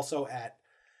 but also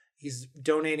he's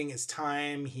donating his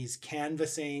time, he's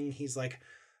canvassing, he's like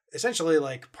essentially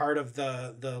like part of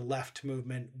the left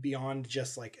movement beyond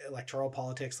just like electoral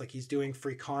politics. Like he's doing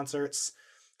free concerts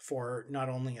for not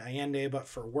only Allende, but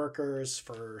for workers,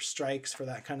 for strikes, for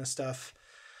that kind of stuff.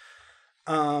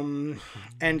 And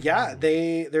yeah,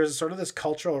 there's sort of this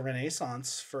cultural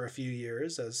renaissance for a few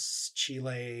years as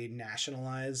Chile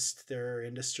nationalized their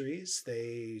industries.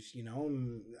 They,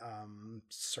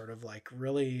 sort of like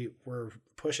really were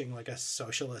pushing like a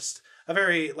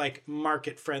very like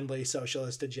market friendly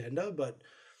socialist agenda, but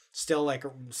still like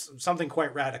something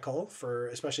quite radical for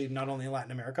especially not only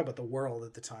Latin America but the world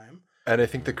at the time. And I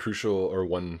think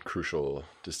one crucial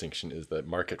distinction is that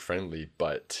market friendly,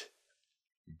 but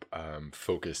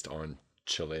focused on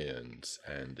Chileans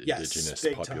and indigenous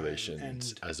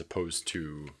populations, as opposed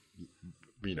to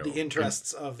the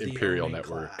interests of the imperial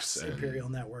networks. Imperial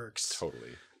networks.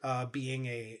 Totally. Being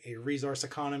a resource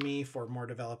economy for more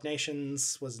developed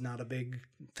nations was not a big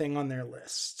thing on their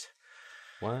list.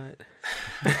 What?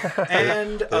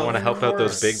 And they want to help out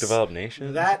those big developed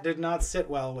nations? That did not sit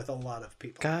well with a lot of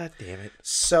people. God damn it.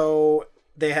 So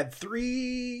they had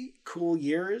 3 cool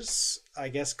years. I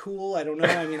guess cool. I don't know.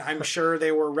 I mean, I'm sure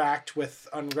they were racked with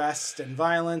unrest and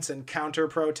violence and counter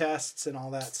protests and all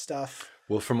that stuff.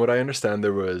 Well, from what I understand,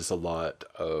 there was a lot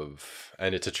of,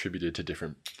 and it's attributed to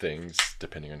different things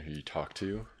depending on who you talk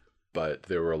to, but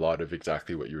there were a lot of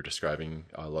exactly what you were describing,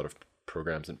 a lot of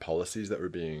programs and policies that were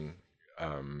being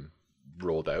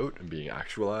rolled out and being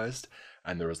actualized,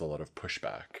 and there was a lot of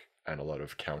pushback and a lot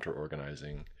of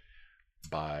counter-organizing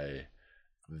by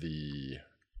the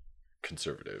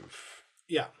conservative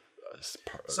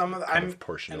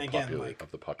portion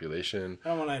of the population. I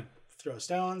don't want to throw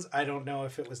stones. I don't know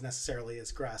if it was necessarily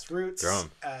as grassroots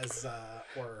as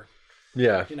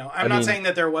I'm not saying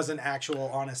that there was an actual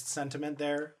honest sentiment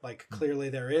there. Like clearly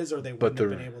there is, or they wouldn't have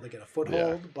been able to get a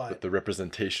foothold. But the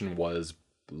representation was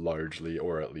largely,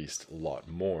 or at least a lot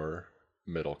more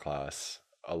middle class,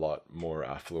 a lot more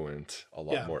affluent, a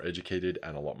lot more educated,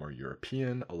 and a lot more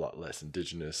European, a lot less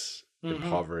indigenous,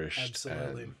 impoverished,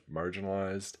 and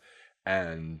marginalized.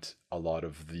 And a lot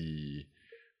of the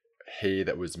hay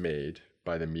that was made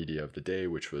by the media of the day,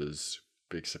 which was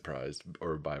big surprise,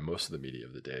 or by most of the media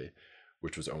of the day,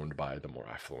 which was owned by the more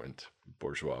affluent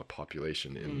bourgeois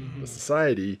population in the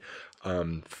society,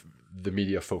 the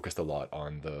media focused a lot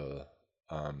on the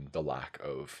lack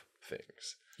of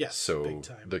things. Yes, so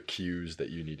the cues that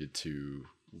you needed to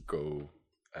go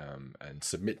and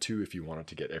submit to if you wanted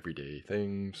to get everyday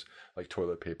things like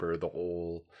toilet paper, the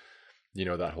whole,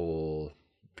 that whole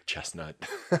chestnut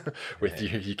with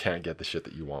you can't get the shit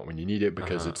that you want when you need it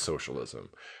because it's socialism.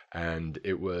 And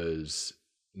it was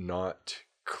not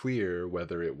clear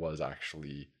whether it was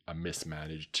actually a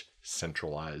mismanaged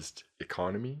centralized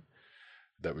economy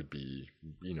that would be,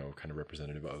 kind of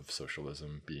representative of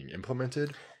socialism being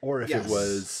implemented, or if it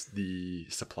was the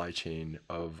supply chain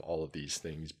of all of these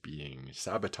things being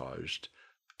sabotaged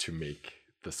to make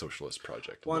the socialist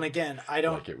project. Well, and again, I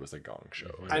don't, like it was a gong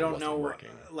show. I don't know. Working.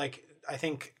 Like, I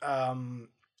think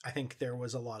there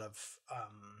was a lot of,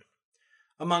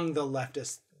 among the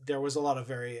leftists, there was a lot of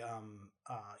very,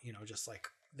 just like,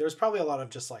 there's probably a lot of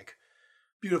just like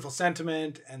beautiful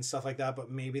sentiment and stuff like that,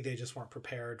 but maybe they just weren't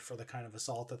prepared for the kind of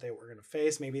assault that they were going to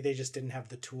face. Maybe they just didn't have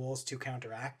the tools to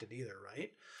counteract it either,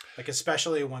 right? Like,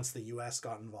 especially once the US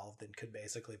got involved and could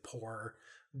basically pour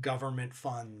government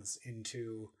funds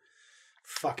into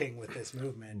fucking with this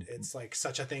movement. It's like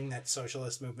such a thing that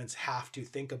socialist movements have to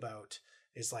think about,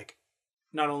 is like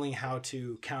not only how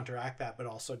to counteract that, but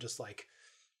also just like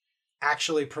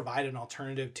actually provide an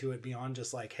alternative to it beyond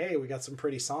just like, hey, we got some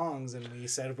pretty songs and we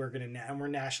said we're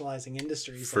nationalizing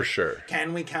industries. For like, sure.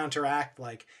 Can we counteract?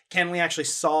 Like, can we actually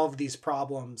solve these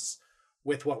problems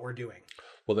with what we're doing?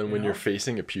 Well, then when you're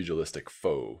facing a pugilistic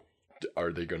foe,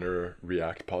 are they going to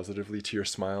react positively to your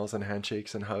smiles and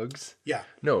handshakes and hugs? Yeah.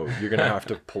 No, you're going to have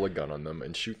to pull a gun on them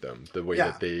and shoot them the way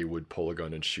that they would pull a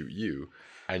gun and shoot you.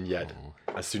 And yet,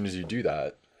 as soon as you do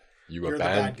that, you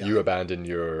abandon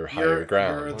your higher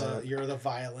ground. You're the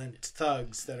violent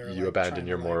thugs that are. You abandon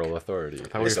your moral authority.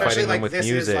 Especially like with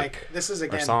music. This is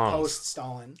again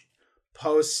post-Stalin,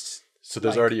 So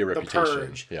there's already a reputation. The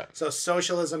Purge. Yeah. So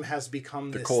socialism has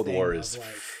become this Cold thing War is of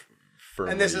like,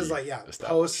 firmly and this is like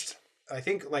established. I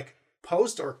think like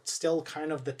post or still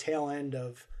kind of the tail end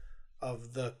of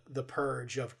the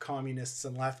purge of communists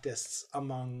and leftists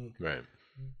among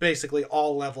basically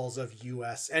all levels of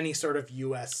any sort of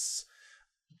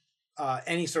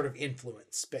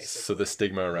influence, basically. So the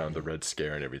stigma around the Red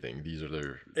Scare and everything, these are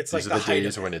the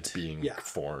days when it's being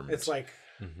formed. It's like,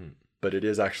 but it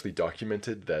is actually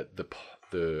documented that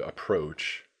the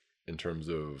approach in terms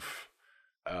of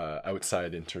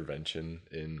outside intervention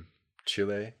in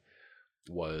Chile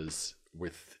was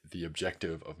with the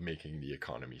objective of making the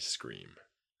economy scream.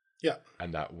 Yeah.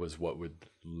 And that was what would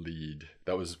lay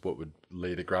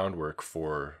the groundwork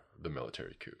for the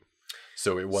military coup.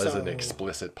 So it was an So-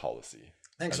 explicit policy.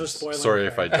 Thanks for spoiling. Sorry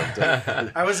if I Craig. jumped in.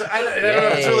 I don't know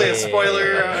if it's really a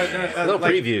spoiler. A little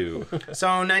preview. So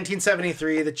in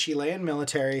 1973, the Chilean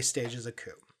military stages a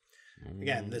coup.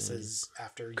 Again, this is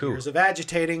after years of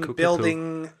agitating,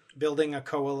 building a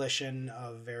coalition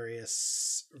of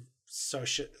various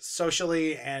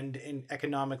socially and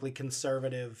economically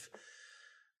conservative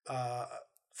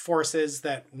forces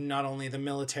that not only the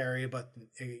military, but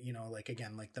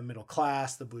like the middle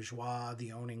class, the bourgeois,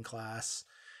 the owning class,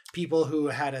 people who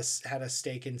had a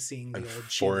stake in seeing the old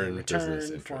Chile foreign return,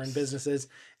 business foreign interests. businesses,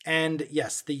 and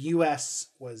yes, the U.S.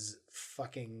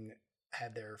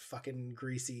 had their fucking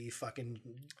greasy, fucking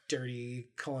dirty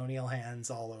colonial hands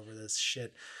all over this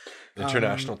shit.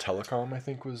 International Telecom, I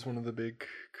think, was one of the big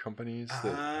companies.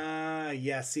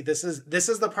 Yes. See, this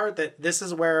is the part this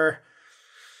is where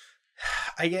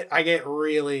I get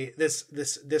really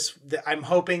I'm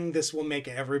hoping this will make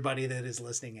everybody that is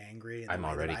listening angry. I'm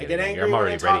already I getting get angry. angry. I'm when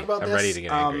already I talk ready. about I'm this. ready to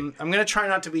get angry. I'm gonna try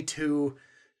not to be too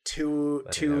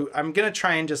I'm gonna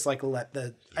try and just like let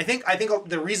the. I think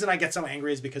the reason I get so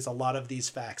angry is because a lot of these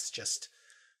facts just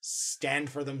stand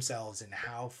for themselves and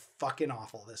how fucking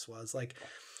awful this was. Like,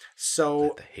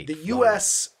 so hate the flowing.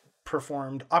 U.S.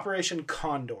 performed Operation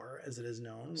Condor, as it is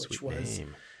known, which was.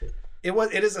 Name.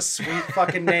 It is a sweet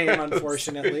fucking name,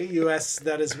 unfortunately. U.S.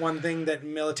 That is one thing that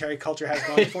military culture has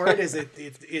going for it. Is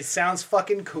it sounds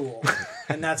fucking cool,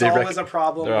 and that's always a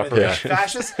problem with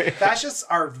fascists. Fascists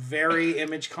are very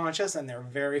image conscious, and they're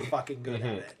very fucking good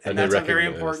at it. And they that's a very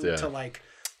recognize, important to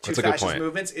That's a good fascist point.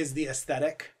 movements is the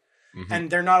aesthetic, and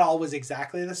they're not always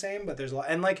exactly the same, but there's a lot.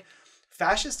 And like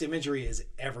fascist imagery is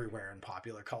everywhere in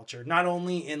popular culture, not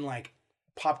only in like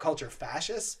pop culture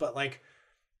fascists, but like.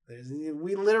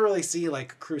 We literally see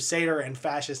like crusader and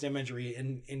fascist imagery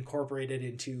incorporated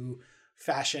into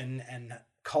fashion and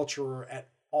culture at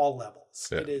all levels.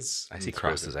 Yeah. It is, I see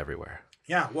crosses everywhere.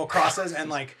 yeah, well, crosses and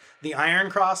like the Iron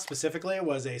Cross specifically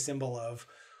was a symbol of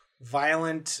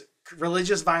violent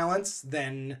religious violence,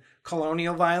 then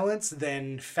colonial violence,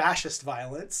 then fascist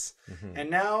violence, and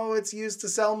now it's used to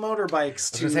sell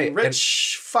motorbikes to gonna say,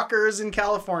 rich fuckers in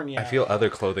California. I feel other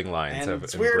clothing lines And have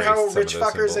it's weird how embraced some rich of those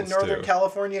fuckers in symbols, Northern too.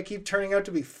 California keep turning out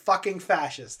to be fucking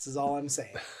fascists, is all I'm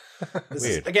saying. This is,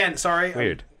 Weird. again, sorry.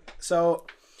 Weird. So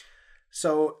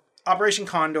Operation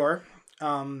Condor,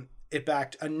 it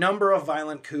backed a number of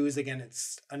violent coups. Again,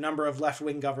 it's a number of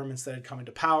left-wing governments that had come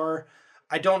into power.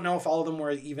 I don't know if all of them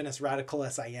were even as radical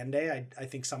as Allende. I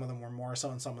think some of them were more so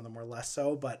and some of them were less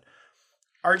so. But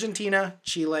Argentina,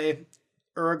 Chile,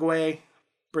 Uruguay,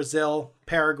 Brazil,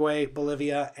 Paraguay,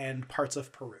 Bolivia, and parts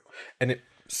of Peru. And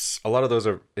a lot of those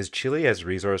is Chile as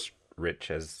resource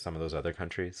rich as some of those other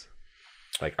countries?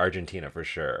 Like Argentina for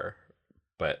sure.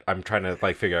 But I'm trying to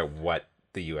like figure out what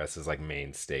the US's like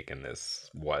main stake in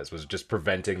this was just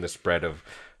preventing the spread of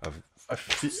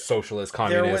socialist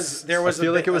communists. There was I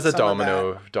feel like it was a some of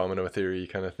that. domino theory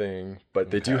kind of thing,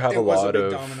 but they do have It a was a lot big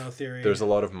of domino theory. There's a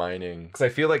lot of mining. Because I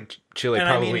feel like Chile And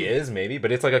I probably mean- is maybe,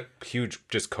 but it's like a huge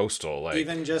just coastal like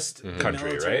Even just the country,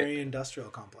 military industrial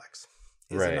complex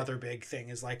is Right. another big thing.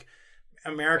 Is like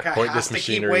America Point has this to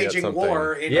keep machinery at waging something.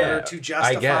 war in Yeah, order to I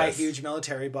justify guess. huge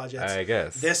military budgets. I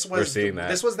guess This we're was seeing that.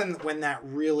 This was then when that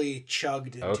really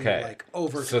chugged into Okay. like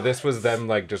overtime. So this was them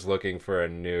like just looking for a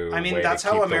new. I mean, way that's to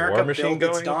how keep America the war machine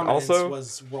built its going. dominance. Also,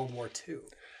 Was World War II.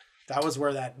 That was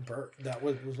where that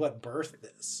was what birthed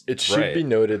this. It should Right. be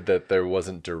noted that there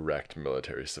wasn't direct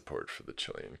military support for the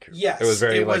Chilean coup. Yes, It was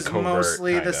very, it like, was covert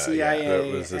mostly kinda, the yeah. CIA,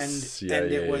 It was a and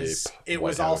CIA it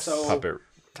was White House also puppet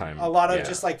time. a lot of yeah.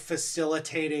 just like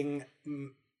facilitating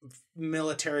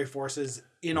military forces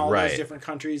in all Right. those different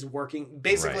countries working,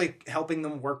 basically helping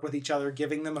them work with each other,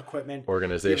 giving them equipment,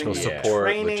 Organizational giving them support,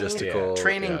 training, logistical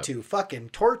training yeah. to fucking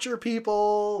torture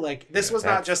people. Like this was not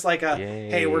that's- just like a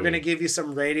hey, we're yay. gonna give you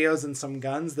some radios and some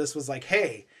guns. This was like,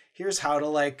 hey, here's how to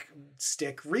like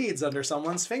stick reeds under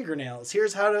someone's fingernails.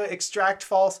 Here's how to extract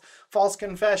false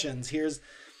confessions.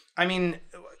 I mean,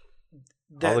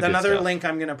 All the good another stuff. link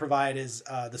I'm going to provide is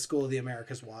the School of the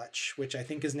Americas Watch, which I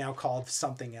think is now called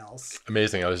something else.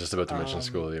 Amazing. I was just about to mention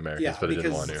School of the Americans, yeah, but I didn't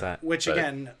because- want What's to. that? Which But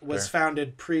again was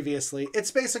founded previously.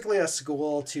 It's basically a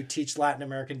school to teach Latin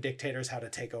American dictators how to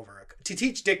take over. To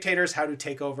teach dictators how to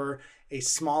take over a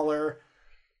smaller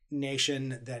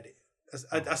nation that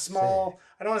a small.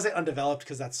 I don't want to say undeveloped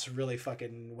because that's really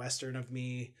fucking Western of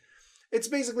me. It's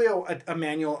basically a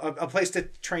manual, a place to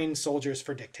train soldiers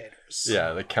for dictators.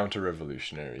 Yeah, the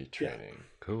counter-revolutionary training.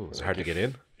 Cool. Is it hard to get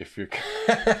in? If you're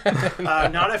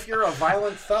Not if you're a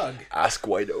violent thug. ask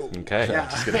White O. Okay.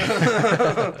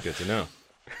 Yeah. Good to know.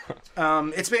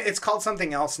 It's called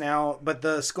something else now, but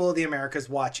the School of the Americas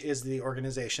Watch is the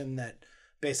organization that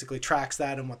basically tracks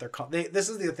that and what they're called. This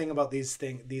is the thing about these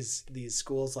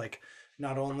schools. Like,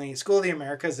 not only School of the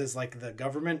Americas is like the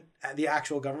government, the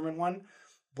actual government one.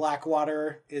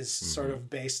 Blackwater is sort of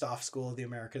based off School of the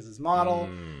Americas' model.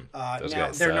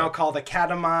 Now they're now called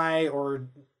Academy or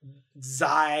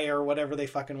Xi or whatever they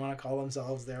fucking want to call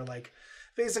themselves. They're like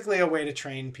basically a way to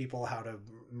train people how to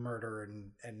murder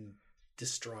and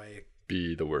destroy.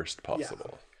 Be the worst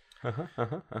possible.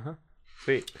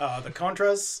 Sweet. The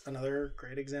Contras, another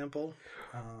great example.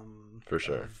 For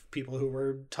sure. Of people who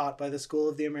were taught by the School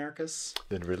of the Americas.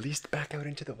 Then released back out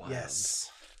into the wild. Yes.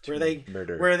 Where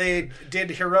they did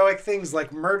heroic things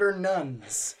like murder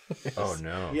nuns. Oh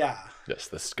no. Yeah. Yes,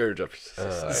 the scourge of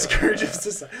society. The scourge of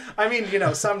society. I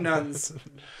mean, some nuns.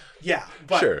 Yeah,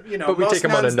 but sure. But we most take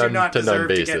them on a nuns do nun not to nun deserve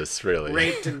to basis, get really.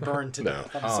 raped and burned to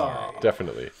death. I'm sorry.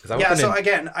 Definitely. Yeah. So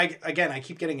again, I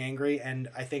keep getting angry, and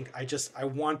I think I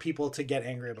want people to get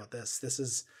angry about this. This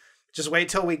is just wait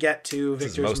till we get to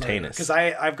Victor's most murder, heinous. because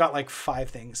I've got like 5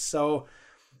 things. So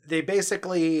they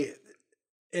basically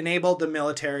enabled the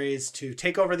militaries to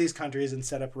take over these countries and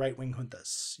set up right-wing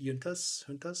juntas. I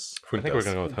think we're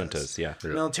gonna go with juntas. Yeah.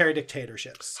 Military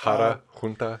dictatorships. Junta.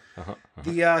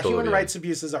 The human Totally. rights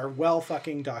abuses are well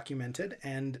fucking documented,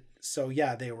 and so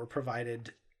yeah, they were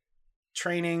provided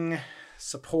training,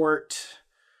 support,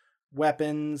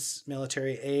 weapons,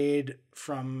 military aid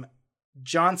from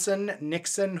Johnson,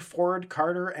 Nixon, Ford,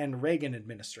 Carter, and Reagan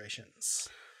administrations.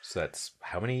 So that's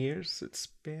how many years it's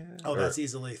been? Oh, that's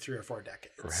easily 3 or 4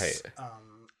 decades. Right.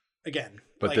 Again,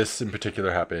 But this in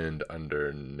particular happened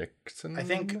under Nixon? I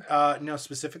think no,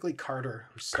 specifically Carter,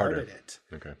 who started it.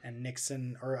 Okay. And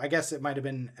Nixon, or I guess it might have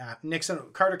been Nixon.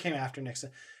 Carter came after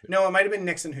Nixon. No, it might have been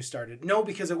Nixon who started. No,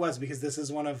 because this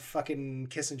is one of fucking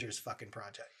Kissinger's fucking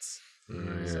projects.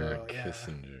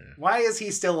 Kissinger. Why is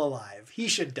he still alive? He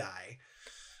should die.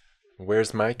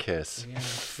 Where's my kiss? Yeah,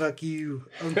 fuck you,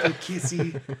 Uncle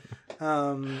Kissy.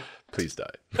 Please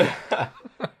die.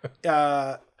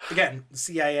 Again,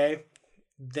 CIA.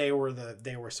 They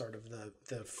were sort of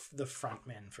the front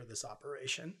men for this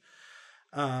operation.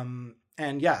 And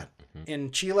yeah,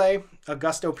 in Chile,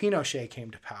 Augusto Pinochet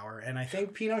came to power, and I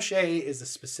think Pinochet is a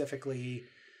specifically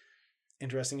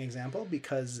interesting example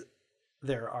because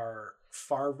there are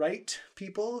far right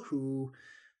people who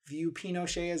view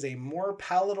Pinochet as a more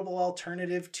palatable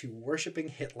alternative to worshiping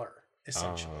Hitler,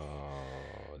 essentially.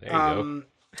 Oh, there you go.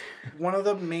 One of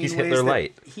the main He's ways Hitler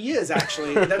light. He is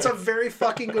actually. That's a very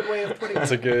fucking good way of putting it.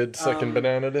 That's a good second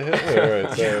banana to Hitler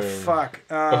right there. Fuck.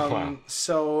 Wow.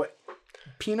 So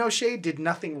Pinochet did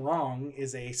nothing wrong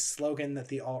is a slogan that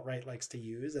the alt-right likes to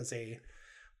use as a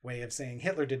way of saying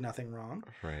Hitler did nothing wrong.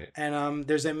 Right. And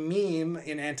there's a meme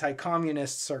in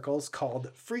anti-communist circles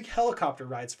called Freak Helicopter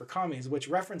Rides for Commies, which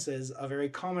references a very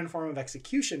common form of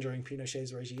execution during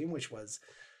Pinochet's regime, which was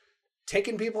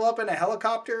taking people up in a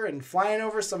helicopter and flying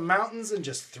over some mountains and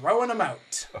just throwing them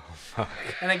out. Oh, fuck.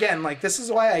 And again, like, this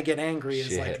is why I get angry is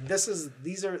Shit. like,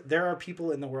 there are people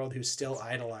in the world who still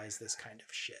idolize this kind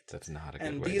of shit. That's not a good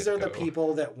And way these to are the go.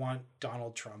 people that want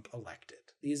Donald Trump elected.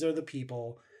 These are the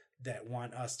people that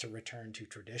want us to return to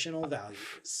traditional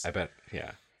values. I bet.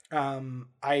 Yeah.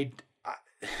 I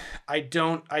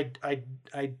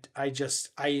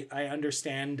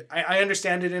understand. I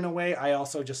understand it in a way. I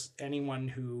also just, anyone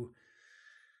who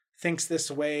thinks this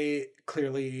way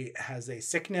clearly has a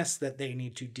sickness that they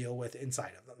need to deal with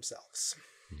inside of themselves.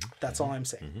 That's all I'm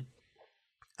saying.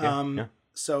 Yeah.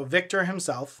 So Victor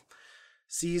himself,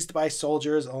 seized by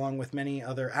soldiers along with many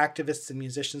other activists and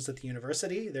musicians at the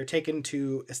university. They're taken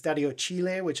to Estadio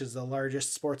Chile, which is the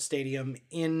largest sports stadium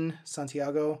in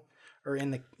Santiago, or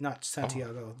in the, not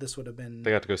Santiago. This would have been...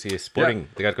 They got to go see a sporting. Yeah.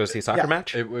 They got to go see a soccer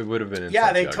match. It would have been in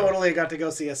Yeah, they Santiago. totally got to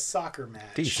go see a soccer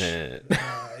match. Decent.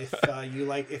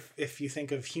 If you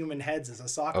think of human heads as a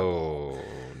soccer ball. Oh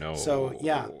no. So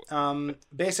yeah,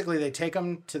 basically they take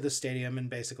them to the stadium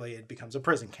and basically it becomes a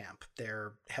prison camp.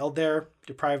 They're held there,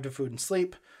 deprived of food and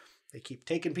sleep. They keep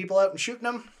taking people out and shooting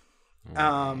them.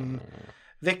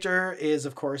 Victor is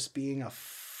of course being a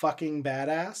fucking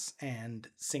badass and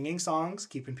singing songs,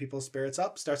 keeping people's spirits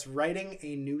up. Starts writing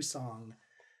a new song,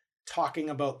 talking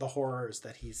about the horrors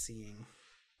that he's seeing.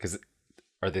 Because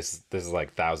this is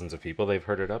like thousands of people they've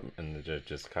herded up and they're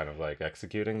just kind of like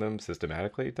executing them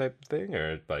systematically type thing,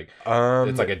 or like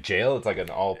it's like a jail. It's like an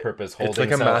all-purpose holding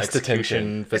like a cell mass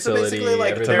execution detention. facility. So basically,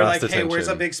 like everything. they're mass like, hey, where's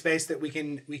a detention. big space that we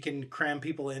can cram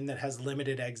people in that has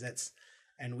limited exits,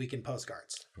 and we can post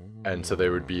guards. And so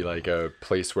there would be like a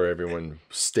place where everyone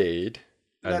stayed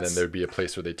And That's- then there'd be a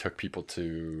place where they took people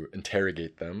to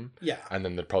interrogate them. Yeah. And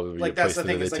then there'd probably be Like a place that's the where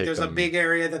thing they is like take there's them. a big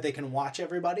area that they can watch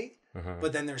everybody, Uh-huh.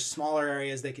 but then there's smaller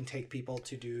areas they can take people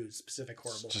to do specific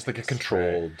horrible. just like a things.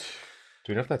 controlled.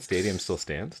 Do you know if that stadium still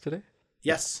stands today?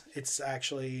 Yes, it's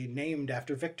actually named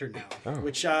after Victor now, Oh.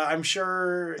 which I'm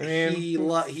sure mean,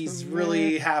 he's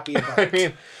really happy about. I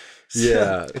mean,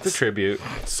 Yeah. it's a tribute.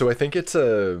 So I think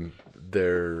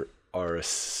there are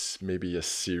maybe a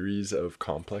series of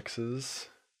complexes,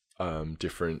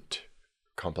 different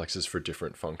complexes for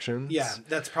different functions. Yeah,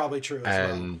 that's probably true as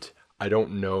well. And I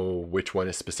don't know which one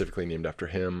is specifically named after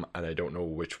him, and I don't know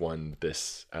which one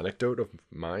this anecdote of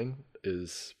mine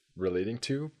is relating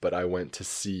to, but I went to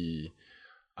see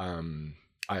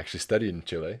I actually studied in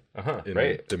Chile Uh-huh. in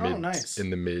Right. the mid nice. in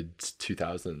the mid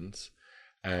 2000s,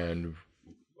 and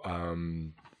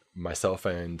myself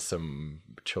and some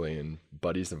Chilean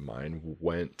buddies of mine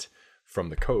went from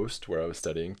the coast where I was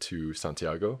studying to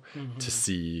Santiago to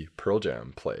see Pearl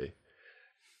Jam play,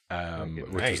 which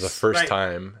was the Nice. first Right.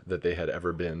 time that they had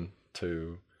ever been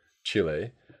to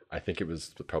Chile. I think it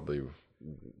was probably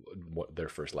their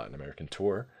first Latin American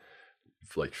tour,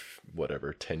 like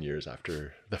whatever 10 years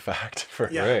after the fact for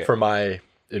Yeah. Right. for my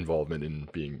involvement in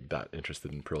being that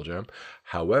interested in Pearl Jam.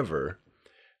 However,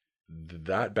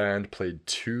 that band played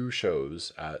 2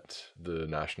 shows at the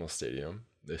National Stadium,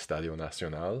 the Estadio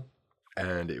Nacional,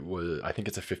 and it was, I think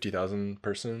it's a 50,000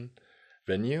 person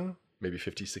venue, maybe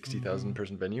 60,000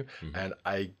 person venue, and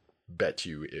I bet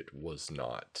you it was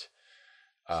not.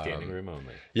 Standing room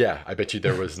only. Yeah, I bet you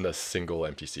there wasn't a single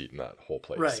empty seat in that whole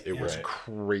place. Right, It yeah. was Right.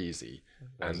 crazy.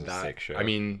 was And a sick show. I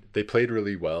mean, they played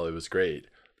really well. It was great.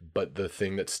 But the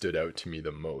thing that stood out to me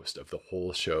the most of the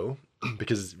whole show,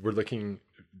 because we're looking,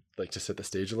 like, to set the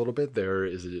stage a little bit, there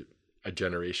is a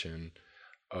generation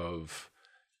of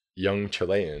young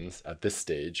Chileans at this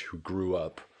stage who grew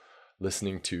up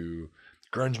listening to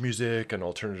grunge music and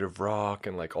alternative rock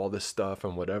and like all this stuff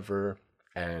and whatever.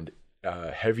 And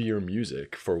heavier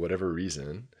music, for whatever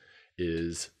reason,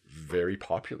 is very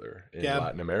popular in Yeah.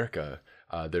 Latin America.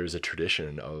 There's a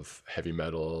tradition of heavy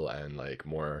metal and like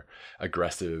more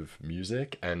aggressive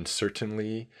music, and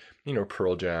certainly,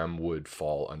 Pearl Jam would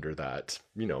fall under that.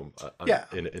 Yeah,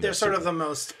 in they're a sort of certain- the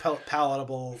most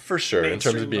palatable for sure in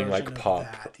terms mainstream of being like version of pop,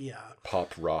 that. Yeah,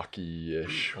 pop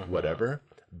rocky-ish, whatever.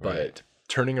 But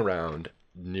turning around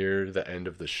near the end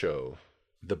of the show,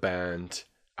 the band,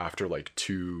 after like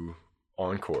 2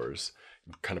 encores,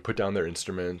 kind of put down their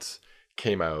instruments,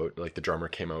 came out, like the drummer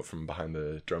came out from behind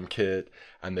the drum kit,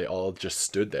 and they all just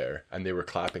stood there and they were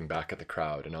clapping back at the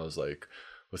crowd. And I was like,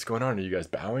 what's going on? Are you guys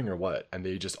bowing or what? And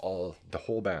they just the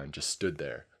whole band just stood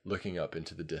there looking up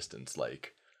into the distance,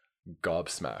 like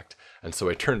gobsmacked. And so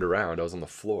I turned around, I was on the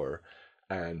floor,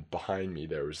 and behind me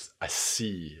there was a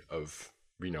sea of,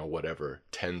 whatever,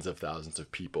 tens of thousands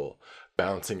of people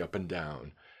bouncing up and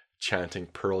down, chanting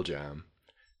Pearl Jam,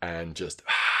 and just,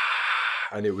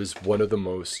 and it was one of the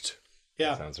most,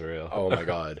 yeah. Sounds real. oh my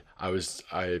God,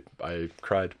 I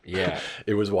cried. Yeah.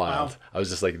 It was wild. Wow. I was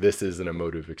just like, this is an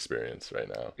emotive experience right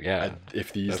now. Yeah. And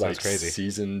if these That like sounds crazy.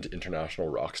 seasoned international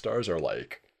rock stars are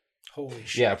like Holy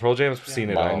shit. Yeah, Pearl Jam's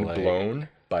seen it all. mind Like, blown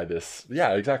by this.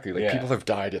 Yeah, exactly. Like Yeah. people have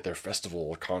died at their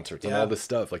festival concerts and Yeah. all this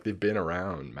stuff. Like they've been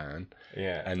around, man.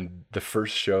 yeah. And the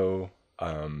first show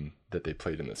that they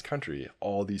played in this country,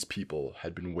 all these people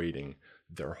had been waiting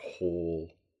their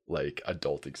whole like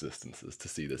adult existences to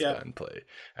see this Yeah. band play,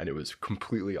 and it was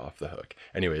completely off the hook.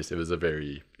 Anyways, it was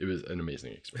an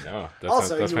amazing experience. No, that's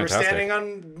Also, that's you were fantastic. standing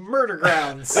on murder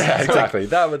grounds. Yeah, exactly.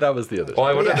 That was the other. Well, I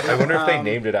thing. wonder, Yeah. I wonder if they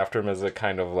named it after him as a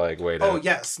kind of like way to Oh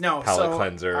yes, no. palate so,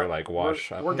 cleanser, uh, like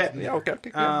wash. We're getting yeah, there. okay,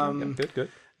 good, good.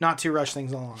 Not to rush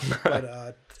things along,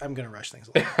 but I'm gonna rush things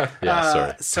along.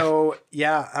 Yeah, sorry.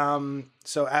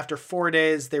 So after 4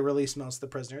 days, they release most of the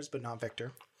prisoners, but not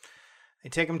Victor. They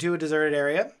take him to a deserted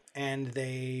area and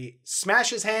they smash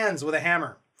his hands with a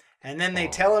hammer, and then they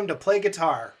tell him to play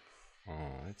guitar. Oh,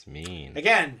 that's mean.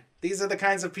 Again, these are the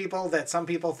kinds of people that some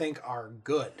people think are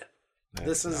good.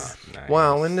 This is Nice.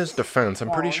 Well, in his defense, I'm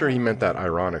pretty sure he meant that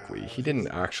ironically. He didn't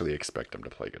actually expect him to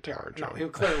play guitar. no, Joe. he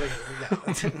clearly.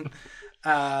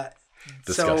 Yeah.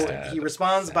 So Disgusting. he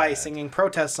responds by singing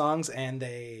protest songs, and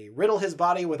they riddle his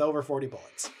body with over 40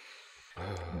 bullets.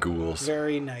 Ghouls.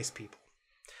 Very nice people.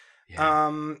 Yeah.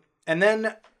 And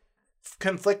then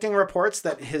conflicting reports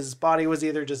that his body was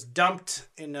either just dumped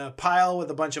in a pile with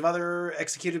a bunch of other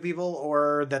executed people,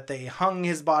 or that they hung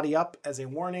his body up as a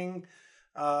warning.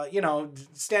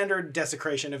 Standard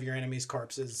desecration of your enemy's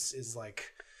corpse is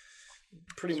like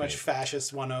pretty much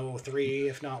fascist 103,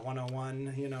 if not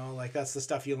 101. You know, like that's the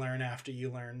stuff you learn after you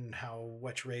learn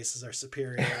which races are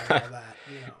superior and all that.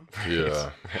 You know.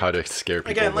 Yeah, how to scare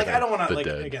people. Again, like I don't want to the like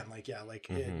dead. again, like yeah, like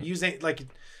using like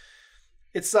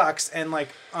it sucks. And like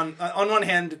on one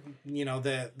hand, you know,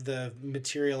 the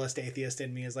materialist atheist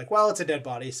in me is like, well, it's a dead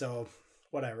body, so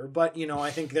whatever. But you know,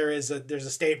 I think there's a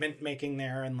statement making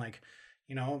there, and like,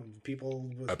 you know, people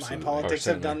with Absolutely. my politics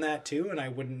have Certainly. done that too, and I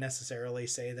wouldn't necessarily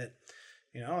say that.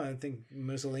 You know, I think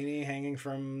Mussolini hanging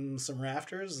from some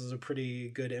rafters is a pretty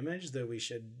good image that we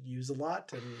should use a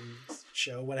lot and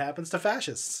show what happens to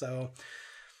fascists. So,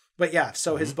 but yeah,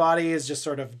 so his body is just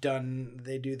sort of done.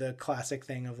 They do the classic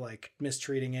thing of like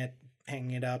mistreating it,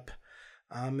 hanging it up.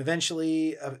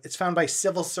 Eventually, it's found by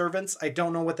civil servants. I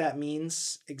don't know what that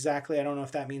means exactly. I don't know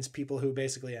if that means people who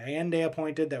basically Allende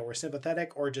appointed that were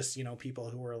sympathetic, or just, you know, people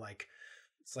who were like,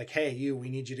 it's like, hey, we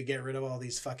need you to get rid of all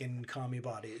these fucking commie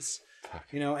bodies.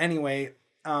 You know, anyway,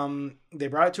 they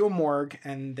brought it to a morgue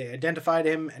and they identified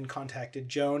him and contacted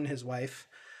Joan, his wife.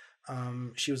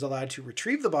 She was allowed to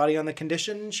retrieve the body on the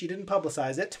condition she didn't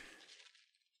publicize it.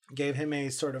 Gave him a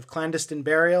sort of clandestine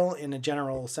burial in a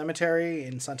general cemetery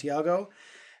in Santiago,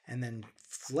 and then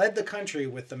fled the country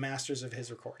with the masters of his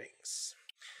recordings.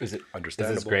 Is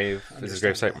Understandable. his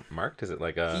gravesite marked? Is it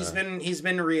like a? He's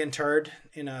been reinterred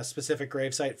in a specific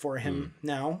gravesite for him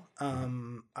now.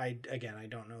 I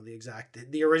don't know the exact.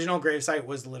 The original gravesite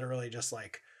was literally just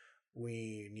like,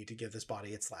 we need to give this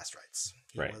body its last rites.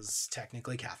 He was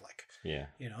technically Catholic. Yeah.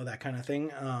 You know, that kind of thing.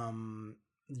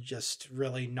 Just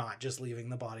really not just leaving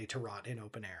the body to rot in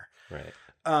open air.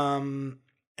 Right.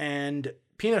 And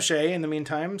Pinochet, in the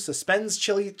meantime, suspends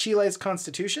Chile's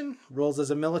constitution, rules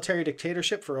as a military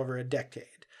dictatorship for over a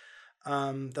decade.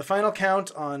 The final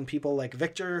count on people like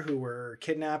Victor, who were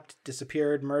kidnapped,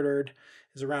 disappeared, murdered,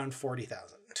 is around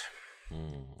 40,000.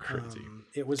 Crazy.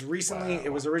 It was recently,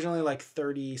 it was originally like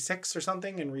 36 or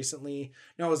something, and recently,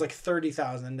 no, it was like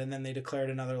 30,000, and then they declared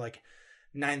another like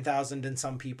 9,000, and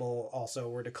some people also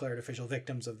were declared official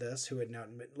victims of this who had now,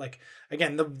 like,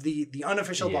 again, the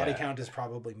unofficial body count is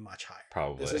probably much higher.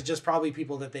 Probably. This is just probably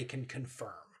people that they can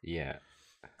confirm. Yeah.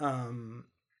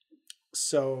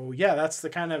 So yeah, that's the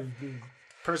kind of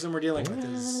person we're dealing with.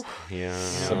 Is Yeah.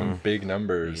 Some big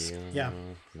numbers. yeah.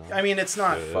 I mean, it's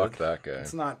not Fuck that guy.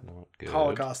 it's not good.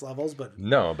 Holocaust levels, but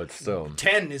No, but still.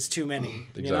 10 is too many.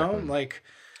 You Exactly. know, like.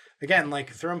 Again, like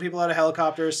throwing people out of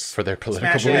helicopters For their political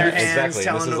smashing their beliefs. hands, Exactly.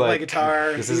 telling This them is to play like-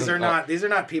 guitar. this These isn't are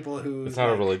not people who. It's not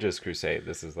a like, religious crusade.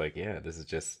 This is like, this is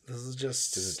just This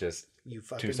is just you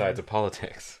fucking two sides of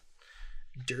politics.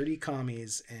 dirty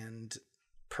commies and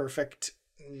perfect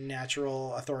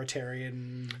natural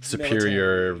authoritarian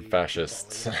Superior military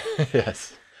fascists. people.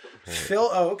 Yes. Phil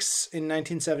Oakes in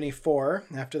 1974,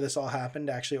 after this all happened,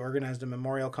 actually organized a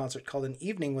memorial concert called An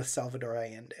Evening with Salvador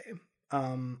Allende.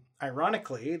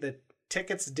 Ironically, the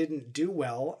tickets didn't do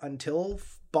well until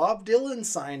Bob Dylan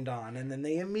signed on, and then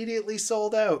they immediately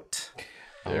sold out,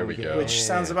 There we go. which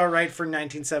sounds about right for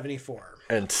 1974.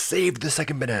 And save the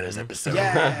second bananas episode.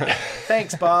 Yeah,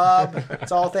 thanks, Bob.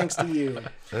 It's all thanks to you.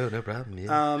 Oh, no problem.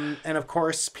 Yeah. And of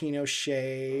course,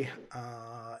 Pinochet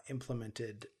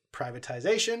implemented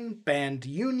privatization, banned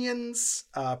unions,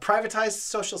 privatized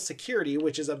Social Security,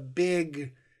 which is a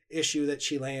big issue that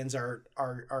Chileans are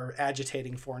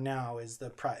agitating for now. Is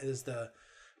the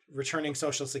returning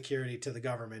Social Security to the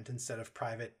government instead of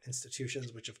private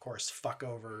institutions, which of course fuck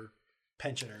over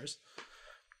pensioners.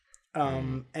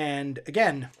 And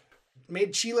again,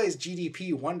 made Chile's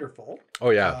GDP wonderful. Oh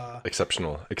yeah,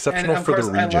 exceptional And for of course,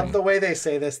 the region. I love the way they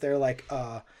say this. They're like,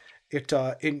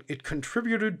 it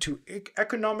contributed to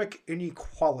economic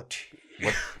inequality.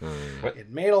 What? It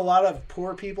made a lot of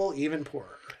poor people even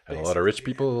poorer. And a lot of rich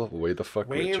people way the fuck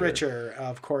Way richer.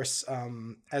 Of course,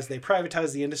 as they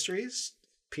privatized the industries,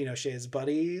 Pinochet's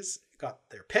buddies got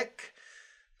their pick.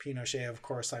 Pinochet, of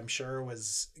course, I'm sure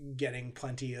was getting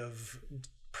plenty of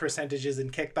percentages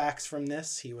and kickbacks from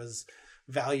this. He was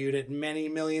valued at many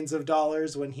millions of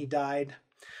dollars when he died,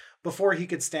 before he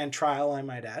could stand trial, I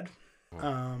might add.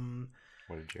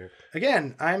 What a jerk.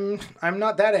 Again, I'm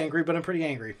not that angry, but I'm pretty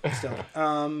angry still.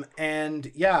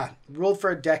 And yeah, ruled for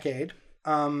a decade.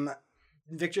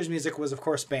 Victor's music was of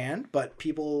course banned, but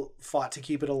people fought to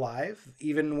keep it alive.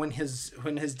 Even when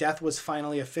his death was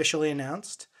finally officially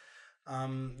announced,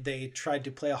 they tried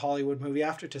to play a Hollywood movie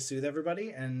after to soothe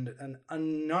everybody, and an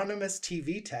anonymous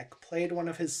TV tech played one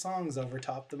of his songs over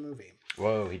top the movie.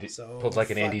 Whoa, he did, So pulled like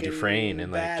an Andy fucking Dufresne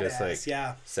and like just badass, like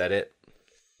yeah, said it.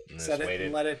 And set just it waited.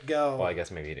 and let it go. Well, I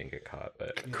guess maybe he didn't get caught,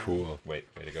 but Cool. way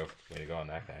to go on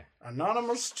that guy.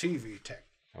 Anonymous TV tech.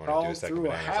 I want to do All a second through a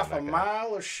bananas on half that a guy.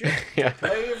 mile of shit Yeah. to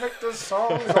play Victor's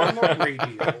songs on the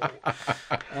radio.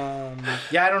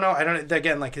 Yeah, I don't know.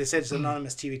 Again, like I said, it's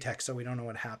anonymous TV text, so we don't know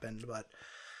what happened. But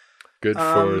Good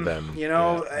for them. you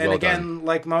know, Yeah, and well again, done.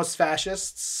 like most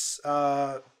fascists,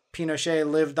 Pinochet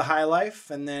lived the high life,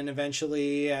 and then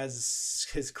eventually, as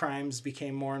his crimes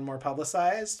became more and more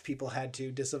publicized, people had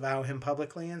to disavow him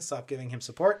publicly and stop giving him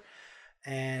support.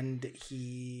 And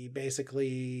he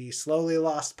basically slowly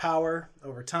lost power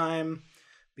over time,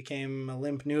 became a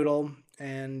limp noodle,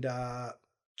 and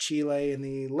Chile in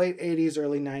the late 80s,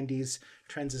 early 90s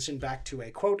transitioned back to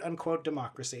a quote-unquote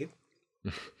democracy.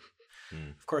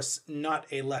 Of course, not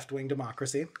a left-wing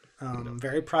democracy.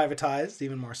 Very privatized,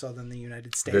 even more so than the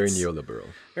United States. Very neoliberal.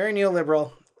 Very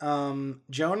neoliberal.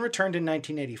 Joan returned in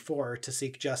 1984 to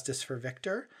seek justice for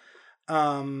Victor.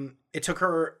 It took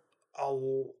her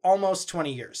almost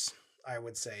 20 years, I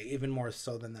would say, even more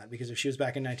so than that, because if she was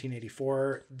back in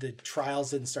 1984, the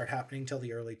trials didn't start happening till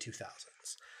the early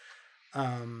 2000s.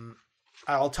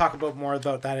 I'll talk about more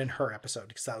about that in her episode,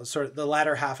 because that was sort of the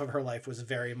latter half of her life was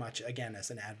very much, again,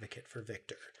 as an advocate for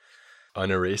Victor.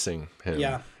 Unerasing him.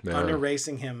 Yeah,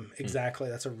 under-racing him. Exactly.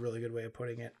 That's a really good way of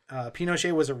putting it.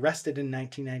 Pinochet was arrested in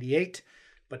 1998,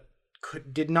 but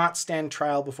did not stand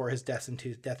trial before his death in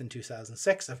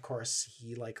 2006. Of course,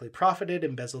 he likely profited,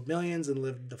 embezzled millions, and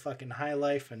lived the fucking high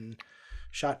life and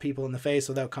shot people in the face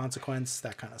without consequence,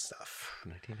 that kind of stuff.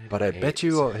 But I bet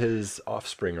you his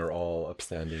offspring are all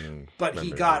upstanding. But he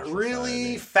members got of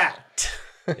really society. fat.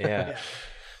 Yeah.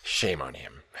 Shame on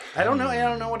him. I don't know. I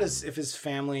don't know what if his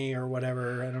family or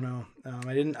whatever. I don't know.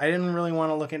 I didn't really want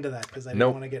to look into that because I didn't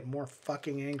Nope. want to get more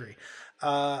fucking angry.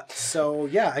 So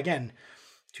yeah, again,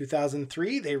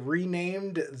 2003 they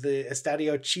renamed the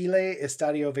Estadio Chile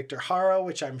Estadio Victor Jara,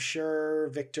 which I'm sure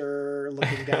Victor,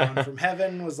 looking down from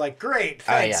heaven, was like, "Great,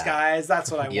 thanks, yeah. guys. That's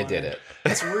what I wanted. You did it."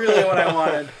 That's really what I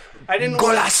wanted. I didn't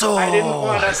Golazo! I didn't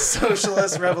want a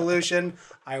socialist revolution.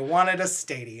 I wanted a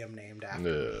stadium named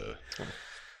after."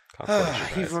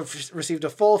 He received a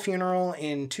full funeral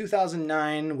in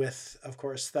 2009 with, of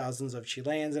course, thousands of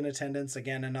Chileans in attendance.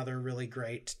 Again, another really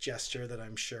great gesture that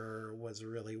I'm sure was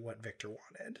really what Victor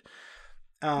wanted.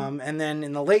 And then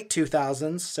in the late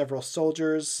 2000s, several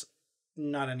soldiers,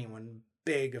 not anyone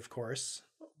big, of course,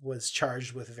 was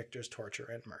charged with Victor's torture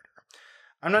and murder.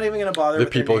 I'm not even going to bother The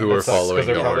with their people who were names. following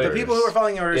they're the probably- orders. The people who were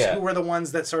following orders, Yeah. who were the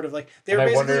ones that sort of like, they were And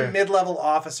I basically wonder- mid-level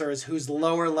officers whose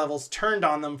lower levels turned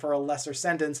on them for a lesser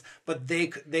sentence, but they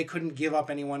couldn't give up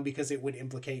anyone because it would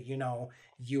implicate,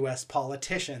 U.S.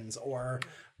 politicians or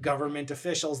government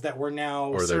officials that were now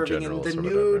Or their serving in generals the or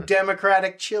new whatever.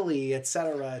 democratic Chile, et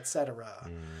cetera, et cetera.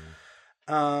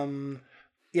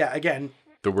 Yeah, again,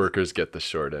 The workers get the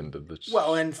short end of the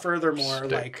well, and furthermore,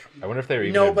 Stick. like, I wonder if they were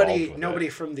even involved with nobody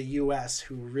it. from the U.S.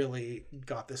 who really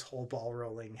got this whole ball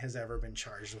rolling has ever been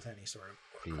charged with any sort of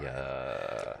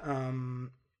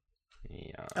crime.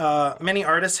 Yeah. Many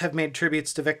artists have made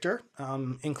tributes to Victor,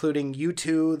 including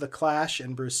U2, The Clash,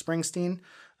 and Bruce Springsteen.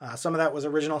 Some of that was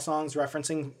original songs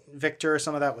referencing Victor.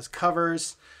 Some of that was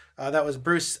covers. That was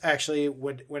Bruce actually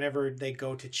whenever they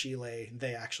go to Chile,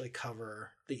 they actually cover,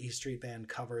 the E Street Band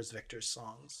covers Victor's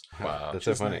songs. Wow. That's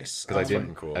so is funny nice. because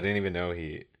fucking cool. I didn't even know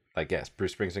he yes,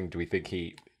 Bruce Springsteen. Do we think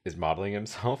he is modeling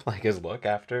himself like his look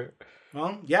after?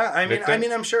 Well, yeah, Victor? I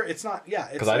mean, I'm sure it's not. Yeah,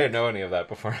 Because I didn't know any of that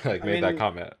before I made mean, that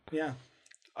comment. Yeah.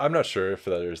 I'm not sure if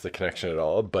there's the connection at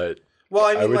all, but Well,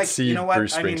 I mean, would like, see you know what?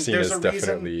 Bruce I mean, Springsteen there's as a reason.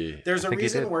 definitely- There's a think he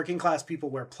reason did. working class people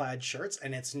wear plaid shirts,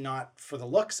 and it's not for the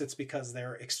looks. It's because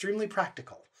they're extremely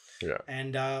practical. yeah.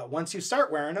 And once you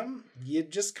start wearing them, you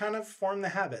just kind of form the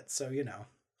habit. So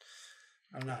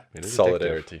I'm not. It is addictive.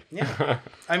 Solidarity. Yeah,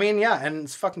 I mean, yeah, and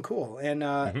it's fucking cool. And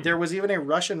there was even a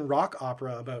Russian rock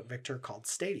opera about Victor called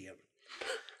Stadium.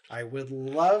 I would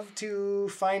love to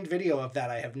find video of that.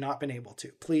 I have not been able to.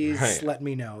 Please Right. let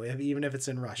me know, even if it's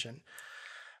in Russian.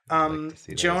 I'd like to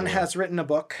see that Joan as well. has written a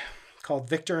book called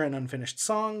Victor, an Unfinished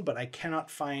Song, but I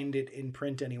cannot find it in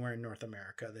print anywhere in North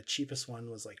America. The cheapest one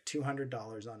was like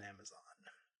 $200 on Amazon.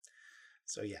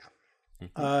 So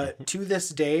yeah. To this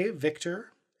day,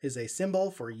 Victor is a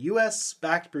symbol for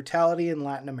U.S.-backed brutality in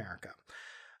Latin America.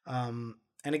 And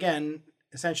again,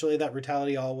 essentially that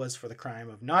brutality all was for the crime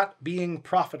of not being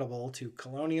profitable to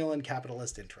colonial and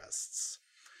capitalist interests.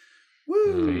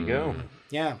 Woo! There you go.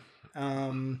 Yeah.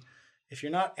 If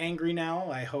you're not angry now,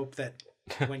 I hope that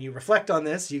when you reflect on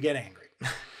this, you get angry.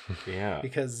 Yeah.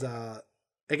 Because,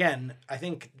 again, I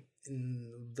think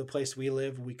in the place we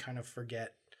live, we kind of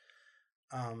forget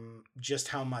just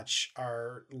how much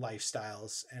our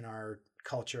lifestyles and our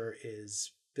culture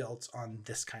is built on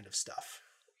this kind of stuff.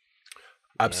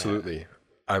 Absolutely.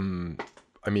 I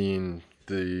mean,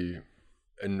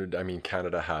 and I mean,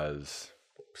 Canada has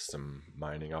some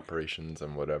mining operations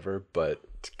and whatever, but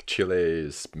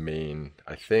Chile's main,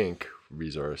 I think,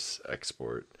 resource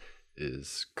export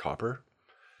is copper.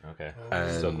 Okay.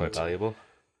 And Still quite valuable.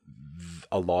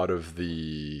 a lot of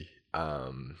the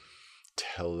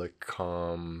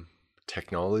telecom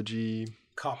technology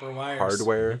Copper wires.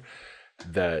 hardware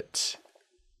that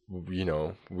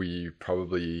we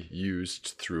probably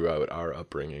used throughout our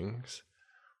upbringings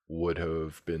would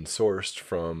have been sourced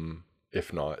from,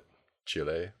 if not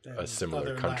Chile, a similar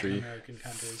Other country, Latin American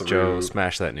countries. Joe,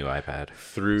 smash that new iPad.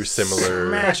 through similar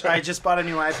Smash! I just bought a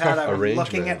new iPad. I'm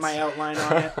looking at Arrangements. my outline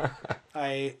on it.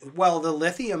 The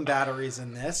lithium batteries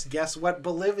in this. Guess what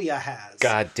Bolivia has?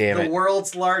 God damn the it.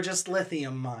 world's largest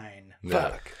lithium mine.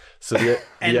 Yeah. So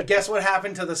And guess what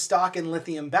happened to the stock in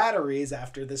lithium batteries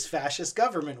after this fascist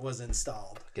government was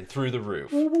installed? Get through the roof.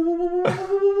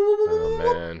 oh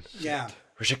man, Yeah,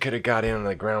 wish I could have got in on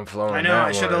the ground floor. I know.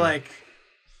 I should have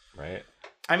Right?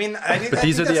 I mean, I think, But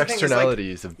these are the that's thing, is,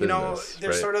 externalities of business.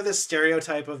 There's right? sort of this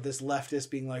stereotype of this leftist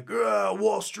being like,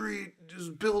 Wall Street is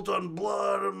built on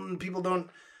blood, and people don't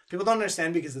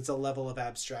understand because it's a level of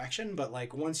abstraction. But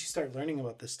like once you start learning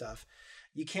about this stuff,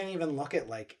 you can't even look at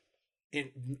like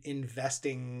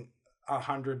investing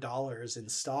 $100 in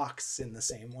stocks in the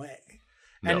same way.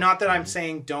 And No. not that I'm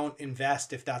saying don't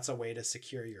invest if that's a way to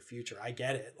secure your future. I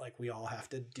get it. Like we all have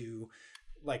to do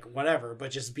like whatever, but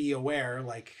just be aware,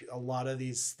 like a lot of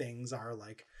these things are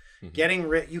like getting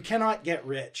rich. You cannot get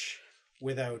rich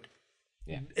without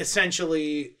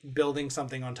essentially building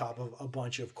something on top of a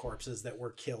bunch of corpses that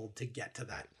were killed to get to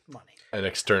that money. And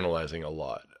externalizing a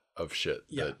lot of shit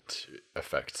Yeah. that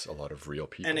affects a lot of real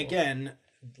people. And again,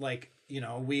 like,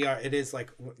 it is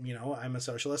like, I'm a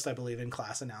socialist. I believe in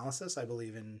class analysis. I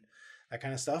believe in that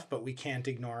kind of stuff, but we can't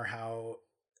ignore how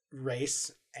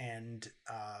race and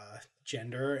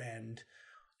gender and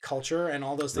culture and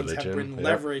all those things have Religion, been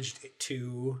yeah. leveraged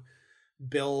to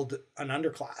build an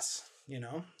underclass,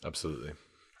 Absolutely.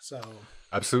 So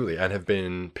Absolutely. And have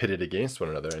been pitted against one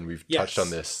another. And we've touched Yes. on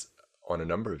this on a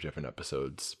number of different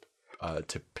episodes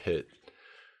to pit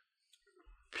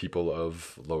people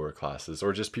of lower classes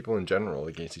or just people in general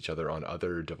against each other on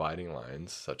other dividing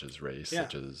lines, such as race,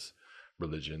 such as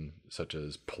religion, such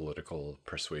as political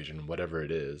persuasion, whatever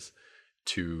it is,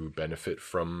 to benefit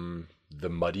from the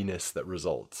muddiness that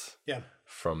results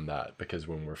from that. Because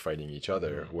when we're fighting each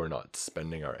other, we're not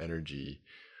spending our energy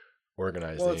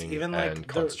organizing even like and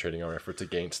concentrating our efforts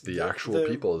against the actual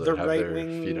people that have their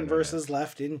feet under versus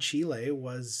left in Chile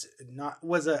was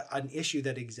an issue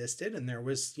that existed, and there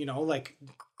was like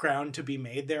ground to be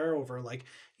made there over like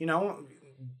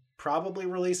probably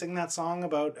releasing that song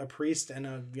about a priest and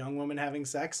a young woman having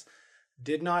sex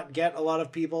did not get a lot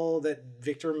of people that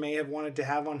Victor may have wanted to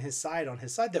have on his side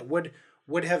that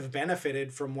would have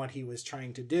benefited from what he was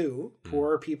trying to do.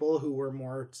 Poor people who were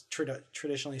more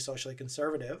traditionally socially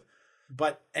conservative,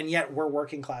 and yet we're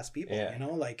working class people,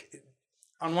 like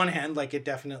on one hand, like it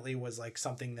definitely was like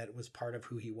something that was part of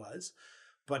who he was,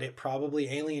 but it probably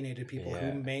alienated people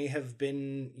who may have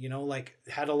been, like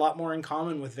had a lot more in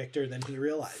common with Victor than he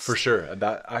realized. For sure. And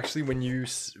that actually, when you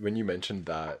mentioned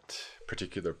that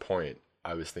particular point,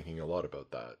 I was thinking a lot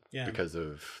about that because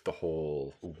of the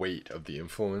whole weight of the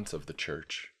influence of the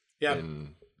church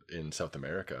in South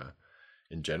America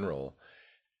in general,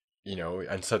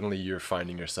 and suddenly you're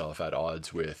finding yourself at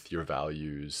odds with your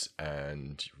values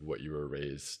and what you were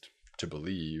raised to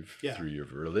believe through your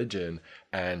religion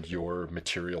and your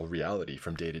material reality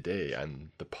from day to day and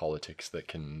the politics that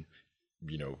can,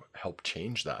 help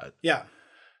change that. Yeah.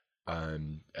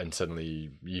 And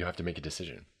suddenly you have to make a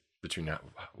decision between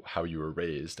how you were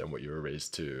raised and what you were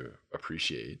raised to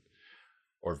appreciate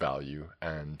or value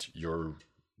and your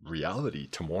reality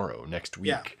tomorrow, next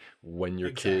week, when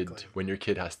your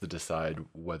kid has to decide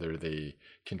whether they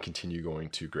can continue going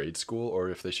to grade school or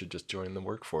if they should just join the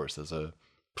workforce as a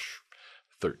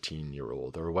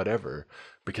 13-year-old or whatever,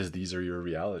 because these are your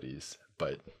realities.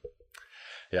 But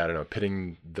I don't know,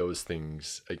 pitting those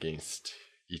things against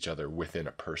each other within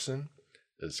a person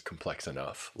is complex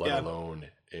enough, let alone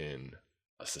in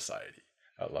a society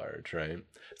at large, right?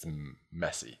 It's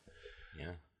messy.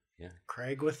 Yeah.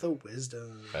 Craig with the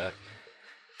wisdom.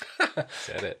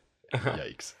 Said it.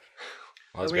 Yikes.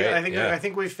 Well, that's great. I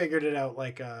think we figured it out.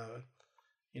 Like,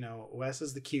 Wes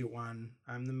is the cute one,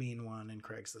 I'm the mean one, and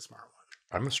Craig's the smart one.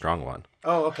 I'm a strong one.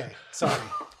 Oh, okay. Sorry.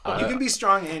 You can be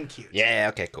strong and cute. Yeah,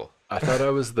 okay, cool. I thought I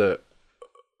was the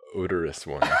odorous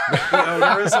one. The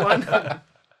odorous one.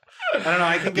 I don't know.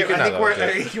 I think can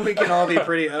have we can all be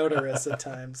pretty odorous at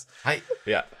times.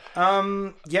 Yeah.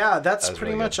 Yeah, that's pretty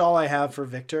really much all I have for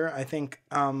Victor. I think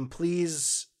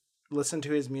please listen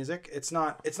to his music. It's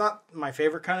not my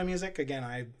favorite kind of music. Again,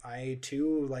 I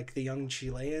too like the young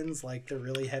Chileans, like the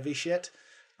really heavy shit.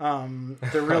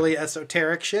 The really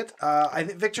esoteric shit. I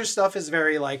think Victor's stuff is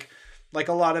very like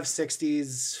a lot of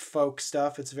 60s folk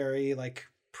stuff. It's very like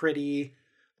pretty,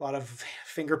 a lot of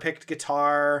finger-picked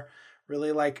guitar,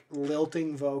 really like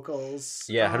lilting vocals.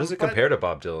 Yeah, how does it compare to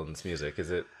Bob Dylan's music? Is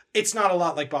it... It's not a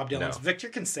lot like Bob Dylan's. No. Victor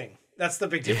can sing. That's the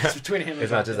big difference between him and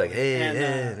It's Bob not just Dylan. like, hey,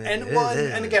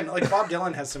 and again, like Bob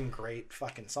Dylan has some great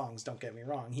fucking songs, don't get me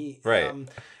wrong. Right.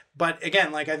 But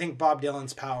again, like I think Bob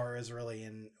Dylan's power is really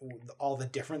in all the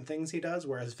different things he does,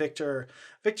 whereas Victor's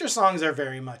songs are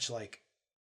very much like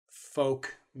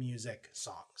folk music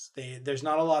songs. There's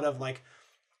not a lot of like,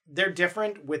 they're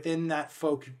different within that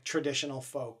traditional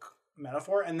folk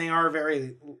metaphor, and they are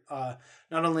very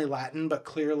not only Latin but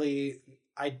clearly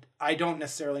I don't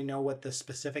necessarily know what the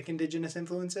specific indigenous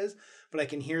influence is, but I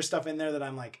can hear stuff in there that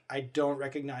I'm like, I don't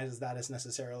recognize that as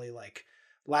necessarily like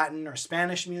Latin or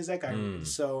Spanish music.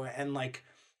 So, and like,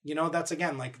 you know, that's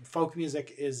again, like folk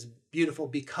music is beautiful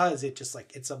because it just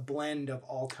like, it's a blend of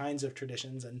all kinds of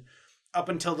traditions. And up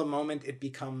until the moment it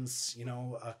becomes, you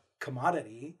know, a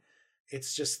commodity,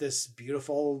 it's just this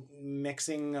beautiful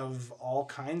mixing of all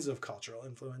kinds of cultural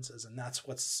influences. And that's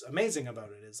what's amazing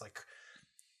about it, is like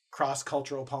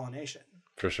cross-cultural pollination.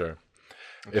 For sure.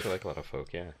 I like a lot of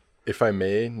folk, yeah. If I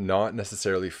may, not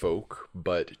necessarily folk,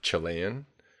 but Chilean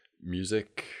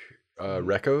music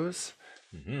recos,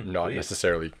 not please.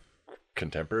 Necessarily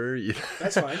contemporary either.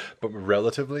 That's fine. But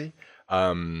relatively.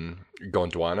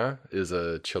 Gondwana is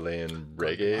a Chilean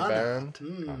reggae band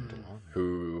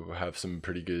who have some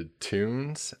pretty good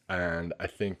tunes, and I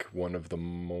think one of the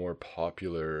more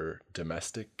popular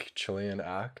domestic Chilean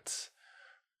acts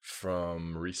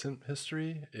from recent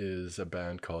history is a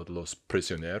band called Los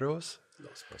Prisioneros.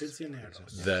 Los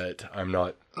Prisioneros. That I'm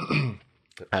not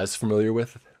as familiar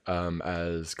with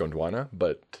as Gondwana,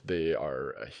 but they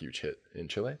are a huge hit in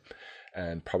Chile,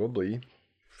 and probably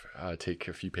take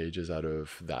a few pages out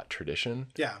of that tradition.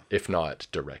 Yeah. If not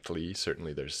directly,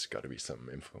 certainly there's got to be some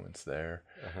influence there.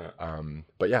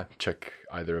 But yeah, check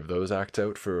either of those acts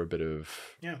out for a bit of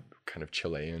kind of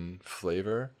Chilean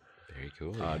flavor. Very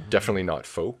cool. Definitely not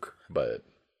folk, but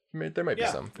there might be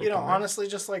some folk. You know, in there. honestly,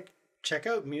 just like check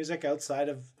out music outside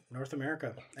of North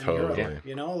America and Totally. Europe.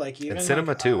 You know, like even And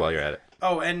cinema like, too, while you're at it.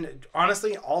 Oh, and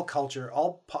honestly, all culture,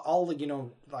 all you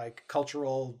know, like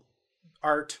cultural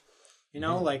art. You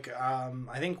know, like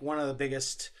I think one of the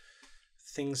biggest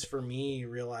things for me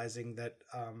realizing that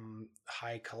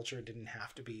high culture didn't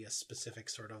have to be a specific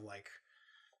sort of like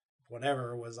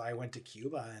whatever was, I went to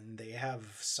Cuba and they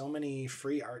have so many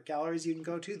free art galleries you can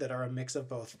go to that are a mix of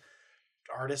both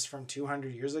artists from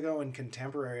 200 years ago and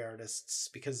contemporary artists,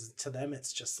 because to them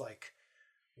it's just like,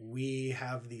 we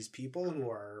have these people who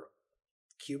are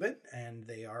Cuban and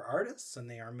they are artists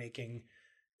and they are making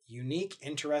unique,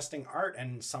 interesting art,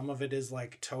 and some of it is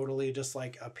like totally just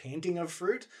like a painting of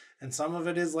fruit, and some of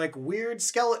it is like weird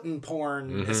skeleton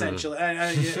porn, essentially.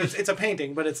 It's a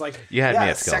painting, but it's like you had me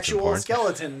at skeleton sexual porn.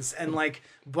 skeletons, and like,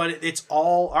 but it's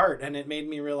all art, and it made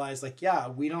me realize like, yeah,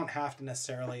 we don't have to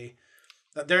necessarily.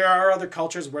 There are other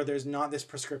cultures where there's not this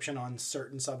prescription on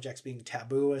certain subjects being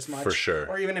taboo as much, For sure.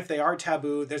 or even if they are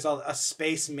taboo, there's a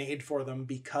space made for them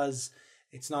because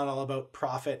it's not all about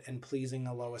profit and pleasing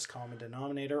the lowest common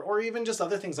denominator, or even just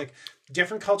other things. Like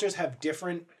different cultures have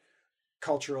different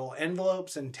cultural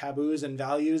envelopes and taboos and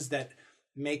values that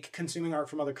make consuming art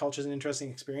from other cultures an interesting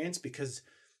experience, because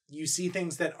you see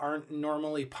things that aren't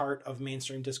normally part of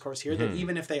mainstream discourse here, that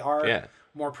even if they are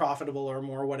more profitable or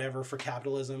more whatever for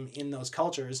capitalism in those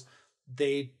cultures,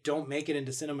 they don't make it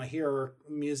into cinema here or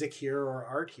music here or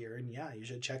art here. And yeah, you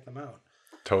should check them out.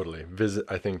 Totally.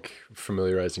 I think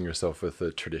familiarizing yourself with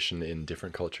the tradition in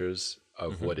different cultures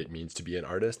of what it means to be an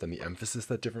artist and the emphasis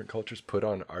that different cultures put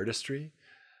on artistry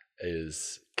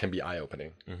can be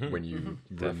eye-opening when you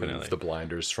remove the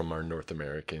blinders from our North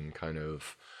American kind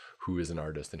of who is an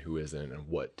artist and who isn't, and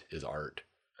what is art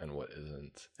and what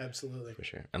isn't. Absolutely. For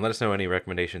sure. And let us know any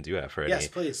recommendations you have for Yes, any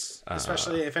please.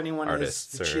 Especially if anyone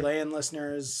artists is Chilean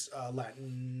listeners,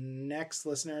 Latinx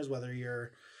listeners, whether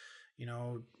you're, you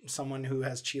know, someone who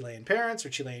has Chilean parents or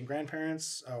Chilean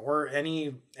grandparents, or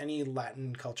any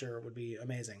Latin culture would be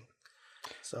amazing.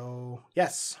 So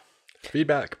yes,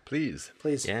 Feedback, please.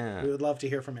 Yeah. we would love to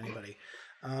hear from anybody.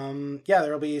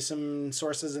 There will be some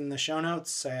sources in the show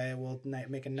notes. I will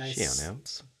make a nice Show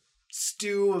notes.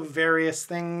 stew of various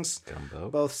things, Gumbo.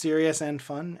 both serious and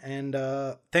fun. And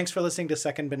thanks for listening to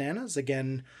Second Bananas.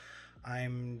 Again,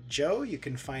 I'm Joe. You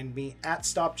can find me at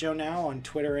StopJoeNow on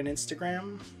Twitter and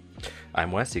Instagram.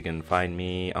 I'm Wes. You can find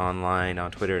me online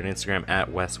on Twitter and Instagram at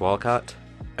Wes Walcott.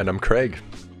 And I'm Craig,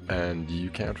 and you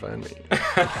can't find me.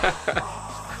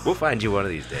 We'll find you one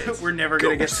of these days. We're never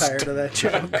going to get tired of that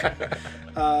joke.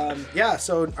 Yeah,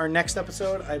 so our next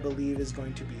episode, I believe, is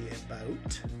going to be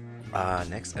about...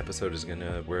 Next episode is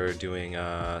we're doing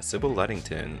Sybil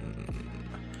Luddington.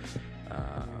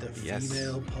 the yes.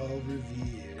 female Paul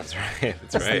Revere. That's right.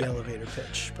 That's the elevator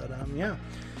pitch. But yeah.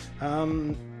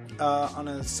 On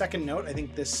a second note, I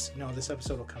think this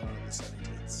episode will come out on the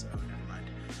 17th, so never mind.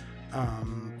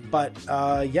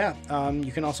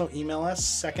 You can also email us,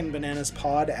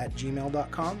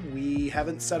 secondbananaspod@gmail.com. We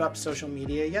haven't set up social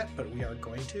media yet, but we are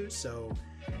going to, so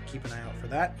keep an eye out for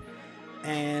that.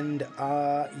 And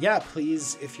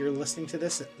please, if you're listening to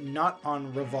this not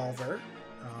on Revolver,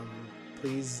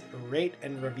 please rate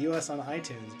and review us on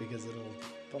iTunes, because it'll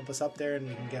bump us up there and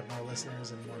we can get more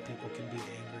listeners and more people can be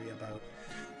angry about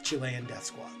Chilean death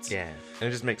squads. Yeah, and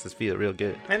it just makes us feel real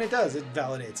good. And it does. It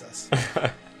validates us.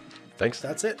 Thanks.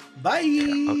 That's it. Bye.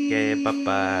 Okay,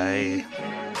 bye-bye.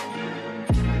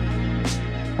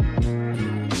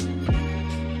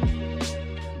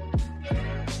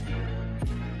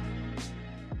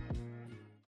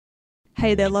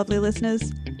 Hey there, lovely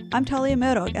listeners. I'm Talia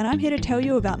Murdoch, and I'm here to tell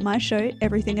you about my show,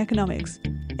 Everything Economics.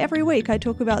 Every week, I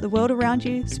talk about the world around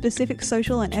you, specific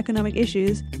social and economic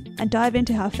issues, and dive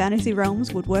into how fantasy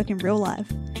realms would work in real life.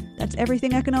 That's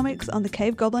Everything Economics on the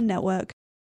Cave Goblin Network.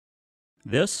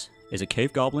 This is a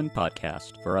Cave Goblin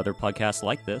podcast. For other podcasts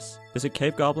like this, visit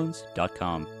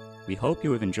cavegoblins.com. We hope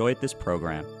you have enjoyed this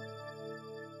program.